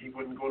 He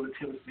wasn't going to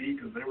Tennessee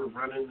because they were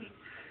running.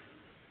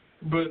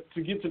 But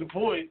to get to the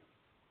point,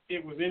 they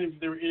were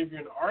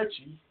interviewing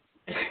Archie,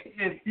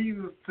 and he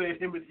was saying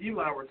him and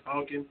Eli were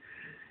talking,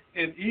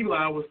 and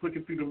Eli was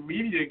looking through the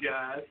media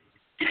guide,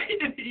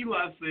 and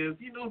Eli says,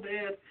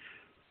 Dad,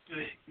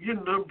 your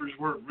numbers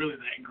weren't really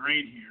that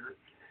great here,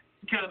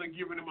 kind of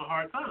giving him a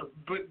hard time.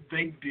 But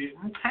they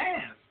didn't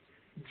pass.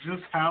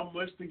 Just how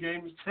much the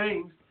game has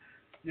changed,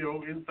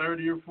 in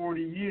 30 or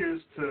 40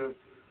 years to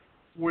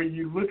where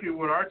you look at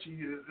what Archie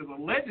is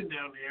a legend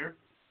down there,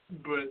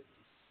 but,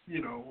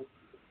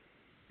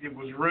 it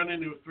was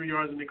running, it was 3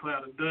 yards in the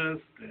cloud of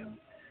dust, and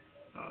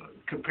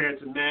compared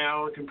to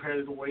now, compared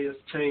to the way it's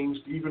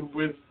changed, even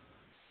with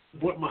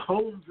what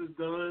Mahomes has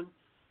done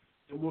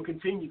and will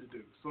continue to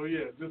do. So,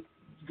 yeah, just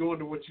going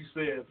to what you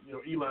said,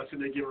 Eli sitting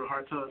there giving a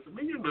hard time. So,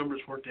 man, your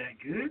numbers weren't that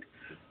good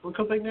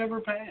because they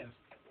never passed,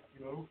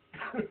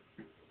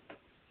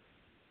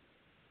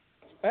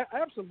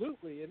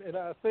 Absolutely. And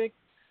I think,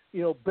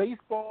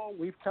 baseball,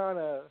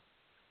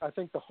 I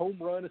think the home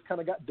run has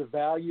kind of got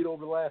devalued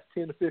over the last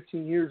 10 to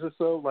 15 years or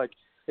so. Like,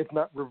 it's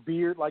not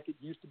revered like it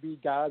used to be.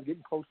 Guys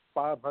getting close to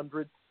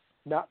 500,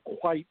 not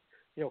quite,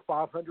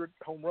 500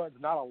 home runs,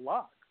 not a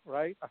lot,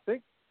 right? I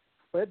think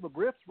Fred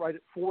McGriff's right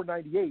at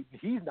 498,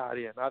 and he's not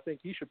in. I think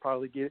he should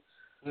probably get it.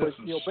 But,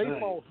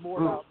 baseball is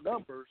more about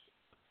numbers.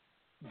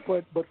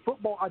 But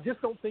football, I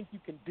just don't think you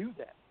can do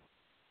that.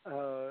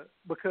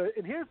 Because,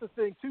 and here's the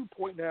thing, too,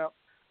 pointing out,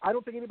 I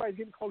don't think anybody's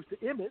getting close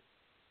to Emmett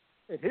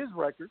at his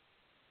record.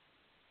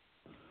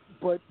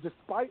 But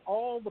despite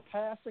all the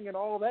passing and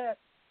all that,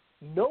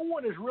 no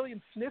one is really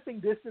in sniffing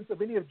distance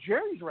of any of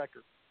Jerry's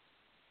records.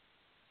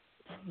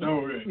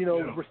 No,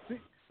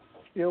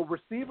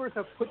 receivers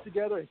have put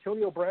together,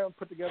 Antonio Brown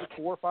put together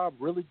 4 or 5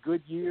 really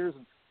good years,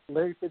 and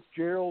Larry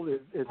Fitzgerald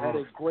has had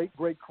a great,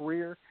 great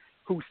career,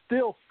 who's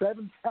still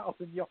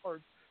 7,000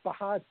 yards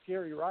behind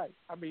Jerry Rice.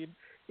 I mean,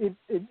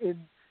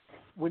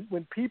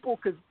 when people,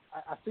 because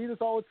I see this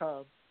all the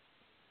time,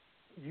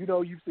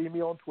 you've seen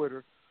me on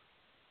Twitter,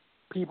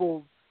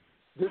 people,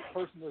 this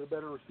person is a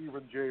better receiver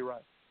than Jerry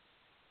Rice.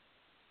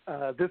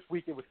 This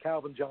week it was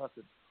Calvin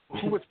Johnson,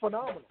 who was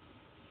phenomenal,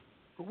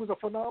 who was a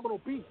phenomenal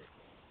beast,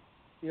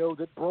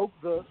 that broke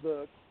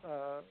the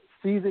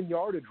season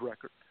yardage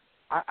record.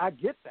 I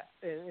get that.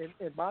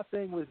 And my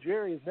thing with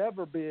Jerry has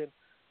never been,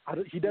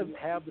 he doesn't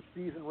have the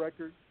season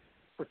record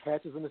for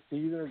catches in a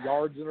season or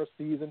yards in a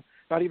season,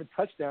 not even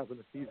touchdowns in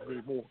a season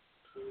anymore.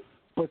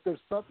 But there's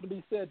something to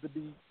be said to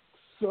be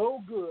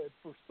so good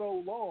for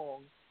so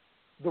long,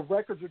 the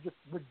records are just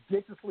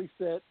ridiculously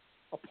set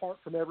apart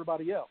from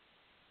everybody else.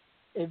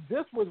 And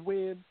this was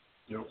when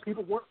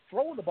people weren't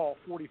throwing the ball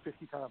 40,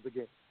 50 times a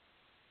game.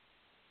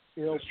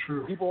 That's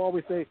true. People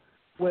always say,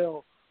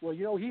 well,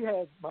 he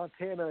had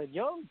Montana and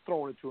Young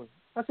throwing it to him.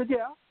 I said,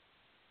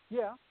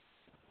 yeah.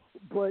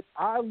 But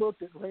I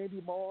looked at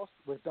Randy Moss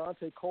with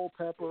Dante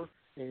Culpepper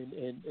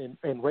and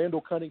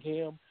Randall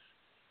Cunningham,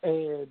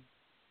 and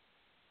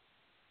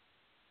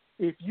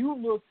if you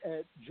looked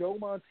at Joe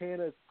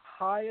Montana's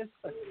highest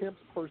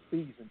attempts per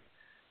season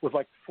was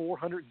like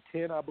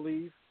 410, I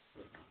believe,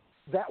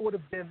 that would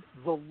have been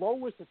the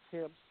lowest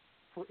attempts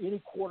for any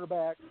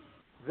quarterback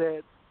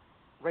that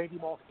Randy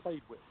Moss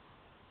played with.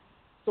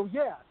 So,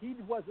 yeah, he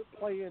wasn't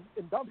playing,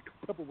 and Dante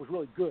Culpepper was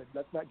really good.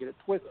 Let's not get it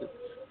twisted.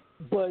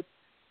 But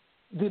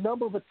the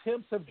number of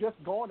attempts have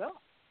just gone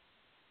up.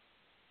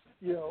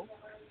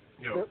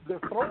 They're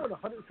throwing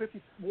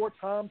 150 more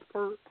times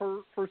per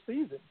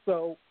season.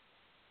 So,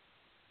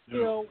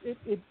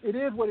 it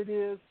is what it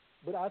is.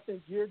 But I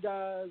think your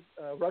guys'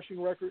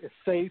 rushing record is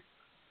safe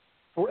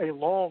for a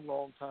long,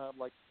 long time.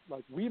 Like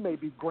we may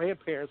be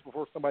grandparents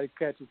before somebody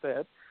catches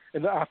that.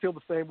 And I feel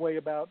the same way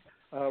about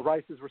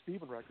Rice's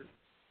receiving record.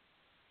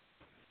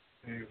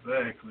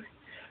 Exactly.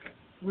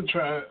 We'll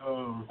try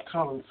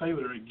Collyn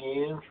Taylor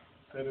again.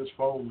 Said his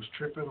phone was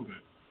tripping,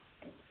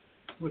 but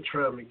we'll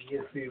try him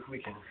again, see if we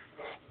can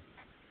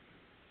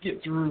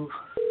get through.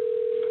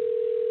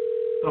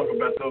 Talk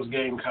about those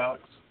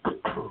Gamecocks.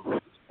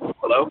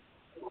 Hello?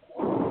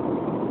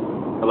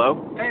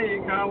 Hello? Hey,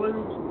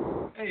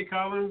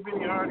 Collyn.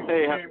 Vinny Hardy,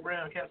 hey, Jerry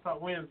Brown, Cats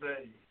Talk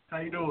Wednesday. How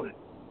you doing?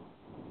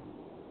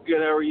 Good,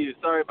 how are you?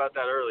 Sorry about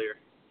that earlier.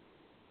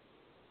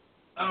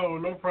 Oh,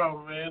 no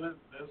problem, man.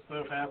 That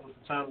stuff happens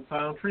from time to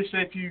time.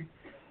 Appreciate you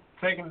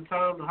taking the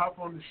time to hop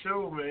on the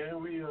show,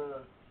 man. We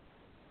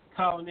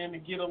calling in to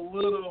get a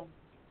little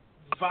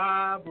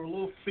vibe or a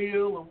little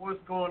feel of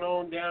what's going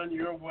on down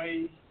your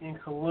way in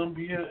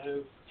Columbia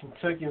as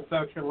Kentucky and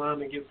South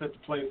Carolina get set to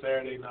play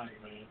Saturday night,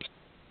 man.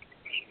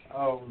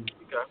 Okay.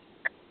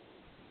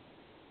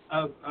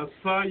 I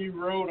saw you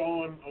wrote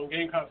on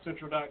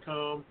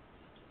GamecockCentral.com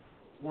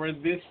where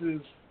this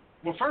is.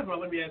 Well, first of all,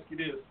 let me ask you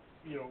this.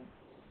 You know,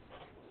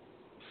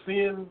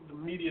 seeing the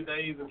media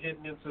days and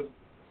heading into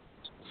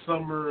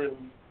summer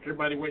and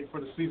everybody waiting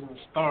for the season to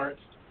start.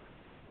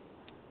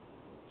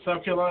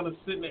 South Carolina's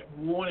sitting at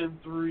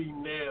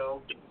 1-3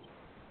 now.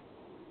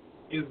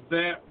 Is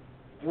that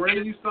where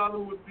you thought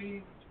them would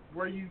be?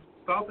 Where you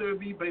thought they would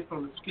be based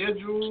on the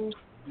schedule?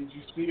 Did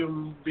you see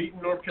them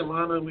beating North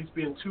Carolina, at least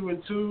being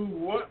 2-2?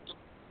 What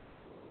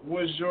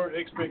was your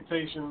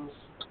expectations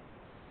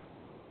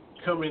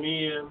coming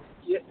in?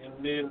 Yeah. And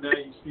then now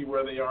you see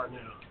where they are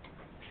now.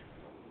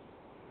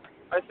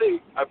 I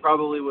think I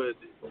probably would,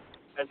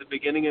 at the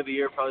beginning of the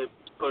year, probably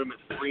put them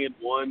at 3-1,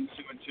 2-2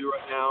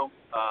 right now.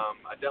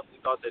 I definitely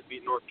thought they'd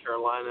beat North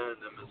Carolina and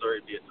then Missouri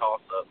would be a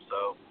toss-up.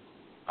 So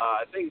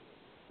I think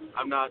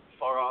I'm not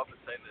far off in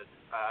saying that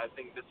I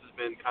think this has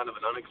been kind of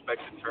an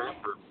unexpected turn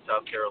for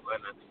South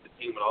Carolina. I think the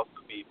team would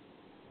also be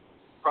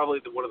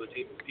probably one of the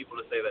people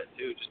to say that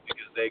too, just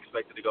because they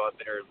expected to go out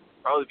there and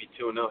probably be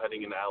 2-0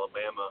 heading into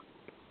Alabama,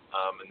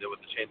 and then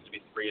with the chance to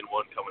be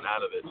 3-1 coming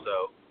out of it.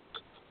 So,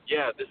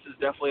 yeah, this is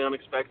definitely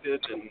unexpected,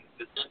 and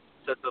this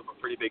sets up a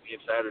pretty big game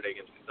Saturday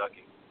against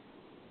Kentucky.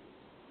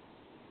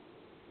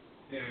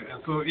 Yeah,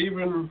 and so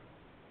even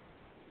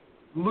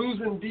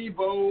losing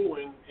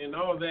Debo and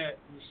all that,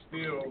 is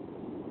still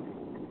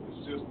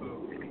it's just a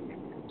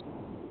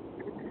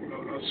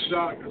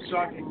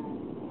shocking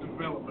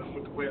development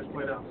with the way it's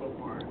played out so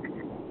far.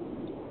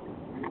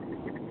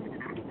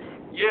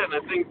 Yeah, and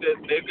I think that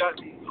they've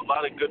gotten a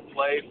lot of good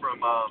play from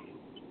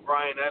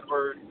Brian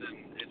Edwards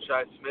and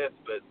Shi Smith,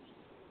 but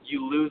you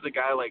lose a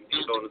guy like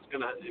Debo, and it's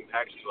going to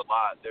impact you a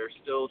lot. They're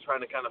still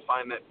trying to kind of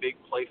find that big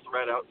play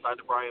threat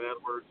outside of Brian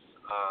Edwards.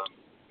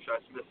 Shi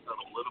Smith's done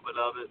a little bit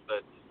of it,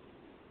 but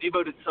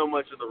Debo did so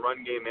much in the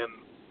run game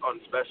and on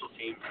special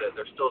teams that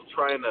they're still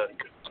trying to,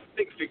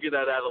 figure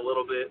that out a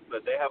little bit.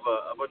 But they have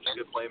a bunch of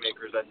good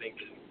playmakers, I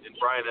think, in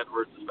Brian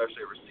Edwards,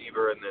 especially a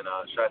receiver, and then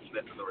Shi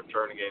Smith in the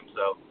return game.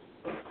 So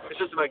it's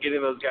just about getting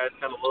those guys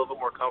kind of a little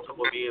bit more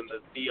comfortable being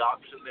the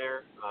option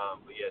there.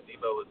 But yeah,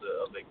 Debo was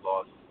a big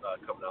loss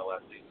coming out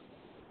last season.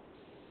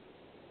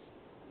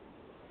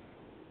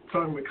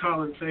 Talking with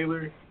Collyn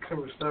Taylor,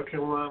 covering South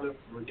Carolina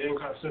for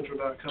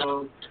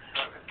GamecockCentral.com.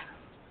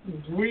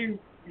 We,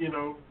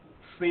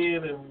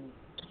 seeing and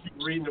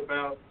reading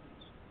about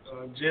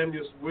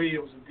Jamius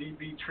Williams, the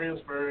DB,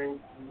 transferring.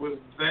 Was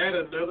that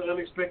another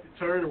unexpected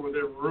turn, or were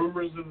there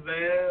rumors of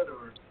that,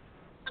 or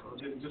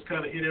did it just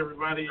kind of hit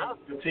everybody,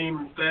 the team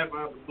and staff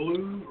out of the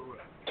blue? Or what?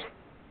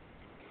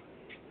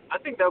 I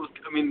think that was,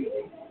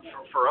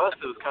 for us,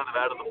 it was kind of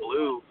out of the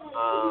blue.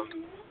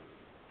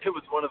 It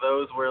was one of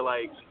those where,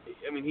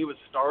 he was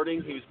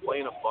starting. He was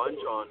playing a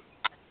bunch on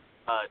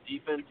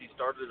defense. He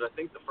started, I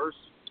think, the first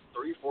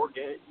 3-4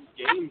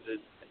 games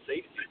at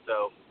safety.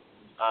 So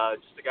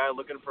just a guy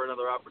looking for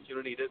another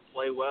opportunity. He didn't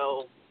play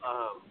well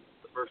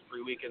the first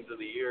 3 weekends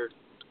of the year.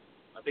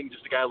 I think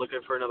just a guy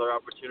looking for another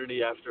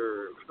opportunity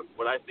after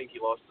what I think he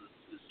lost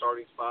his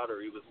starting spot,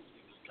 or he was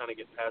kind of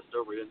getting passed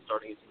over. He didn't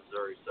start against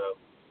Missouri. So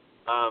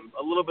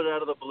a little bit out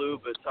of the blue,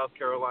 but South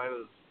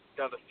Carolina's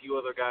got a few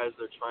other guys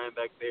they're trying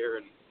back there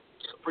and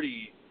a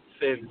pretty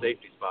thin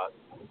safety spot.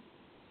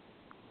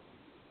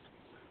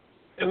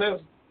 And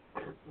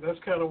that's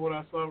kind of what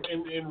I saw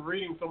in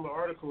reading some of the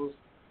articles.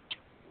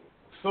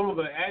 Some of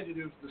the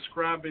adjectives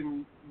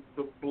describing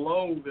the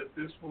blow that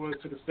this was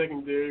to the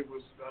secondary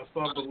was, I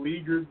saw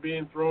beleaguered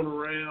being thrown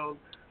around.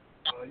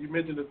 You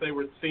mentioned that they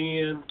were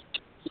thin.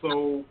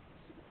 So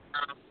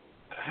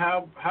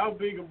how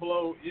big a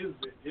blow is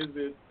it?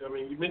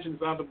 You mentioned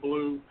it's out of the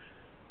blue.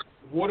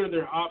 What are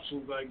their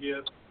options, I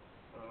guess,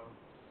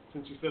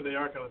 since you said they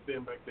are kind of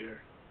thin back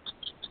there?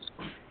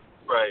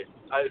 Right.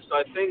 So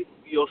I think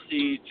you'll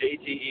see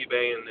JT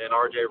eBay and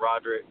RJ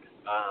Roderick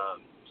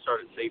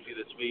start at safety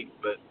this week,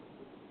 but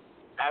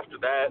after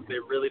that,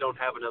 they really don't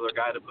have another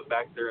guy to put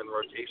back there in the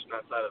rotation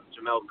outside of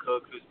Jamel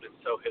Cook, who's been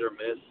so hit or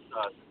miss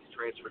since he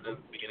transferred in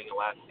at the beginning of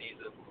last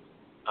season.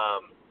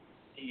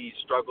 He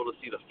struggled to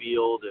see the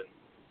field, and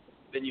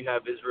then you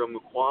have Israel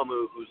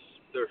Mukwamu, who's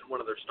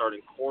one of their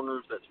starting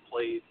corners that's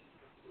played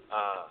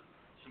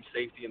some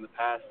safety in the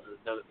past and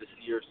has done it this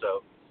year.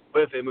 So,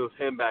 but if they move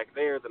him back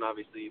there, then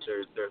obviously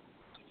they're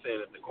saying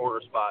at the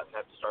corner spot and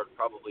have to start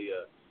probably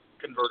a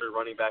converted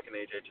running back in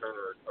A.J.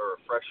 Turner or a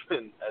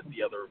freshman at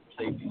the other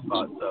safety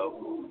spot.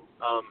 So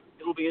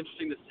it'll be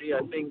interesting to see. I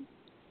think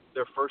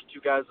their first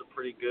two guys are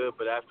pretty good,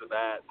 but after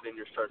that, then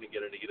you're starting to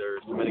get into either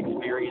some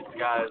inexperienced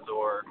guys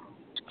or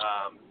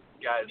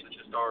guys that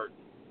just aren't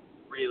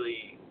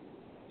really,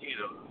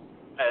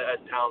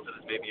 as talented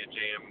as maybe a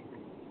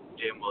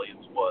Jam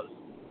Williams was.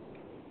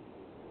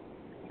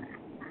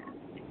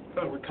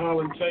 With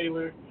Collyn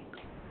Taylor,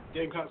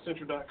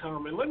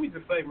 GamecockCentral.com. And let me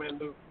just say, man,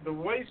 the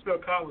way you spell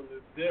Collyn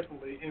is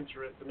definitely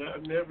interesting.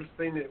 I've never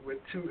seen it with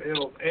two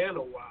L's and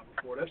a Y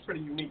before. That's pretty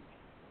unique.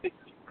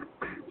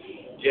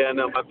 Yeah,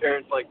 no, my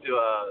parents like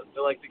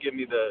to give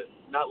me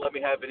not let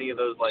me have any of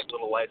those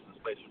little license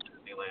plates from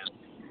Disneyland.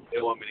 They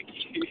want me to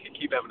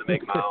keep having to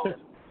make my own.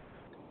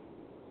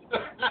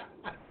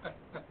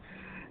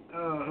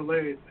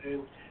 Hilarious.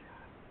 And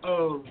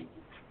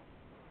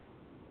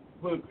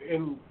look,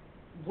 and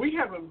we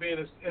haven't been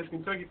as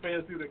Kentucky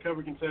fans who that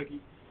cover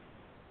Kentucky.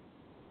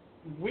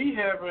 We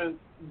haven't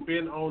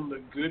been on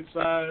the good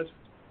side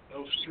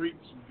of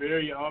streaks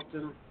very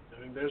often.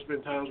 I mean, there's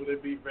been times where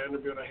they beat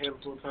Vanderbilt a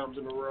handful of times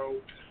in a row.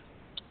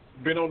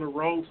 Been on the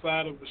wrong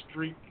side of the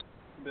streak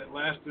that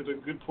lasted a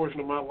good portion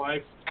of my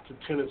life to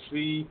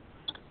Tennessee.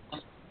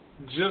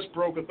 Just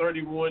broke a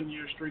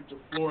 31-year streak to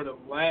Florida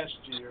last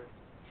year.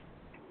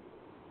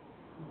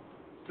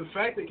 The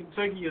fact that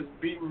Kentucky has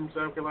beaten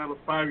South Carolina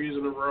 5 years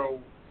in a row,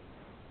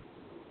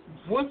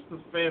 what's the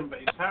fan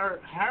base? How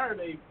are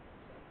they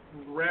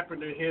wrapping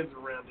their heads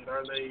around it?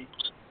 Are they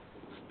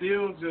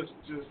still just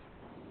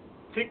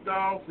ticked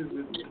off? Is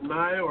it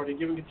denial? Are they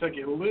giving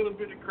Kentucky a little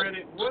bit of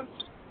credit?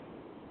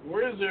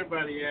 Where is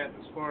everybody at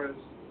as far as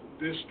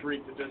this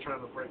streak that they're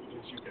trying to break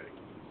against UK?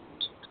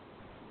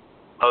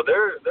 Oh,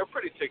 they're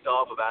pretty ticked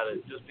off about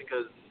it just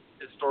because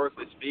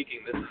historically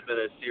speaking, this has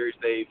been a series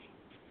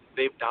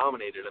they've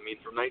dominated. I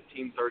mean, from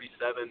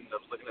 1937, I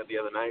was looking at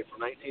the other night, from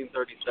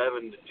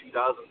 1937 to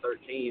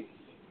 2013,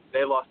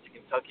 they lost to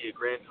Kentucky a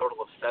grand total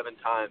of 7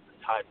 times and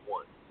tied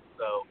 1.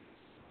 So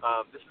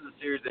this is a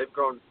series they've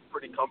grown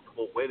pretty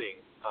comfortable winning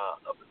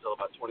up until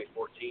about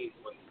 2014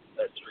 when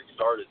that streak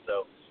started.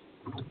 So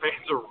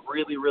fans are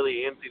really,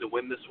 really antsy to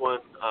win this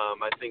one.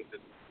 I think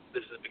that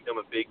this has become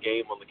a big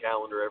game on the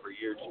calendar every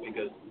year just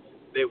because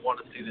they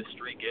want to see this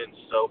streak end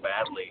so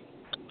badly.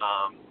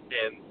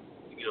 And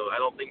I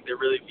don't think they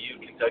really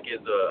viewed Kentucky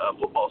as a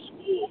football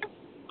school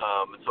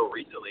until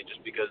recently,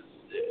 just because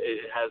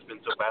it has been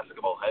so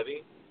basketball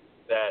heavy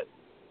that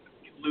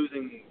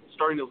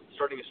starting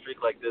a streak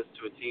like this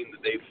to a team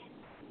that they've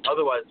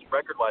otherwise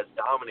record-wise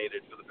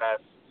dominated for the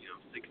past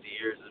 60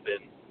 years has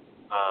been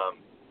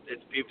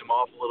it's peeved them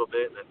off a little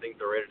bit, and I think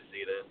they're ready to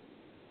see it in.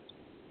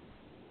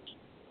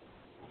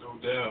 No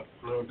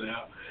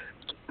doubt.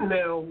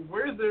 Now,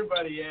 where's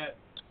everybody at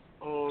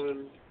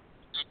on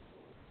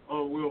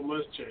Will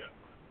Muschamp?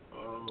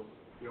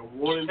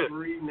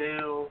 1-3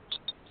 now.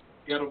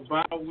 Got a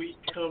bye week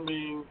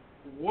coming.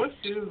 What's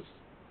his,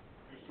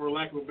 for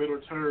lack of a better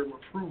term,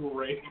 approval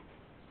rating?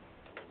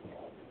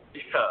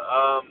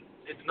 Yeah,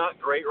 it's not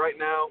great right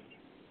now.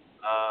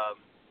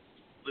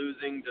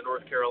 Losing to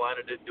North Carolina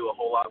didn't do a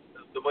whole lot.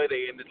 The way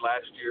they ended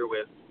last year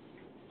with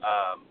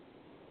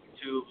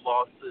 2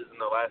 losses in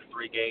the last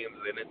 3 games,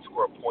 they didn't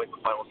score a point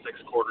in the final 6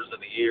 quarters of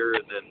the year,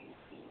 and then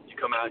you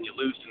come out and you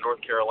lose to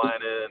North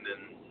Carolina and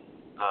then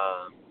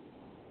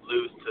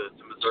lose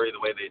to Missouri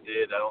the way they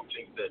did. I don't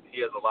think that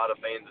he has a lot of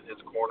fans in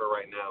his corner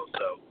right now,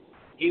 so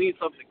he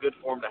needs something good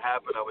for him to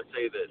happen. I would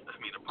say that,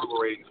 approval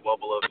rating is well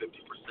below 50%.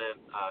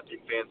 I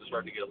think fans are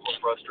starting to get a little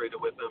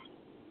frustrated with him.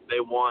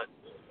 They want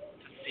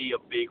to see a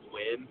big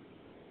win,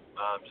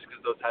 just because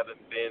those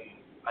haven't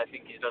been. I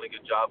think he's done a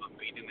good job of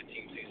beating the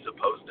teams he's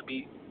supposed to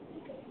beat.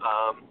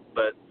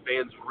 But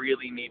fans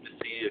really need to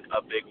see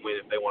a big win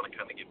if they want to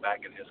kind of get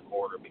back in his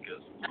corner,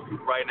 because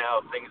right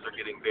now things are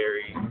getting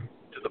very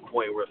to the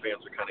point where fans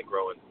are kind of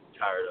growing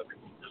tired of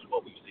just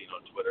what we've seen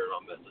on Twitter and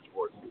on message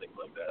boards and things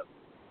like that.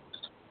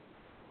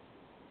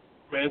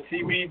 Man,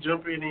 TB,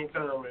 jump in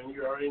anytime, man.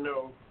 You already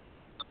know.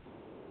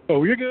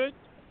 Oh, you're good.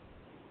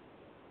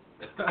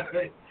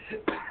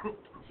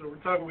 So we're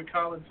talking with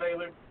Collyn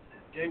Taylor,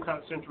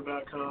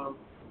 GamecockCentral.com,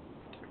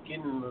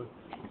 getting the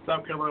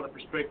South Carolina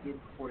perspective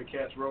before the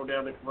Cats roll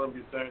down to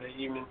Columbia Saturday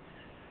evening.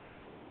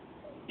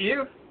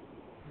 If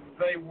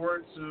they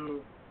were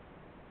to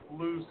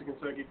lose to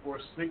Kentucky for a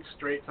 6th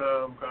straight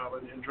time,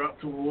 Collyn, and drop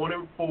to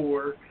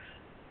 1-4,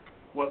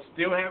 while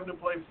still having to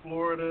play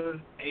Florida,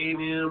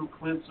 A&M,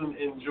 Clemson,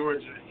 and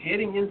Georgia,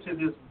 heading into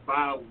this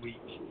bye week,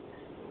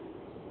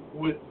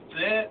 would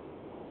that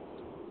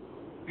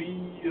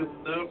be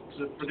enough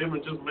for them to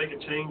just make a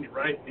change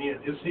right then?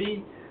 Is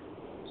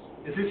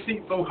his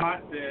seat so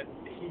hot that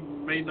he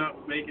may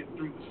not make it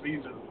through the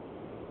season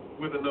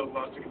with another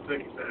loss to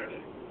Kentucky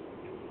Saturday?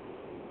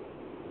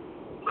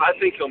 I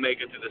think he'll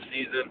make it through the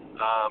season.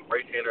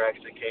 Ray Tanner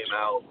actually came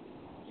out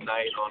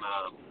tonight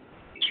on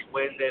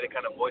Wednesday to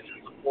kind of voice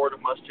his support of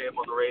Muschamp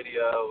on the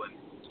radio, and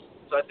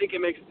so I think he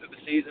makes it through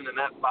the season. And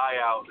that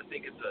buyout, I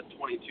think it's a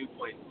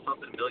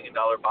 $22-point-something million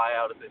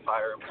buyout if they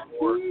fire him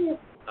before.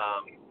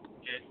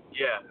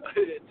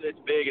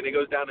 It's big, and it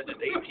goes down to just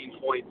 18.6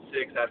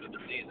 after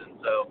the season.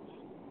 So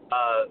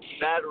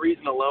that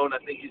reason alone, I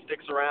think he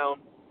sticks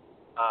around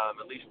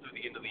at least through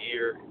the end of the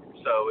year.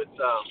 So it's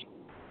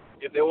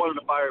if they wanted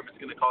to fire him, it's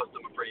going to cost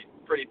them a pretty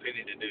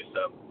penny to do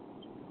so.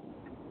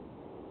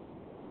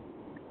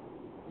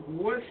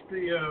 What's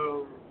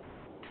the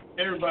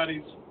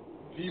everybody's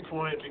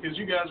viewpoint? Because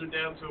you guys are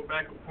down to a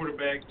backup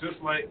quarterback, just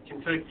like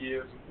Kentucky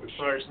is, with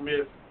Sawyer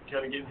Smith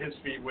kind of getting his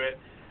feet wet.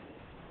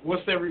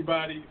 What's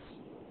everybody's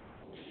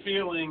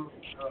feeling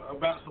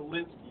about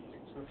Helinski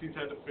since he's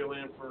had to fill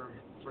in for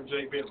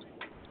Jay Bentley?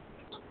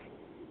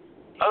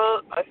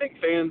 I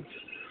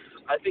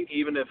think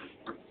even if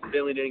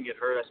Bentley didn't get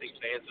hurt, I think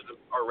fans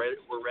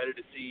were ready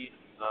to see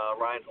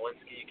Ryan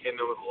Helinski. He came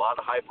in with a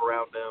lot of hype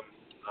around him.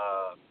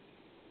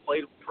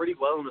 played pretty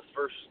well in his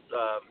first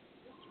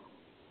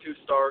 2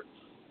 starts.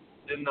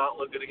 Did not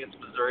look good against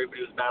Missouri,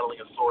 but he was battling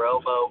a sore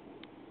elbow.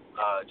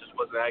 Just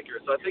wasn't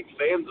accurate. So I think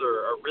fans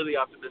are really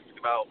optimistic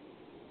about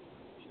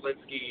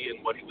Slinsky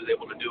and what he was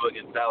able to do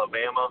against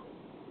Alabama,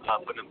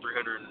 putting him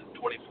 324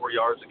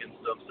 yards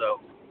against them.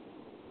 So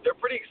they're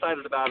pretty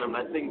excited about him.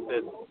 I think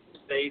that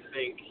they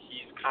think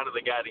he's kind of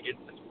the guy to get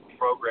this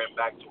program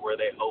back to where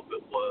they hope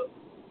it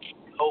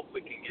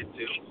can get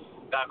to,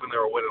 back when they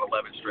were winning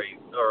 11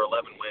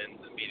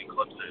 wins and beating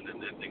Clemson and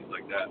things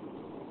like that.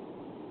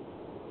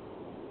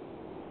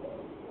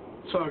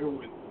 Talking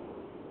with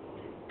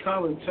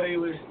Collyn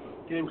Taylor,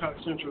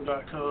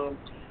 GamecockCentral.com.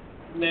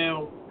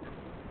 Now,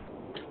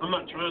 I'm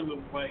not trying to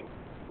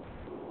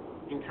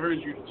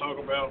encourage you to talk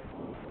about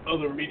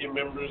other media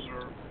members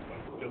or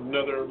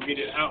another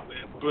media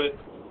outlet, but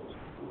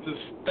the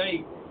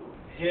state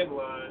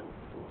headline,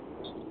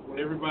 when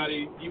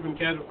everybody, even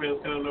casual fans,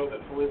 kind of know that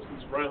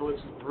Brian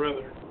Hilinski's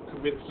brother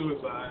committed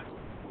suicide,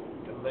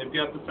 and they've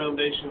got the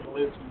foundation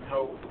Hilinski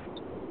Hope.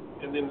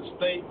 And then the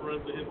state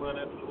runs the headline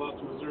after the loss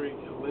to Missouri,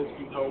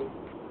 Hilinski Hope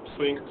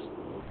sinks,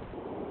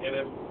 and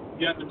have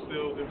gotten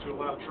themselves into a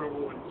lot of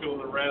trouble and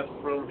feeling the wrath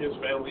from his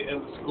family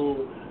and the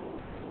school.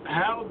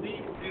 How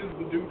deep is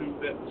the doo-doo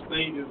that the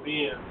state is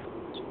in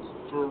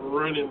for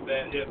running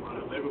that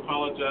headline? They've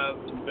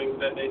apologized and things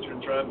of that nature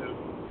and trying to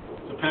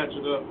patch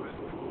it up. But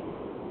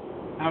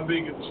how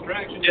big a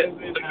distraction is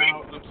it?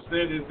 How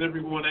upset is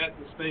everyone at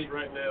the state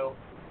right now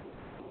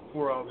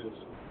for all this?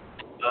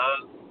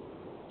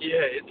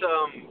 Yeah, it's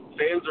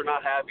fans are not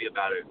happy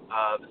about it.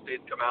 The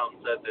state's come out and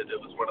said that it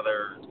was one of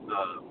their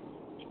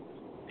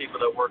people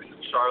that works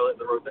in Charlotte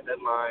that wrote the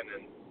headline,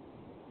 and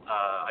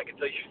I can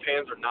tell you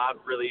fans are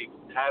not really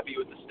happy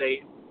with the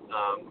state.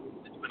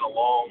 It's been a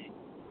long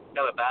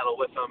kind of battle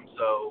with them,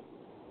 so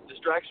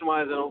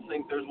distraction-wise, I don't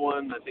think there's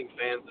one. I think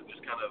fans have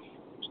just kind of,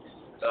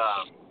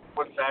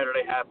 when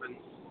Saturday happens,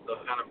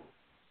 they'll kind of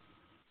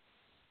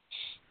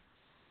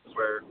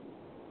where,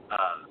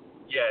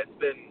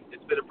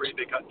 it's been a pretty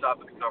big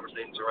topic of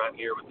conversations around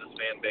here with this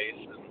fan base,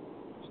 and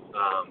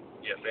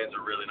fans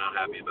are really not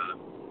happy about it.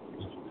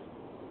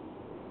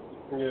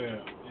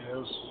 Yeah, it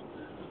was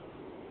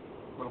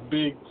a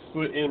big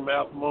foot in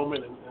mouth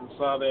moment, and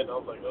saw that, and I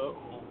was like,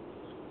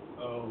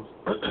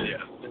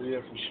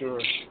 yeah, for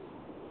sure.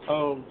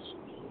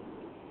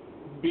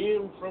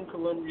 Being from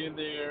Columbia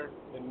there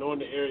and knowing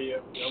the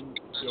area,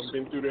 I've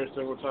been through there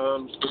several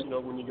times.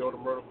 When you go to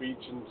Myrtle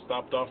Beach and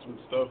stopped off and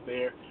stuff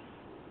there.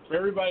 For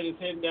everybody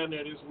that's heading down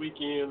there this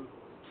weekend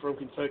from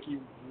Kentucky,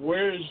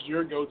 where's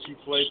your go-to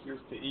places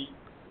to eat?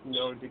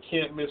 The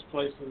can't-miss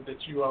places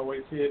that you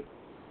always hit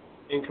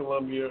in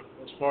Columbia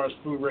as far as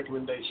food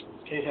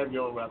recommendations. Can't have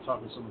you on without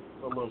talking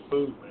a little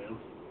food, man.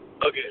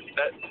 Okay,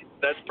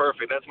 that's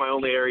perfect. That's my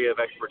only area of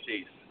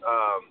expertise.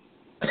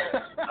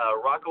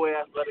 Rockaway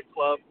Athletic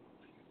Club.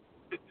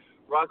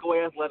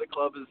 Rockaway Athletic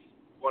Club is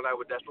one I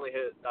would definitely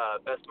hit.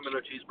 Best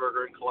pimento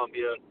cheeseburger in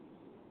Columbia.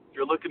 If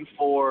you're looking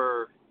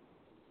for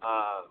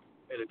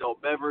an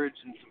adult beverage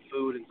and some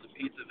food and some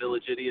pizza,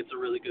 Village Idiot's a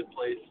really good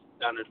place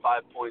down at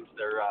 5 Points.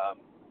 They're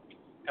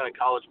kind of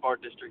College Park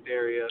District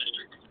area.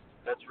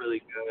 That's really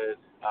good.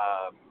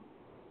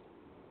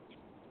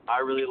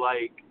 I really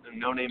like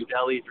No Name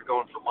Deli if you're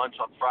going for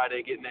lunch on Friday.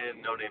 Getting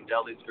in No Name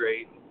Deli's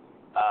great.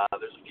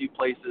 There's a few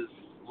places,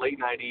 late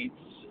night eats.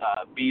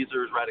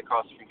 Beezer's right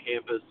across from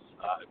campus,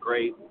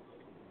 great.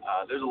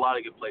 There's a lot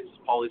of good places.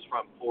 Paulie's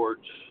Front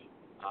Porch.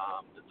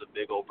 It's a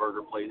big old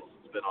burger place.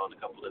 It's been on a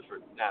couple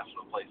different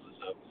national places.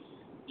 So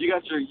you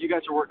got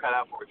your work cut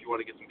out for it if you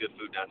want to get some good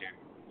food down here.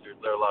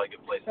 There are a lot of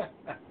good places.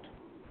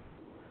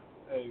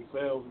 Hey,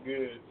 sounds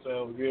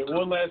good.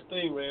 One last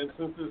thing, man.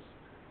 Since this,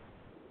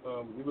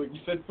 you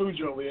said food's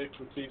your only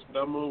expertise, but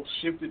I'm gonna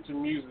shift it to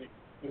music.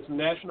 It's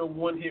National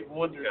One Hit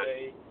Wonder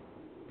Day.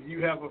 Do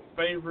you have a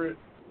favorite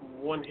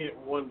one-hit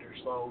wonder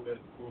song that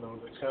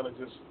that kind of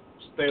just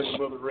stands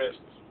above the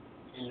rest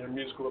in your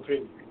musical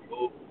opinion?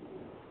 Ooh.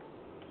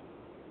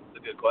 That's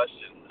a good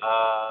question.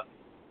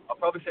 I'll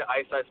probably say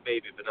Ice Ice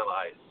Baby, Vanilla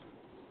Ice.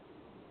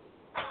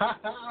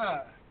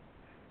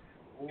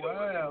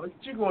 Wow, look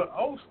at you going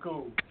old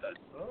school.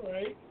 All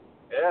right.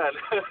 Yeah.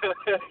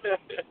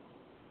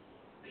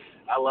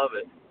 I love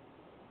it.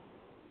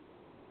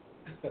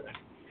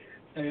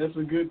 Hey, that's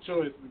a good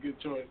choice.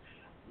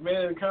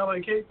 Man,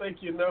 Collyn, can't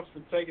thank you enough for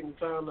taking the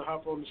time to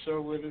hop on the show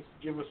with us,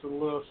 give us a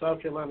little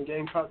South Carolina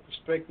Gamecock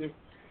perspective.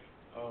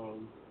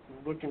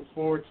 Looking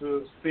forward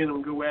to seeing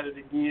them go at it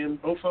again.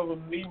 Both of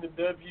them needing a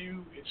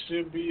W. It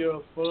should be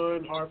a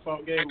fun,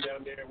 hard-fought game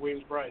down there at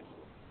Williams-Brice.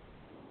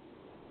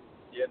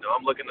 Yeah, no,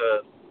 I'm looking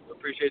to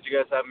appreciate you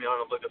guys having me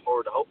on. I'm looking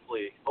forward to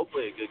hopefully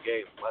a good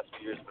game. The last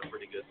few years have been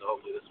pretty good, so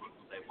hopefully this one's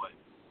the same way.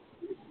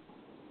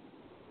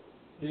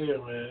 Yeah,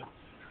 man.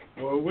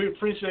 Well, we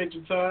appreciate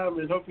your time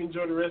and hope you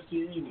enjoy the rest of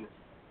your evening.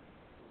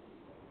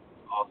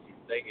 Awesome.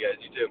 Thank you,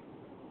 guys. You too.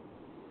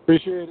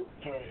 Appreciate it.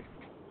 All right.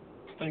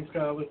 Thanks,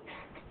 Collyn.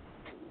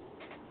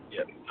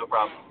 Yeah, no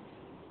problem.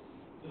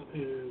 That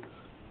is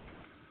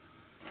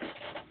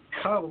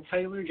Collyn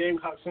Taylor,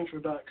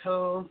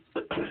 GamecockCentral.com.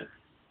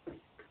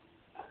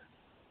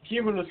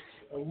 giving us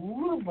a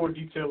little more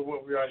detail of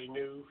what we already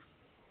knew.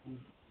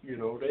 You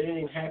know, they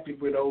ain't happy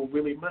with old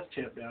Willie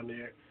Muschamp down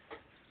there.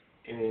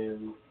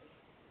 And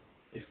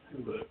if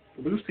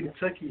lose to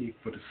Kentucky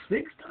for the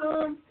 6th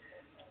time,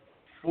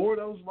 4 of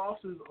those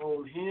losses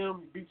on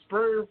him, beat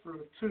Spurrier for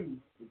 2.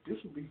 But this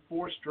would be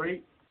 4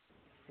 straight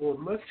for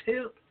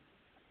Muschamp.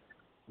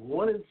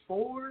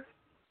 1-4.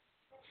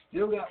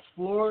 Still got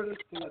Florida,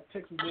 still got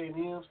Texas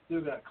A&M,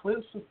 still got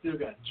Clemson, still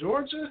got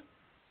Georgia.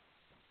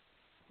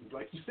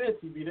 Like you said,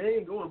 TB, they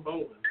ain't going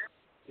bowling.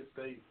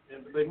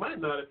 And they might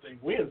not if they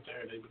win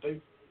Saturday, but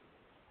they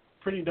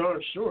pretty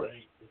darn sure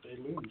ain't if they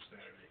lose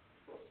Saturday.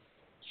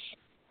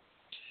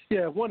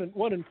 Yeah,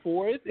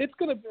 1-4. It's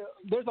gonna.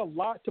 There's a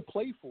lot to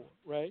play for,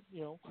 right?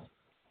 You know,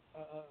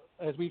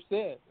 as we've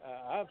said,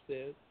 I've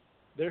said,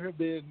 there have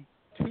been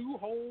 2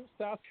 whole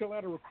South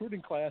Carolina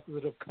recruiting classes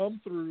that have come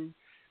through,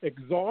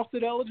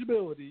 exhausted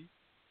eligibility,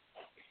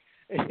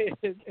 and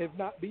have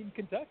not beaten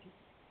Kentucky,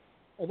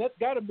 and that's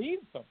got to mean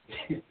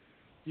something,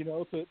 you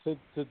know,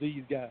 to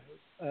these guys.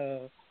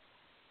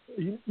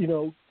 You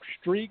know,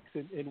 streaks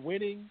and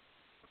winning.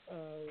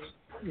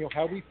 You know,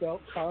 how we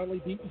felt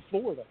finally beating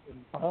Florida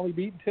and finally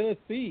beating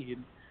Tennessee,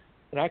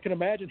 and I can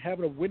imagine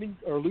having a winning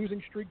or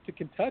losing streak to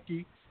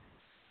Kentucky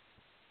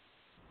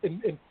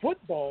in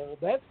football.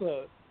 That's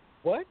a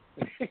what?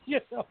 You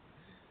know.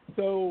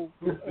 So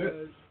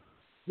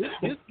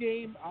this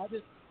game,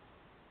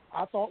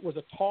 I thought was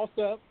a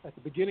toss-up at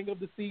the beginning of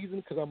the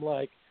season because I'm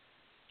like,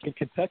 can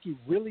Kentucky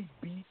really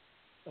beat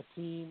a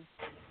team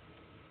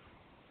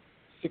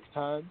 6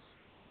 times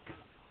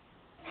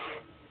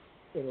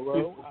in a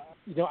row?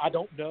 You know, I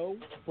don't know,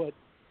 but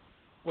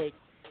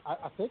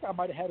I think I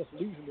might have had us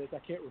losing this. I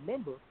can't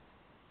remember.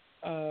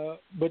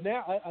 But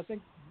now I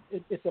think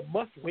it's a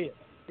must-win.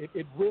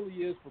 It really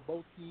is for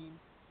both teams.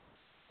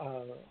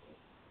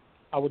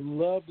 I would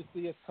love to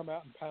see us come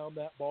out and pound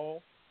that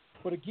ball.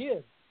 But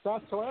again,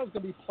 South Carolina's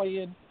going to be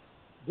playing.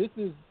 This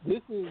is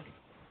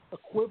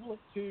equivalent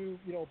to,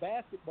 you know,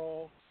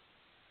 basketball.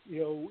 You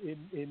know,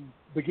 in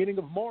beginning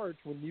of March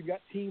when you've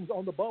got teams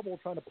on the bubble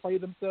trying to play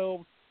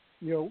themselves,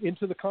 you know,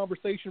 into the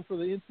conversation for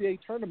the NCAA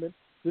tournament.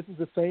 This is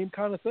the same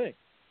kind of thing.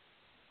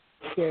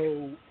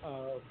 So,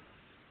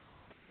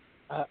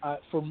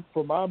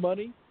 for my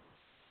money,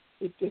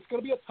 it's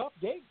going to be a tough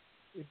game.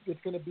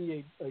 It's going to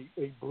be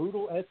a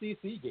brutal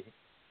SEC game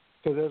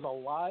because there's a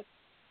lot,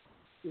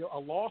 you know, a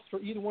loss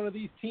for either one of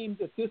these teams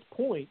at this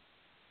point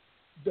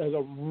does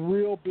a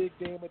real big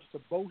damage to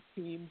both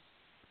teams'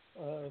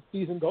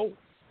 season goals.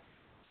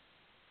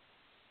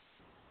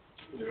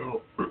 Yeah,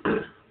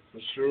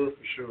 for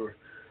sure.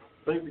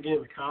 Thanks again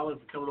to Collyn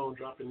for coming on,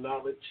 dropping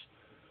knowledge.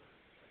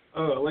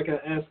 Like I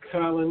asked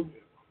Collyn,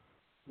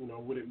 you know,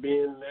 with it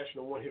being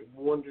National One Hit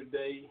Wonder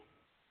Day,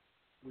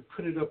 we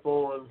put it up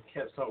on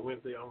Cats Talk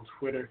Wednesday on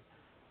Twitter.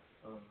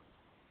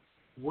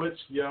 What's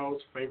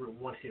y'all's favorite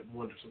One Hit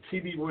Wonder? So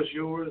TB, what's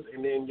yours?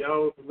 And then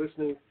y'all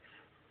listening,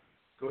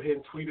 go ahead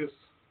and tweet us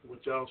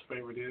what y'all's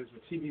favorite is.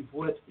 But TB,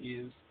 what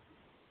is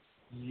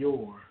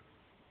your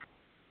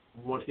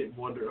One Hit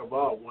Wonder of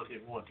all One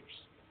Hit Wonders?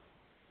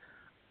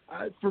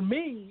 For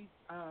me,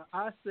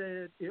 I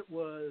said it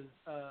was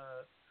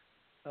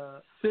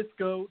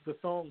Cisco, the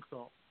song.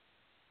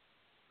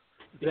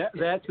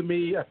 That to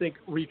me, I think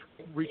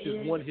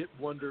reaches One Hit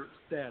Wonder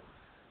status.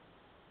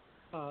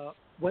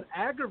 What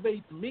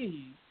aggravates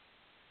me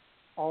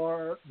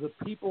are the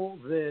people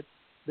that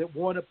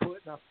want to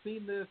put, and I've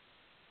seen this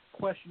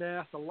question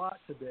asked a lot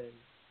today,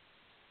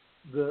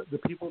 the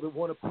people that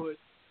want to put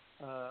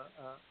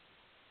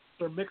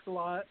Sir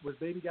Mix-a-Lot with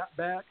Baby Got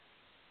Back.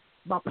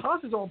 My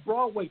Posse's on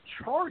Broadway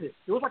charted.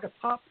 It was like a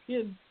top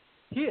 10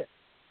 hit.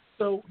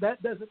 So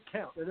that doesn't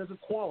count. That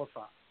doesn't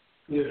qualify.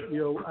 Yeah. You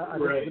know, I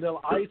think Vanilla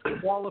Ice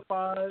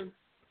qualifies.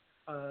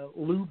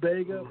 Lou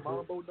Bega,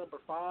 Mambo No.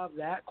 5,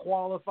 that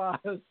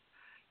qualifies.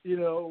 You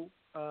know,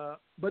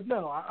 but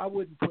no, I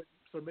wouldn't put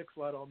Sir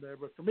Mix-a-Lot on there.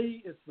 But for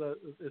me, it's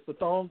the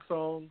thong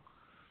song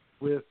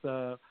with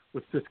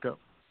Cisco.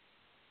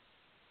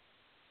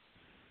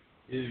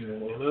 Yeah,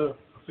 and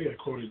I think I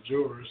quoted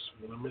yours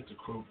when I meant to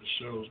quote the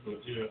shows,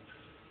 but yeah,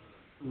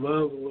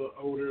 mine's a little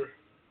older,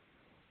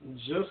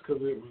 just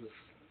because it was,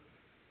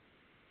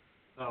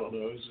 I don't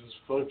know, it was just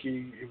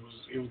funky.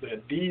 It was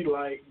that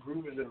D-like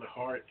grooving in the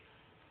heart.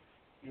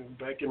 You know,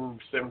 back in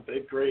 7th,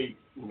 8th grade,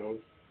 you know,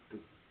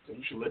 they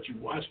used to let you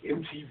watch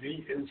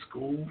MTV in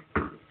school.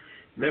 And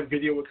that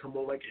video would come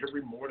on like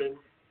every morning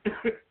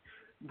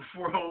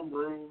before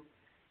homeroom,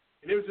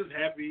 and it was just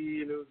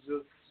happy, and it was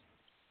just,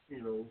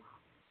 you know,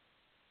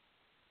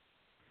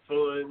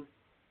 fun.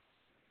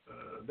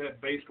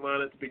 That bass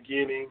line at the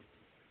beginning.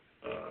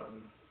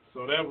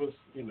 So that was,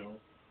 you know.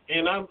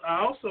 And I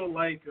also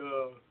like,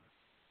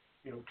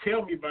 you know,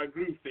 Tell Me by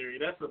Groove Theory.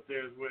 That's up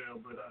there as well.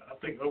 But I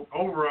think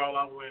overall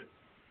I went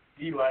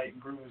D-Light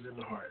Grooves in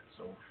the Heart.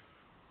 So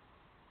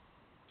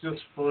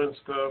just fun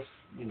stuff,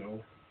 you know,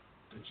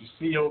 that you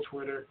see on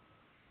Twitter.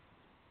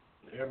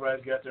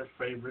 Everybody's got their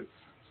favorites.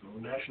 So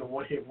National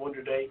One Hit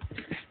Wonder Day.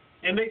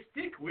 And they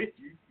stick with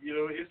you. You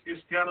know,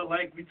 it's kind of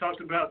like we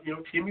talked about, you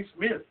know, Timmy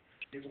Smith.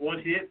 his one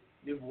hit,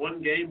 his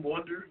one game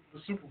wonder,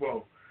 the Super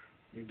Bowl.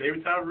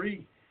 David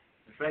Tyree,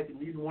 the fact that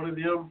neither one of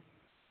them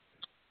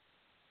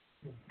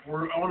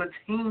were on a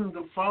team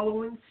the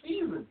following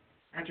season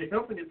after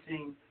helping the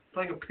team,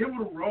 playing a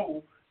pivotal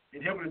role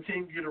in helping the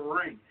team get a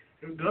ring.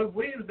 And Doug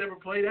Williams never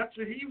played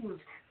after he was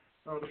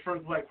the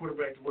first black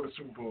quarterback to win a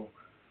Super Bowl.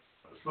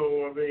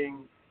 So, I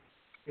mean,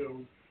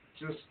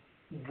 just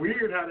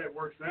weird how that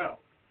works out.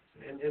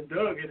 And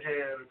Doug had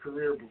a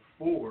career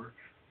before.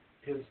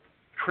 His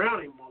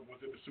crowning moment was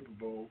in the Super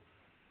Bowl,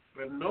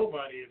 but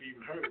nobody had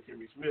even heard of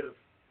Timmy Smith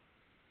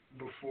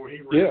before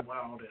he ran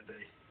wild that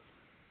day.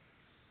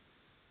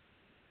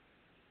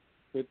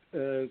 But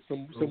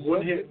some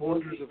one-hit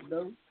wonders of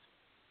note.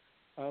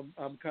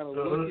 I'm kind of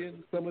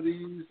looking some of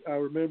these. I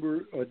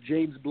remember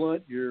James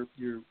Blunt, your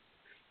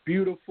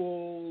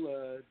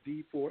beautiful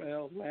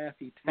D4L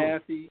Laffy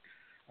Taffy.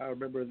 I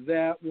remember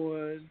that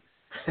one.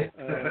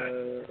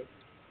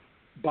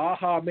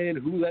 Baja Man,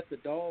 Who Let the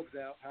Dogs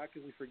Out? How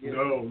can we forget?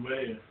 Oh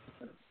man,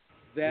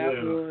 that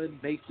one.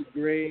 Macy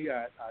Gray.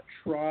 I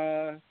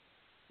try.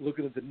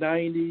 Looking at the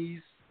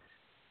 '90s.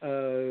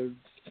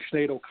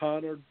 Sinead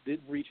O'Connor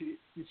didn't reach it.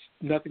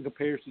 Nothing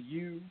compares to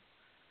you.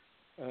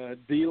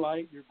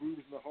 D-Light, Your Groove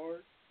is in the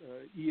Heart.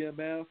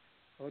 EMF,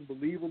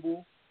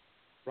 Unbelievable.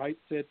 Right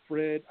Said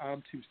Fred,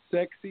 I'm Too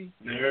Sexy.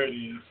 There it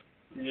is.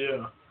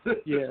 Yeah.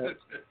 Yeah.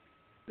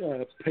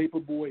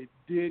 Paperboy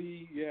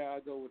Diddy. Yeah, I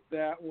go with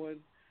that one.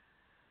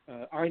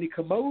 Arnie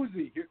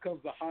Kamosi, Here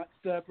Comes the Hot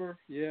Stepper.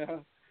 Yeah.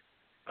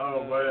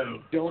 Oh, wow.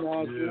 Joan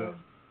Osborne,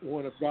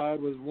 One of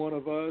God Was One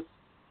of Us.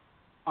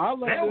 I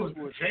love that this was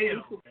one.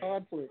 Jam.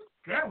 Conflict.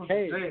 That was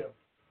Jam.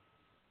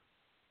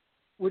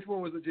 Which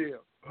one was the jam?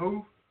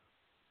 Who?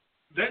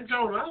 That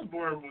Joan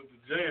Osborne was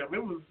the jam.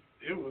 It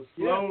was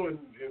slow and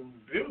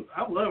it was,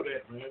 I love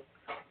that, man.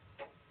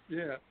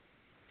 Yeah.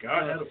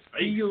 God had a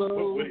face. Skilo.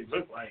 What would he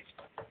look like?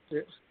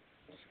 Yeah.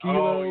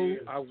 Skilo,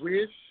 yeah. I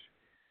Wish.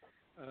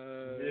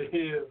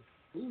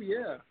 Yeah. Ooh,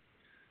 yeah.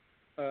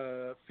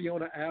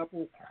 Fiona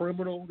Apple,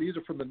 Criminal. These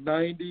are from the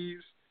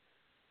 90s.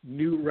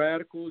 New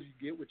Radicals, You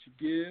Get What You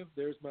Give.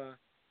 There's my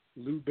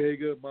Lou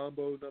Bega,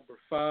 Mambo number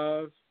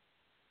 5.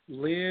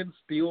 Lynn,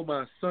 Steal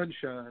My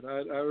Sunshine.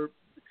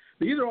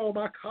 These are all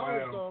my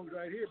college songs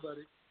right here,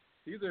 buddy.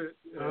 These are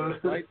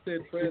Right Said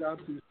Fred, I'm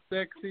Too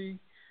Sexy.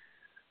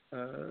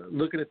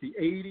 Looking at the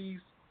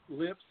 80s,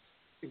 Lips,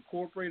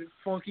 Incorporated,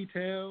 Funky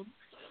Town.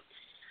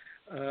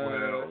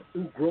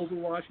 Grover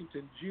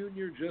Washington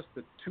Jr., Just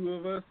the Two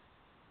of Us.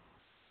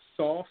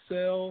 Soft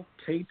Cell,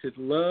 Tainted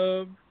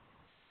Love.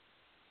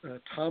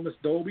 Thomas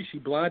Dolby, She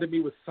Blinded Me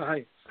with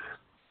Science.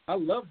 I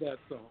love that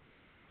song.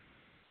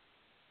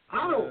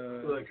 I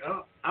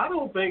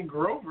don't think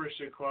Grover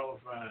should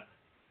qualify.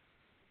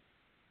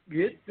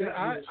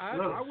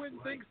 I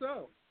wouldn't think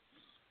so.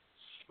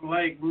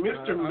 Like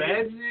Mr.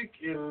 Magic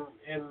and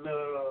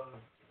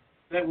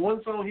that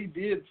one song he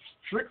did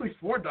strictly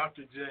for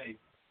Dr. J.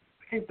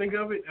 I can't think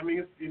of it. I mean,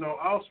 it's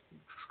all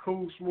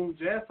cool, smooth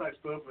jazz type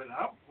stuff, but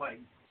I'm like,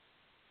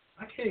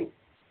 I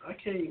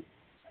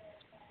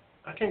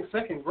can't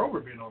second Grover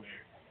being on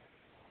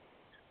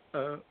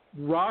there.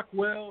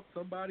 Rockwell,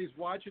 Somebody's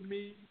Watching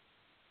Me.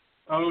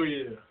 Oh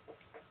yeah.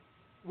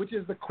 Which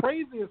is the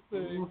craziest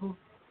thing.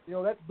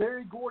 Mm-hmm. That's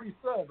Barry Gordy's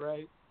son,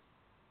 right?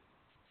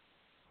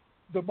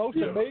 The most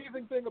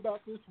amazing thing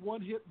about this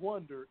one-hit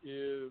wonder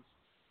is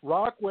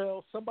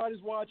Rockwell,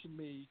 Somebody's Watching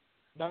Me,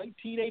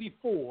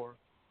 1984.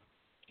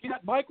 You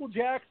got Michael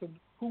Jackson,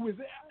 who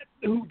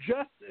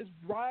just is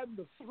riding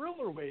the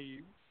Thriller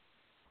wave,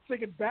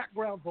 singing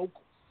background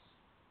vocals.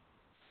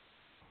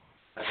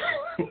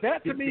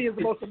 That to me is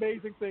the most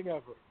amazing thing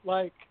ever.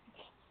 Like,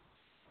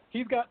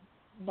 he's got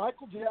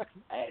Michael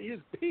Jackson at his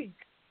peak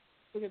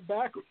singing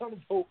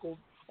background vocals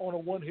on a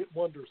one-hit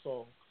wonder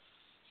song.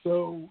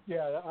 So,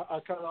 yeah, I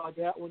kind of like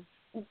that one.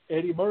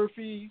 Eddie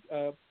Murphy,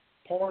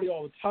 Party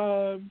All the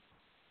Time.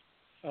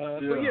 So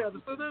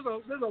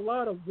there's a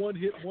lot of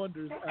one-hit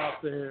wonders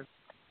out there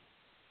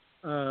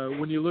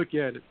when you look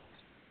at it.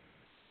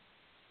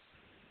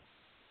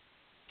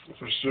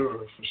 For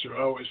sure.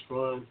 Always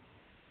fun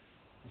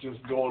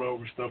just going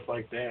over stuff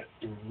like that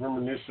and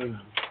reminiscing and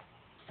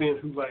seeing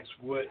who likes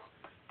what.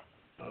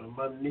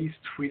 My niece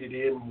tweeted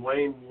in,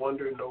 Wayne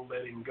Wonder, No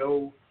Letting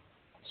Go.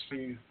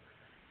 She's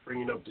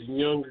bringing up the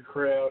younger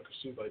crowd because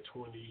she's like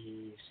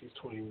 20, she's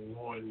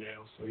 21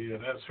 now. So, yeah,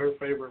 that's her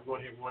favorite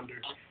one-hit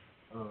wonder.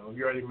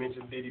 You already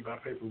mentioned Diddy by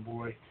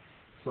Paperboy.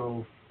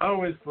 So,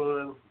 always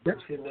fun,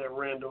 just hitting that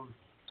random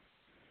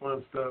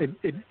fun stuff.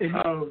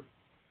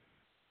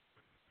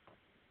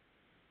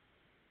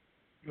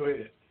 Go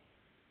ahead.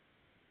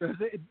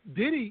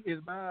 Diddy is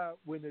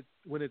when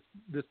it's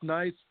this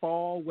nice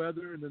fall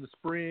weather and then the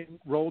spring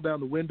roll down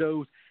the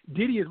windows.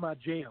 Diddy is my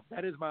jam.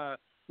 That is my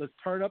let's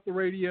turn up the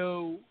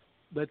radio,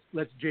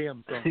 let's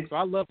jam song. So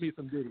I love me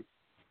some Diddy.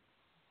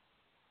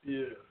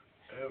 Yeah,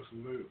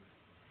 absolutely.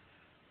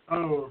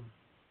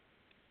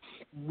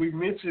 We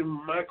mentioned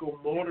Michael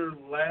Mortar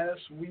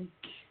last week,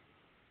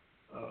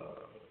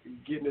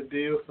 getting a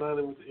deal,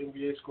 signing with the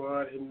NBA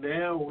squad, and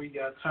now we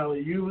got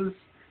Tyler Ulis.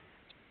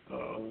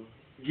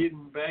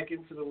 getting back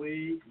into the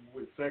league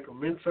with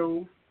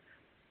Sacramento.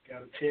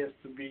 Got a chance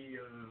to be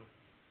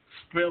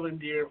spelling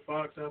De'Aaron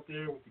Fox out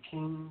there with the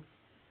Kings.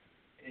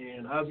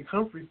 And Isaac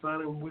Humphrey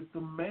signing with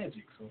the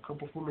Magic. So a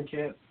couple former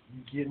cats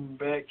getting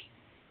back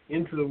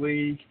into the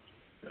league.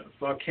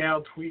 Saw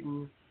Cal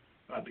tweeting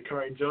about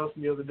Dakari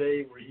Johnson the other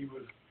day where he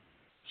was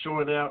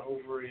showing out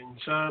over in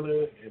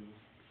China, and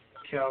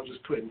Cal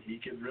just putting he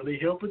can really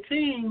help a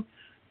team.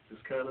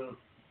 Just kind of,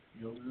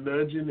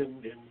 nudging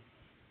and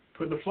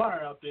putting a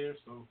flyer out there.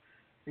 So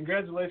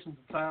congratulations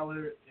to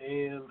Tyler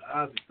and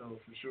Isaac, though,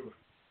 for sure.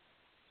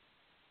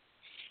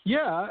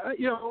 Yeah,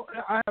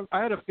 I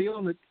had a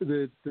feeling that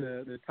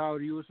Tyler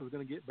Ulis was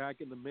going to get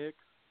back in the mix.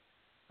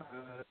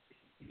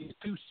 He's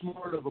too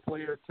smart of a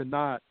player to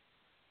not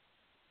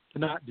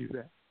do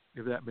that,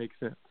 if that makes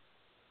sense.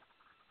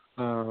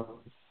 I'm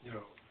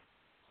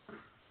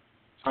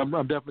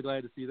definitely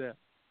glad to see that.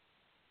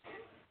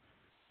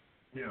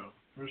 Yeah,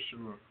 for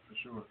sure.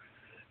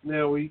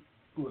 Now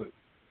look,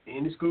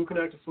 any school can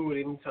act a fool at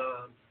any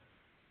time,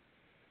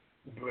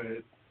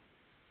 but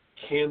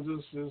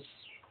Kansas's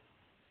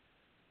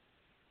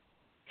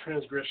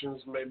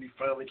transgressions may be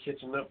finally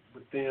catching up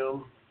with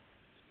them.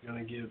 You're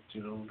gonna get,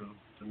 the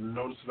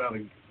notice of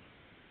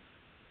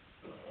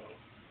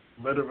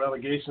letter of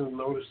allegations,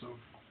 notice of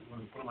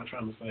what am I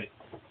trying to say?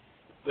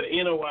 The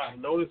NOI,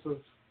 notice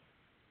of.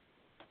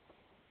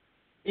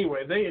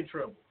 Anyway, they in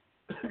trouble.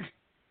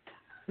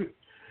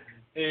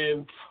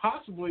 And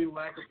possibly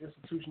lack of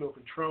institutional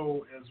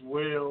control as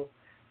well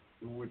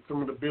with some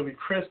of the Billy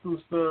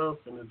Preston stuff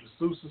and the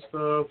D'Souza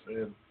stuff,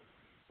 and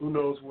who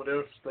knows what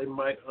else they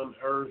might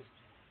unearth.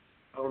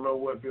 I don't know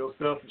what Bill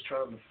Self is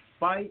trying to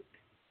fight,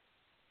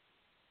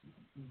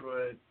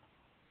 but,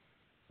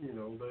 the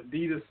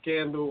Adidas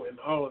scandal and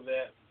all of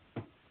that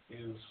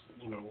is,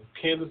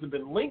 Kansas has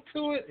been linked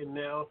to it, and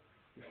now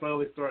we're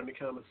finally starting to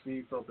kind of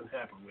see something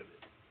happen with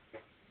it.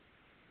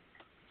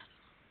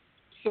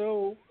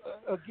 So,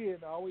 again,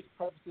 I always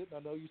preface it,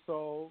 and I know you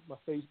saw my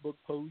Facebook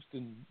post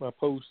and my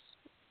posts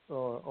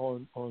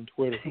on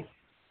Twitter.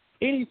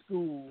 Any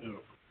school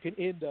can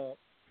end up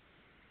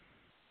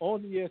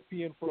on the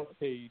ESPN front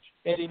page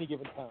at any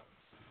given time.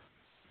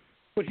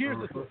 But here's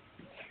the thing.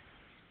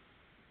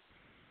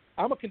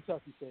 I'm a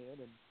Kentucky fan,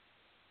 and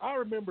I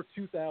remember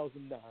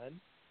 2009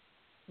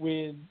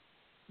 when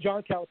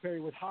John Calipari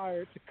was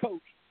hired to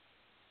coach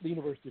the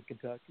University of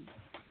Kentucky.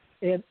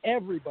 And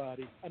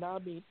everybody, and I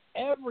mean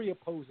every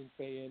opposing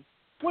fan,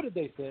 what did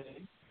they say?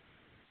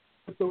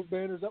 Put those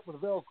banners up with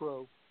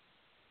Velcro.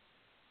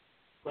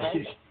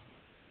 Right?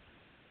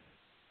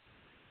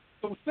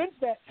 So since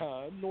that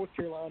time, North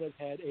Carolina's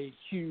had a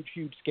huge,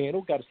 huge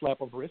scandal. Got a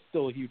slap on the wrist,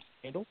 still a huge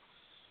scandal.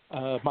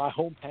 My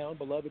hometown,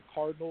 beloved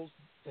Cardinals,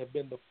 have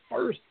been the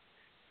first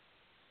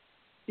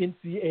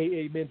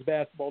NCAA men's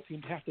basketball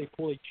team to have to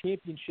pull a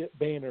championship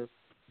banner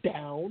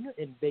down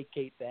and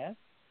vacate that.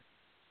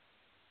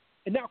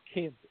 And now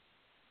Kansas.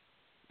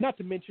 Not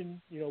to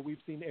mention, we've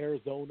seen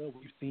Arizona.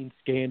 We've seen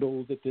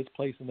scandals at this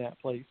place and that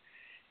place.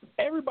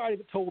 Everybody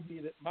that told me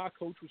that my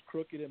coach was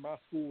crooked and my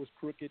school was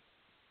crooked,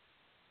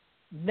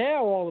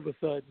 now all of a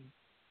sudden,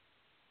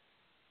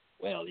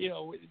 well,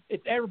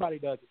 it's everybody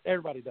does it.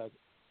 Everybody does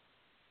it.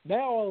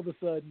 Now all of a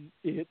sudden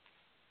it's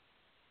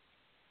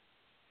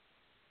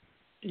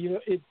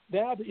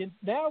now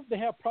they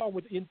have a problem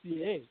with the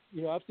NCAA.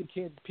 I've seen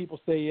Kansas people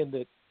saying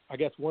that I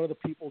guess one of the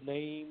people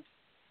named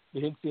the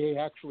NCAA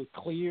actually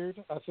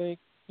cleared, I think,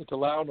 to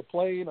allow them to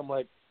play. And I'm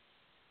like,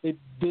 they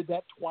did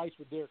that twice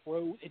with Derrick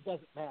Rose. It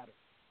doesn't matter.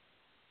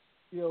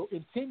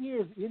 In 10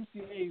 years, the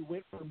NCAA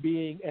went from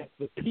being at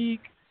the peak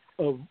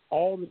of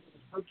all that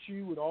is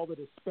virtue and all that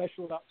is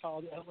special about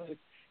college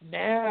athletics.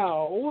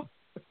 Now,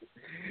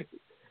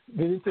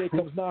 the NCAA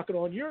comes knocking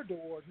on your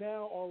door.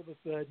 Now, all of a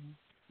sudden,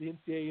 the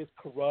NCAA is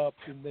corrupt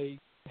and they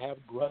have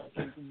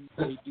grudges and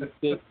they do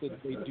this and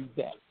they do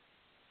that.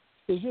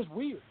 It's just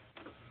weird.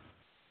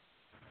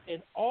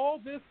 And all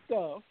this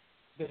stuff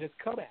that has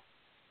come out,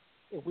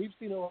 and we've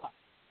seen a lot,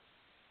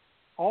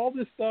 all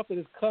this stuff that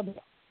has come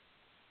out,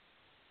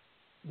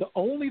 the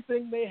only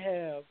thing that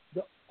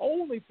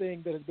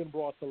has been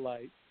brought to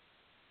light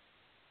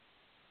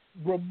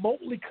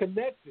remotely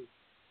connected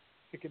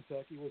to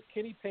Kentucky was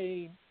Kenny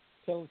Payne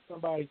telling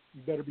somebody,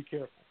 you better be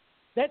careful.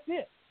 That's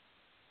it.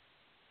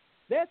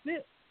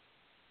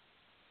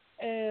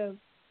 And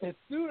as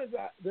soon as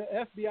the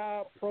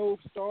FBI probe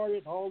started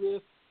and all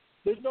this,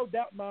 there's no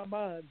doubt in my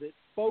mind that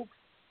folks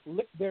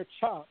licked their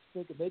chops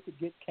thinking they could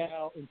get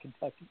Cal in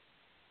Kentucky.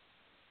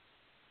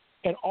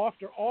 And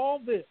after all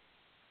this,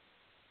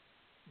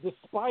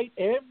 despite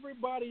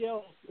everybody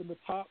else in the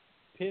top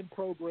 10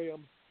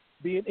 programs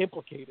being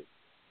implicated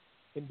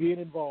and being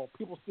involved,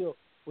 people still,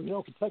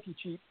 Kentucky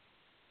cheap.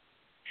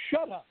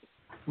 Shut up.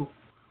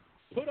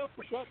 Put up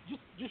or shut.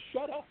 Just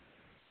shut up.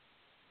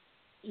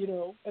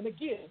 And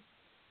again,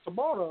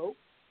 tomorrow,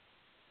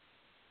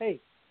 hey,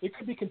 it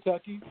could be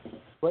Kentucky,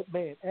 but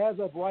man, as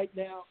of right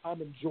now,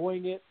 I'm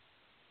enjoying it.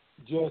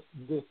 Just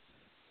this,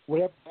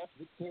 whatever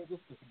happens at Kansas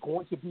is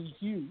going to be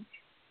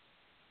huge.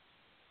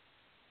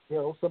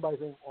 somebody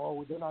saying,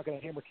 "Oh, they're not going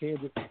to hammer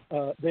Kansas."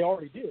 They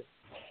already did,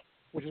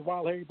 which is why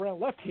Larry Brown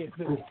left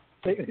Kansas.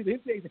 They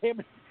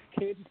hammered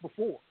Kansas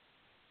before.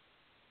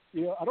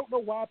 I don't know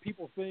why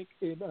people think.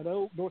 And I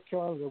know North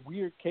Carolina's a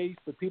weird case,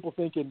 but people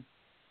thinking,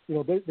 they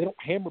don't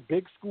hammer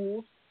big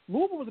schools.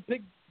 Louisville was a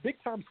big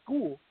time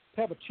school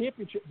to have a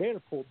championship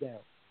banner pulled down.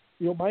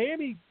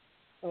 Miami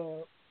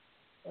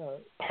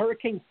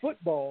Hurricane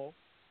football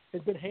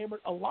has been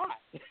hammered a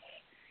lot,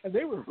 and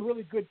they were a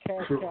really good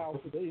cash cow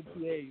for the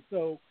NCAA.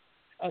 So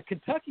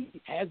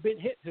Kentucky has been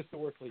hit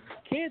historically.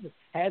 Kansas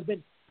has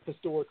been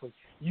historically.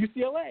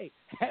 UCLA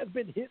has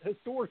been hit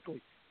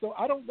historically. So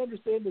I don't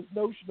understand this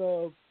notion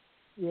of,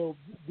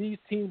 these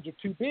teams are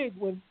too big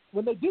when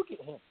they do get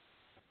hammered.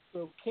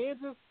 So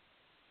Kansas,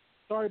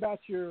 sorry about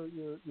your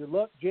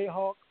luck,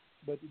 Jayhawk,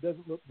 but it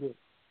doesn't look good.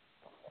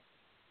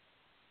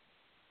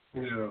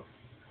 Yeah.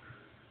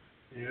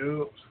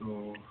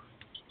 So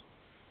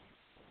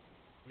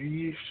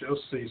we shall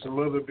see. Some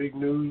other big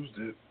news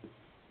that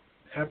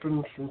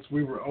happened since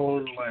we were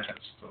on last.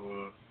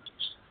 So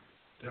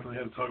definitely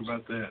had to talk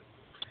about that.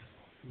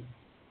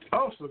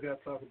 Also got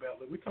to talk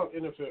about, we talked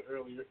NFL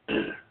earlier.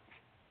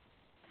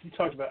 You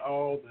talked about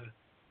all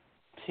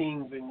the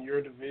teams in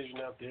your division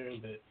out there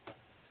that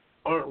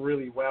aren't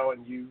really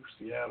wowing you.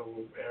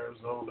 Seattle,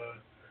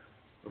 Arizona,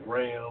 the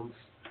Rams.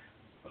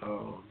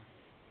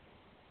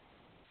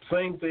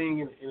 Same thing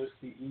in the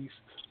NFC East.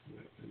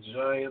 The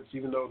Giants,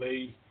 even though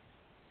they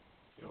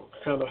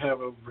kind of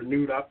have a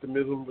renewed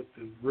optimism with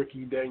the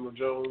rookie Daniel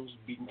Jones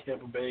beating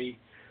Tampa Bay.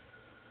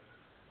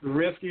 The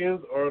Redskins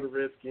are the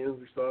Redskins.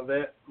 We saw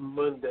that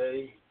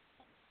Monday.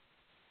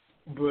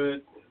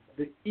 But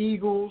the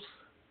Eagles,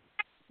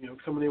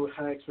 coming in with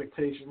high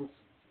expectations,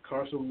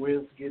 Carson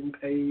Wentz getting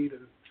paid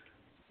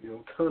a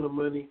ton of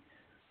money,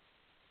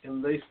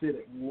 and they sit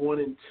at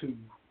 1-2.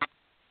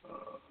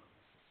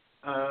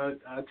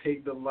 I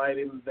take delight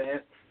in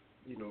that,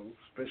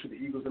 especially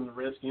the Eagles and the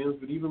Redskins,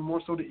 but even more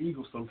so the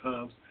Eagles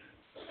sometimes.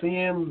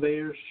 Seeing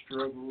their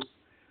struggles,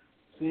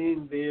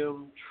 seeing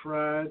them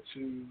try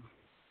to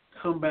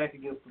come back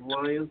against the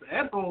Lions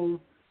at home.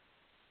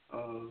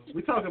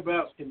 We talk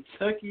about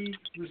Kentucky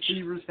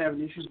receivers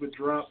having issues with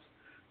drops.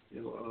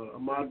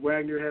 Ahmad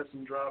Wagner had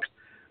some drops.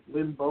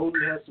 Lynn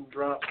Bowden had some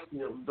drops.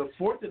 The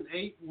 4th and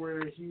 8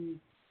 where he,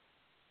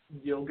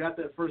 got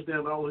that first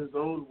down all on his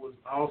own was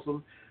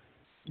awesome.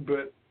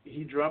 But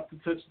he dropped the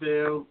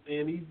touchdown,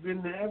 and he's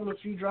been having a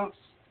few drops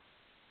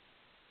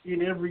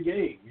in every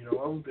game. I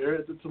was there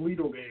at the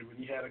Toledo game, and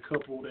he had a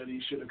couple that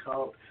he should have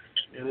caught.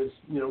 And it's,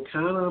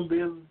 kind of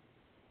been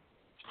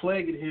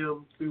plaguing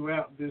him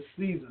throughout this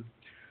season.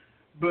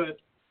 But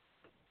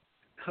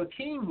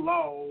Hakeem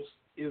Laws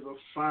is a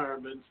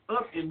fireman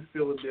up in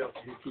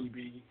Philadelphia,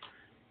 PB,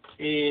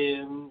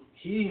 and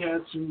he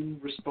had to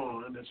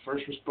respond, as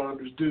first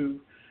responders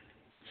do,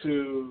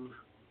 to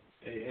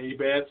a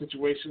bad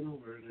situation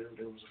where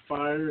there was a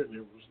fire and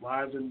there was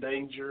lives in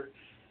danger.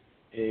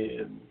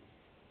 And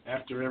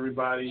after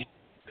everybody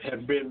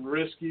had been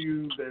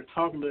rescued, they're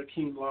talking to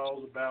Hakeem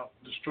Laws about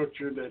the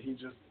structure that he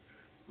just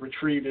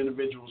retrieved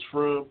individuals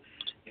from.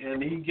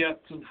 And he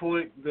got to the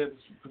point that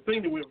the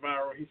thing that went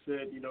viral, he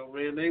said,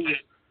 man,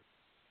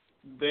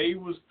 they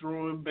was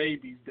throwing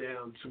babies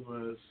down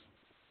to us,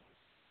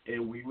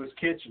 and we was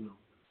catching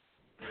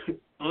them.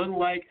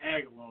 Unlike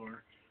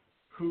Aguilar,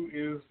 who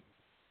is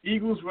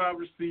Eagles wide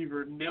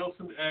receiver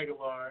Nelson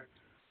Aguilar,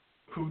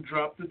 who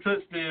dropped the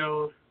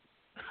touchdown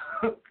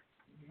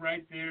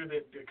right there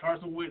that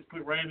Carson Wentz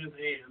put right in his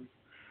hands,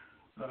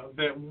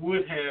 that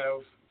would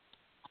have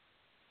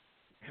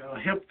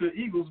helped the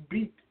Eagles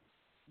beat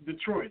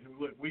Detroit. And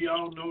look, we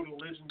all know the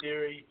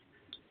legendary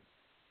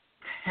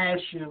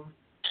passion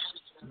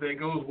that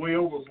goes way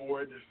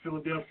overboard that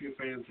Philadelphia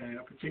fans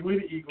have, particularly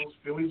the Eagles.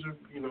 Phillies are,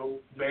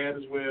 bad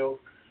as well,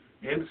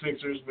 and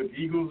Sixers, but the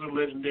Eagles are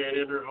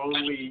legendary in their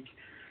own league.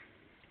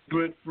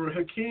 But for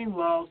Hakeem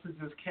Laws to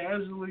just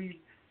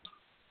casually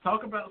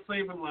talk about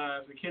saving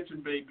lives and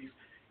catching babies,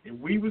 and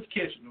we was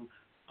catching them,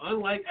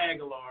 unlike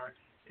Aguilar,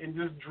 and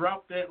just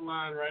drop that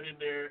line right in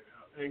there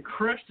and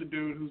crush the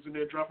dude who's in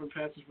there dropping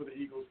passes for the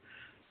Eagles,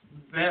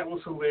 that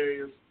was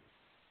hilarious,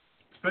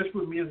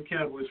 especially with me as a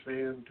Cowboys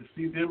fan, to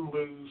see them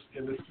lose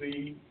and to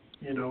see,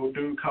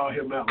 dude call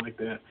him out like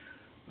that.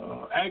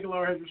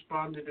 Aguilar has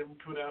responded and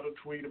put out a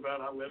tweet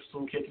about I left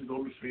some catches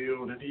on the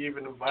field, and he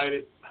even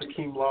invited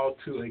Hakeem Laws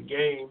to a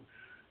game.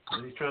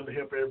 And he's trying to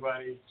help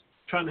everybody,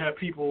 trying to have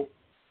people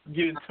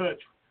get in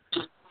touch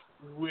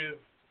with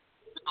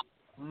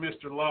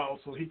Mr. Laws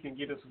so he can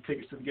get us some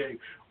tickets to the game.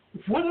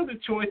 What other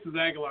choices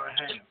Aguilar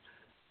have?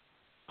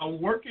 A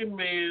working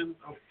man,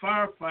 a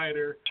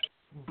firefighter,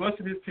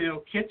 busting his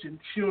tail, catching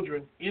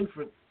children,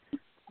 infants,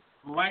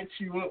 lights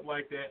you up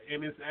like that,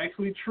 and it's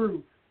actually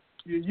true.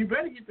 You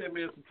better get that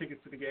man some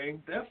tickets to the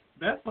game.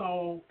 That's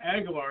all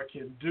Aguilar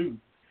can do,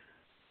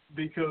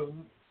 because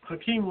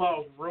Hakeem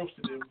Laws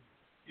roasted him.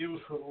 It was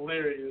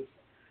hilarious,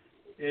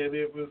 and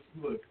it was,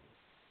 look,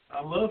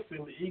 I love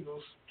seeing the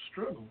Eagles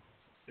struggle,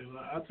 and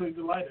I took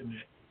delight in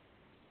that.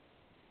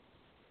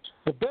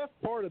 The best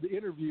part of the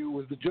interview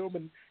was the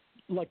gentleman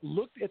like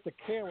looked at the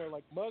camera,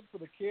 like mugged for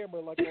the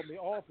camera, like on The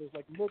Office,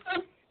 like looked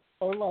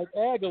on like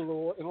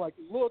Aguilar and like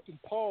looked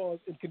and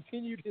paused and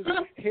continued his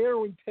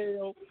harrowing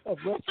tale of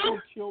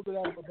rescuing children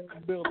out of a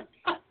burning building.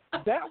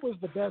 That was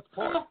the best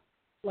part.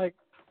 Like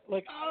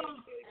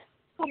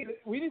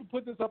we need to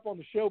put this up on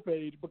the show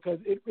page because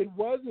it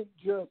wasn't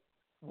just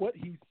what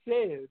he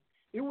said.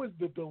 It was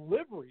the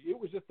delivery. It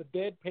was just the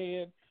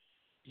deadpan,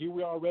 here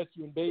we are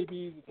rescuing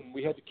babies and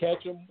we had to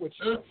catch them, which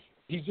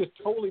he's just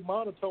totally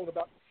monotone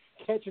about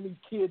catching these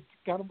kids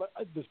kind of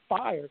this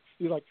fire.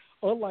 He's like,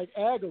 unlike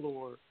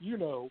Aguilar, you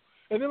know.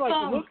 And then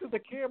like looks at the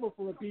camera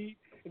for a beat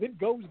and then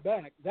goes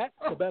back. That's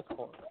the best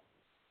part.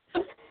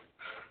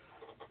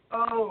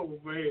 Oh,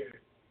 man.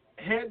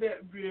 Had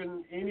that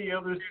been any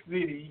other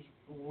city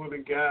with a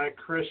guy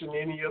crushing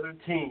any other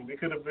team, it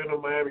could have been a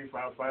Miami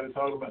firefighter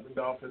talking about the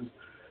Dolphins.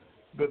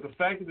 But the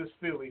fact that it's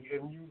Philly,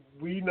 and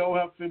we know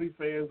how Philly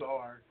fans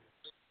are,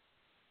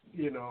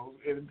 you know,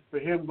 and for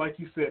him, like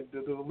you said,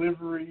 the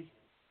delivery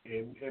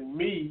and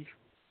me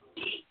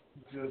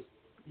just,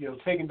 you know,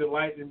 taking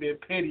delight and being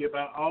petty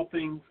about all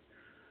things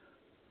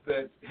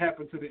that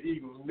happened to the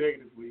Eagles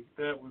negatively.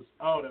 That was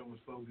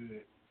so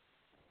good.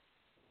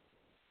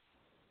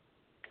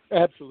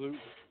 Absolutely.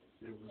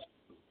 It was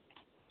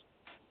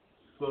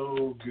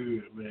so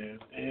good, man.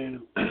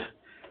 And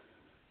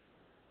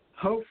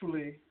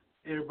hopefully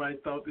everybody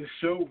thought this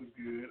show was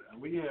good.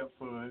 We had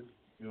fun,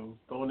 you know,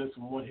 throwing in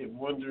some one-hit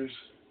wonders,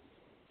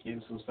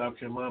 getting some South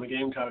Carolina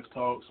Gamecocks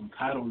talk, some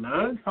Title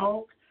IX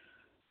talk,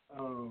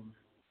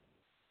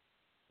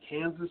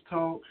 Kansas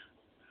talk,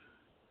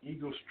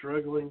 Eagles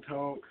struggling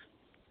talk,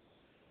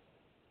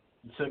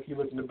 Kentucky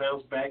looking to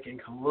bounce back in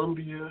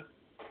Columbia,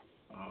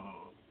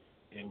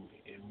 and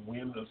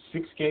win a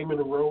 6th game in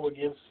a row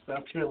against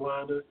South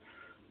Carolina.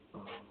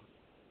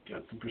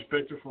 Got some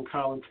perspective from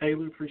Collyn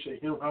Taylor.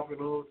 Appreciate him hopping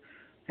on.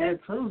 Had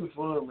tons of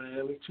fun,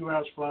 man. These 2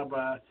 hours fly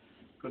by,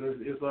 but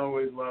it's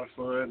always a lot of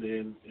fun,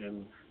 and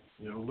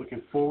you know,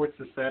 looking forward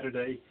to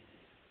Saturday.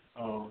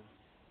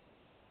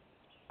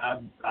 I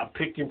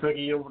picked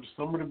Kentucky over the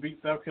summer to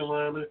beat South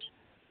Carolina.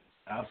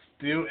 I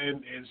still,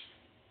 and as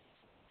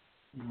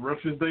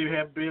rough as they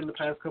have been the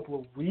past couple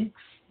of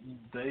weeks,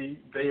 they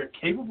are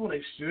capable.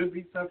 They should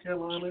beat South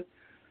Carolina.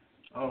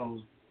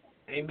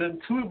 Ain't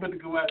nothing to it but to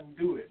go out and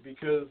do it,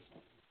 because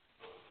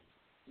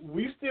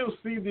we still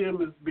see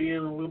them as being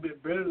a little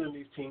bit better than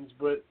these teams.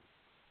 But,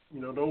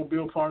 you know, the old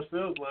Bill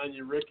Parcells line,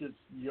 you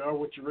are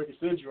what your record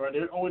says you are.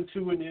 They're 0-2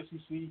 in the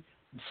SEC,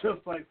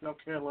 just like South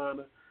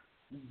Carolina,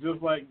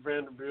 just like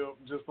Vanderbilt,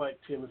 just like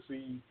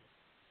Tennessee.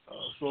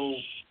 So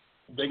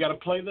they got to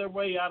play their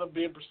way out of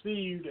being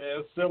perceived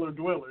as cellar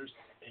dwellers,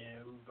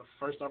 and the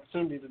first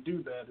opportunity to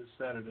do that is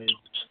Saturday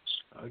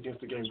against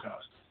the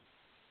Gamecocks.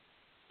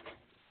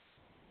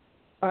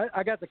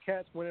 I got the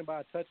Cats winning by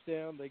a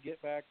touchdown. They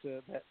get back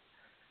to that.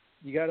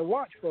 You got to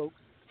watch,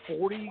 folks.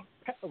 40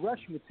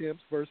 rushing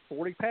attempts versus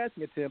 40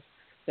 passing attempts.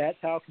 That's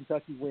how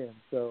Kentucky wins.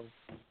 So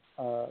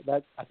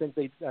I think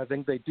they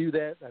do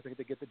that. I think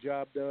they get the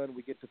job done.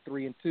 We get to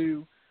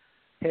 3-2,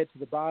 head to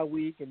the bye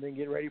week, and then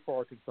get ready for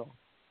Arkansas.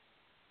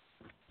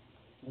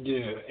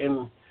 Yeah,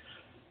 and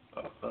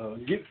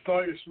get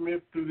Sawyer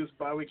Smith through this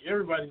bye week.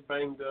 Everybody's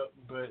banged up,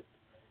 but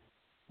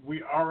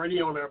we're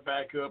already on our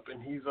backup,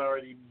 and he's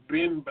already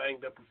been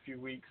banged up a few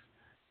weeks.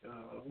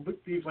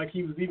 Looked like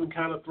he was even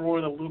kind of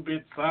throwing a little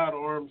bit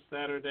sidearm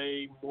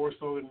Saturday, more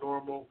so than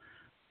normal.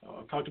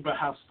 Talked about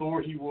how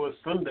sore he was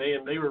Sunday,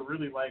 and they were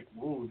really like,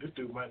 "Ooh, this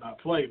dude might not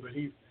play," but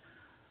he's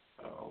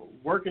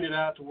working it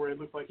out to where it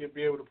looks like he'll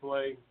be able to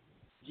play.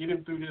 Get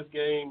him through this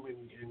game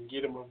and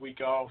get him a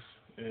week off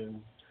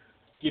and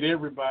get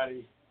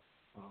everybody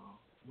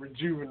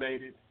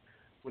rejuvenated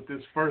with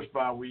this first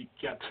bye week.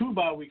 Got 2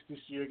 bye weeks this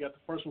year. Got the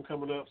first one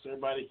coming up, so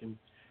everybody can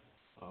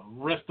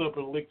rest up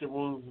and lick their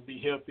wounds and be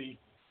healthy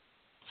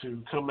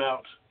to come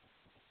out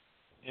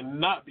and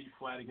not be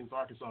flat against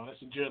Arkansas.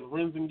 That's a Jared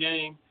Lorenzen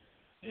game,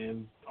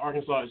 and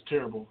Arkansas is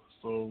terrible.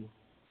 So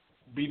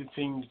beat a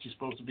team that you're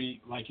supposed to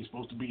beat like you're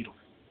supposed to beat them.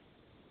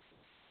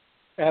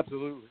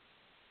 Absolutely.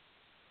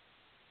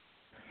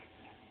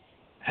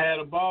 Had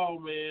a ball,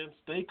 man.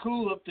 Stay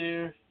cool up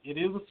there. It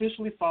is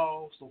officially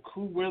fall, so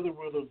cool weather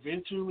will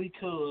eventually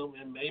come,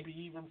 and maybe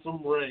even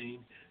some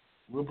rain.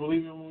 We'll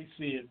believe it when we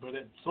see it, but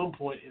at some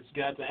point it's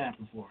got to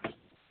happen for us.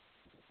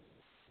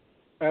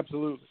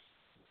 Absolutely.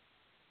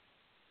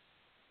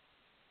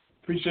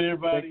 Appreciate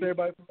everybody, Thanks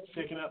everybody for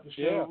checking out the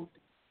show.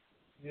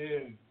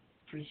 Yeah.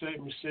 Appreciate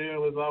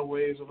Michelle, as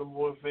always, a number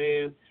 1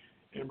 fan.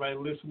 Everybody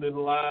listening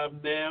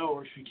live now,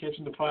 or if you're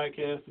catching the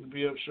podcast, it'll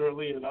be up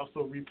shortly, and it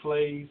also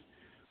replays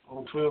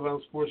on 12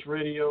 Ounce Sports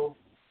Radio.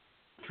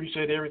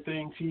 Appreciate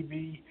everything,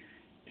 TV.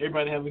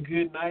 Everybody have a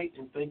good night,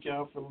 and thank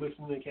y'all for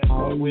listening to Cats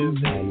Talk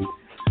Wednesday.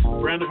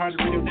 Brandon Hardy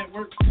Radio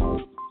Network,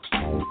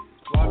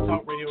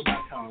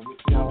 blogtalkradio.com. We'll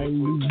see y'all next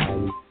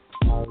Wednesday.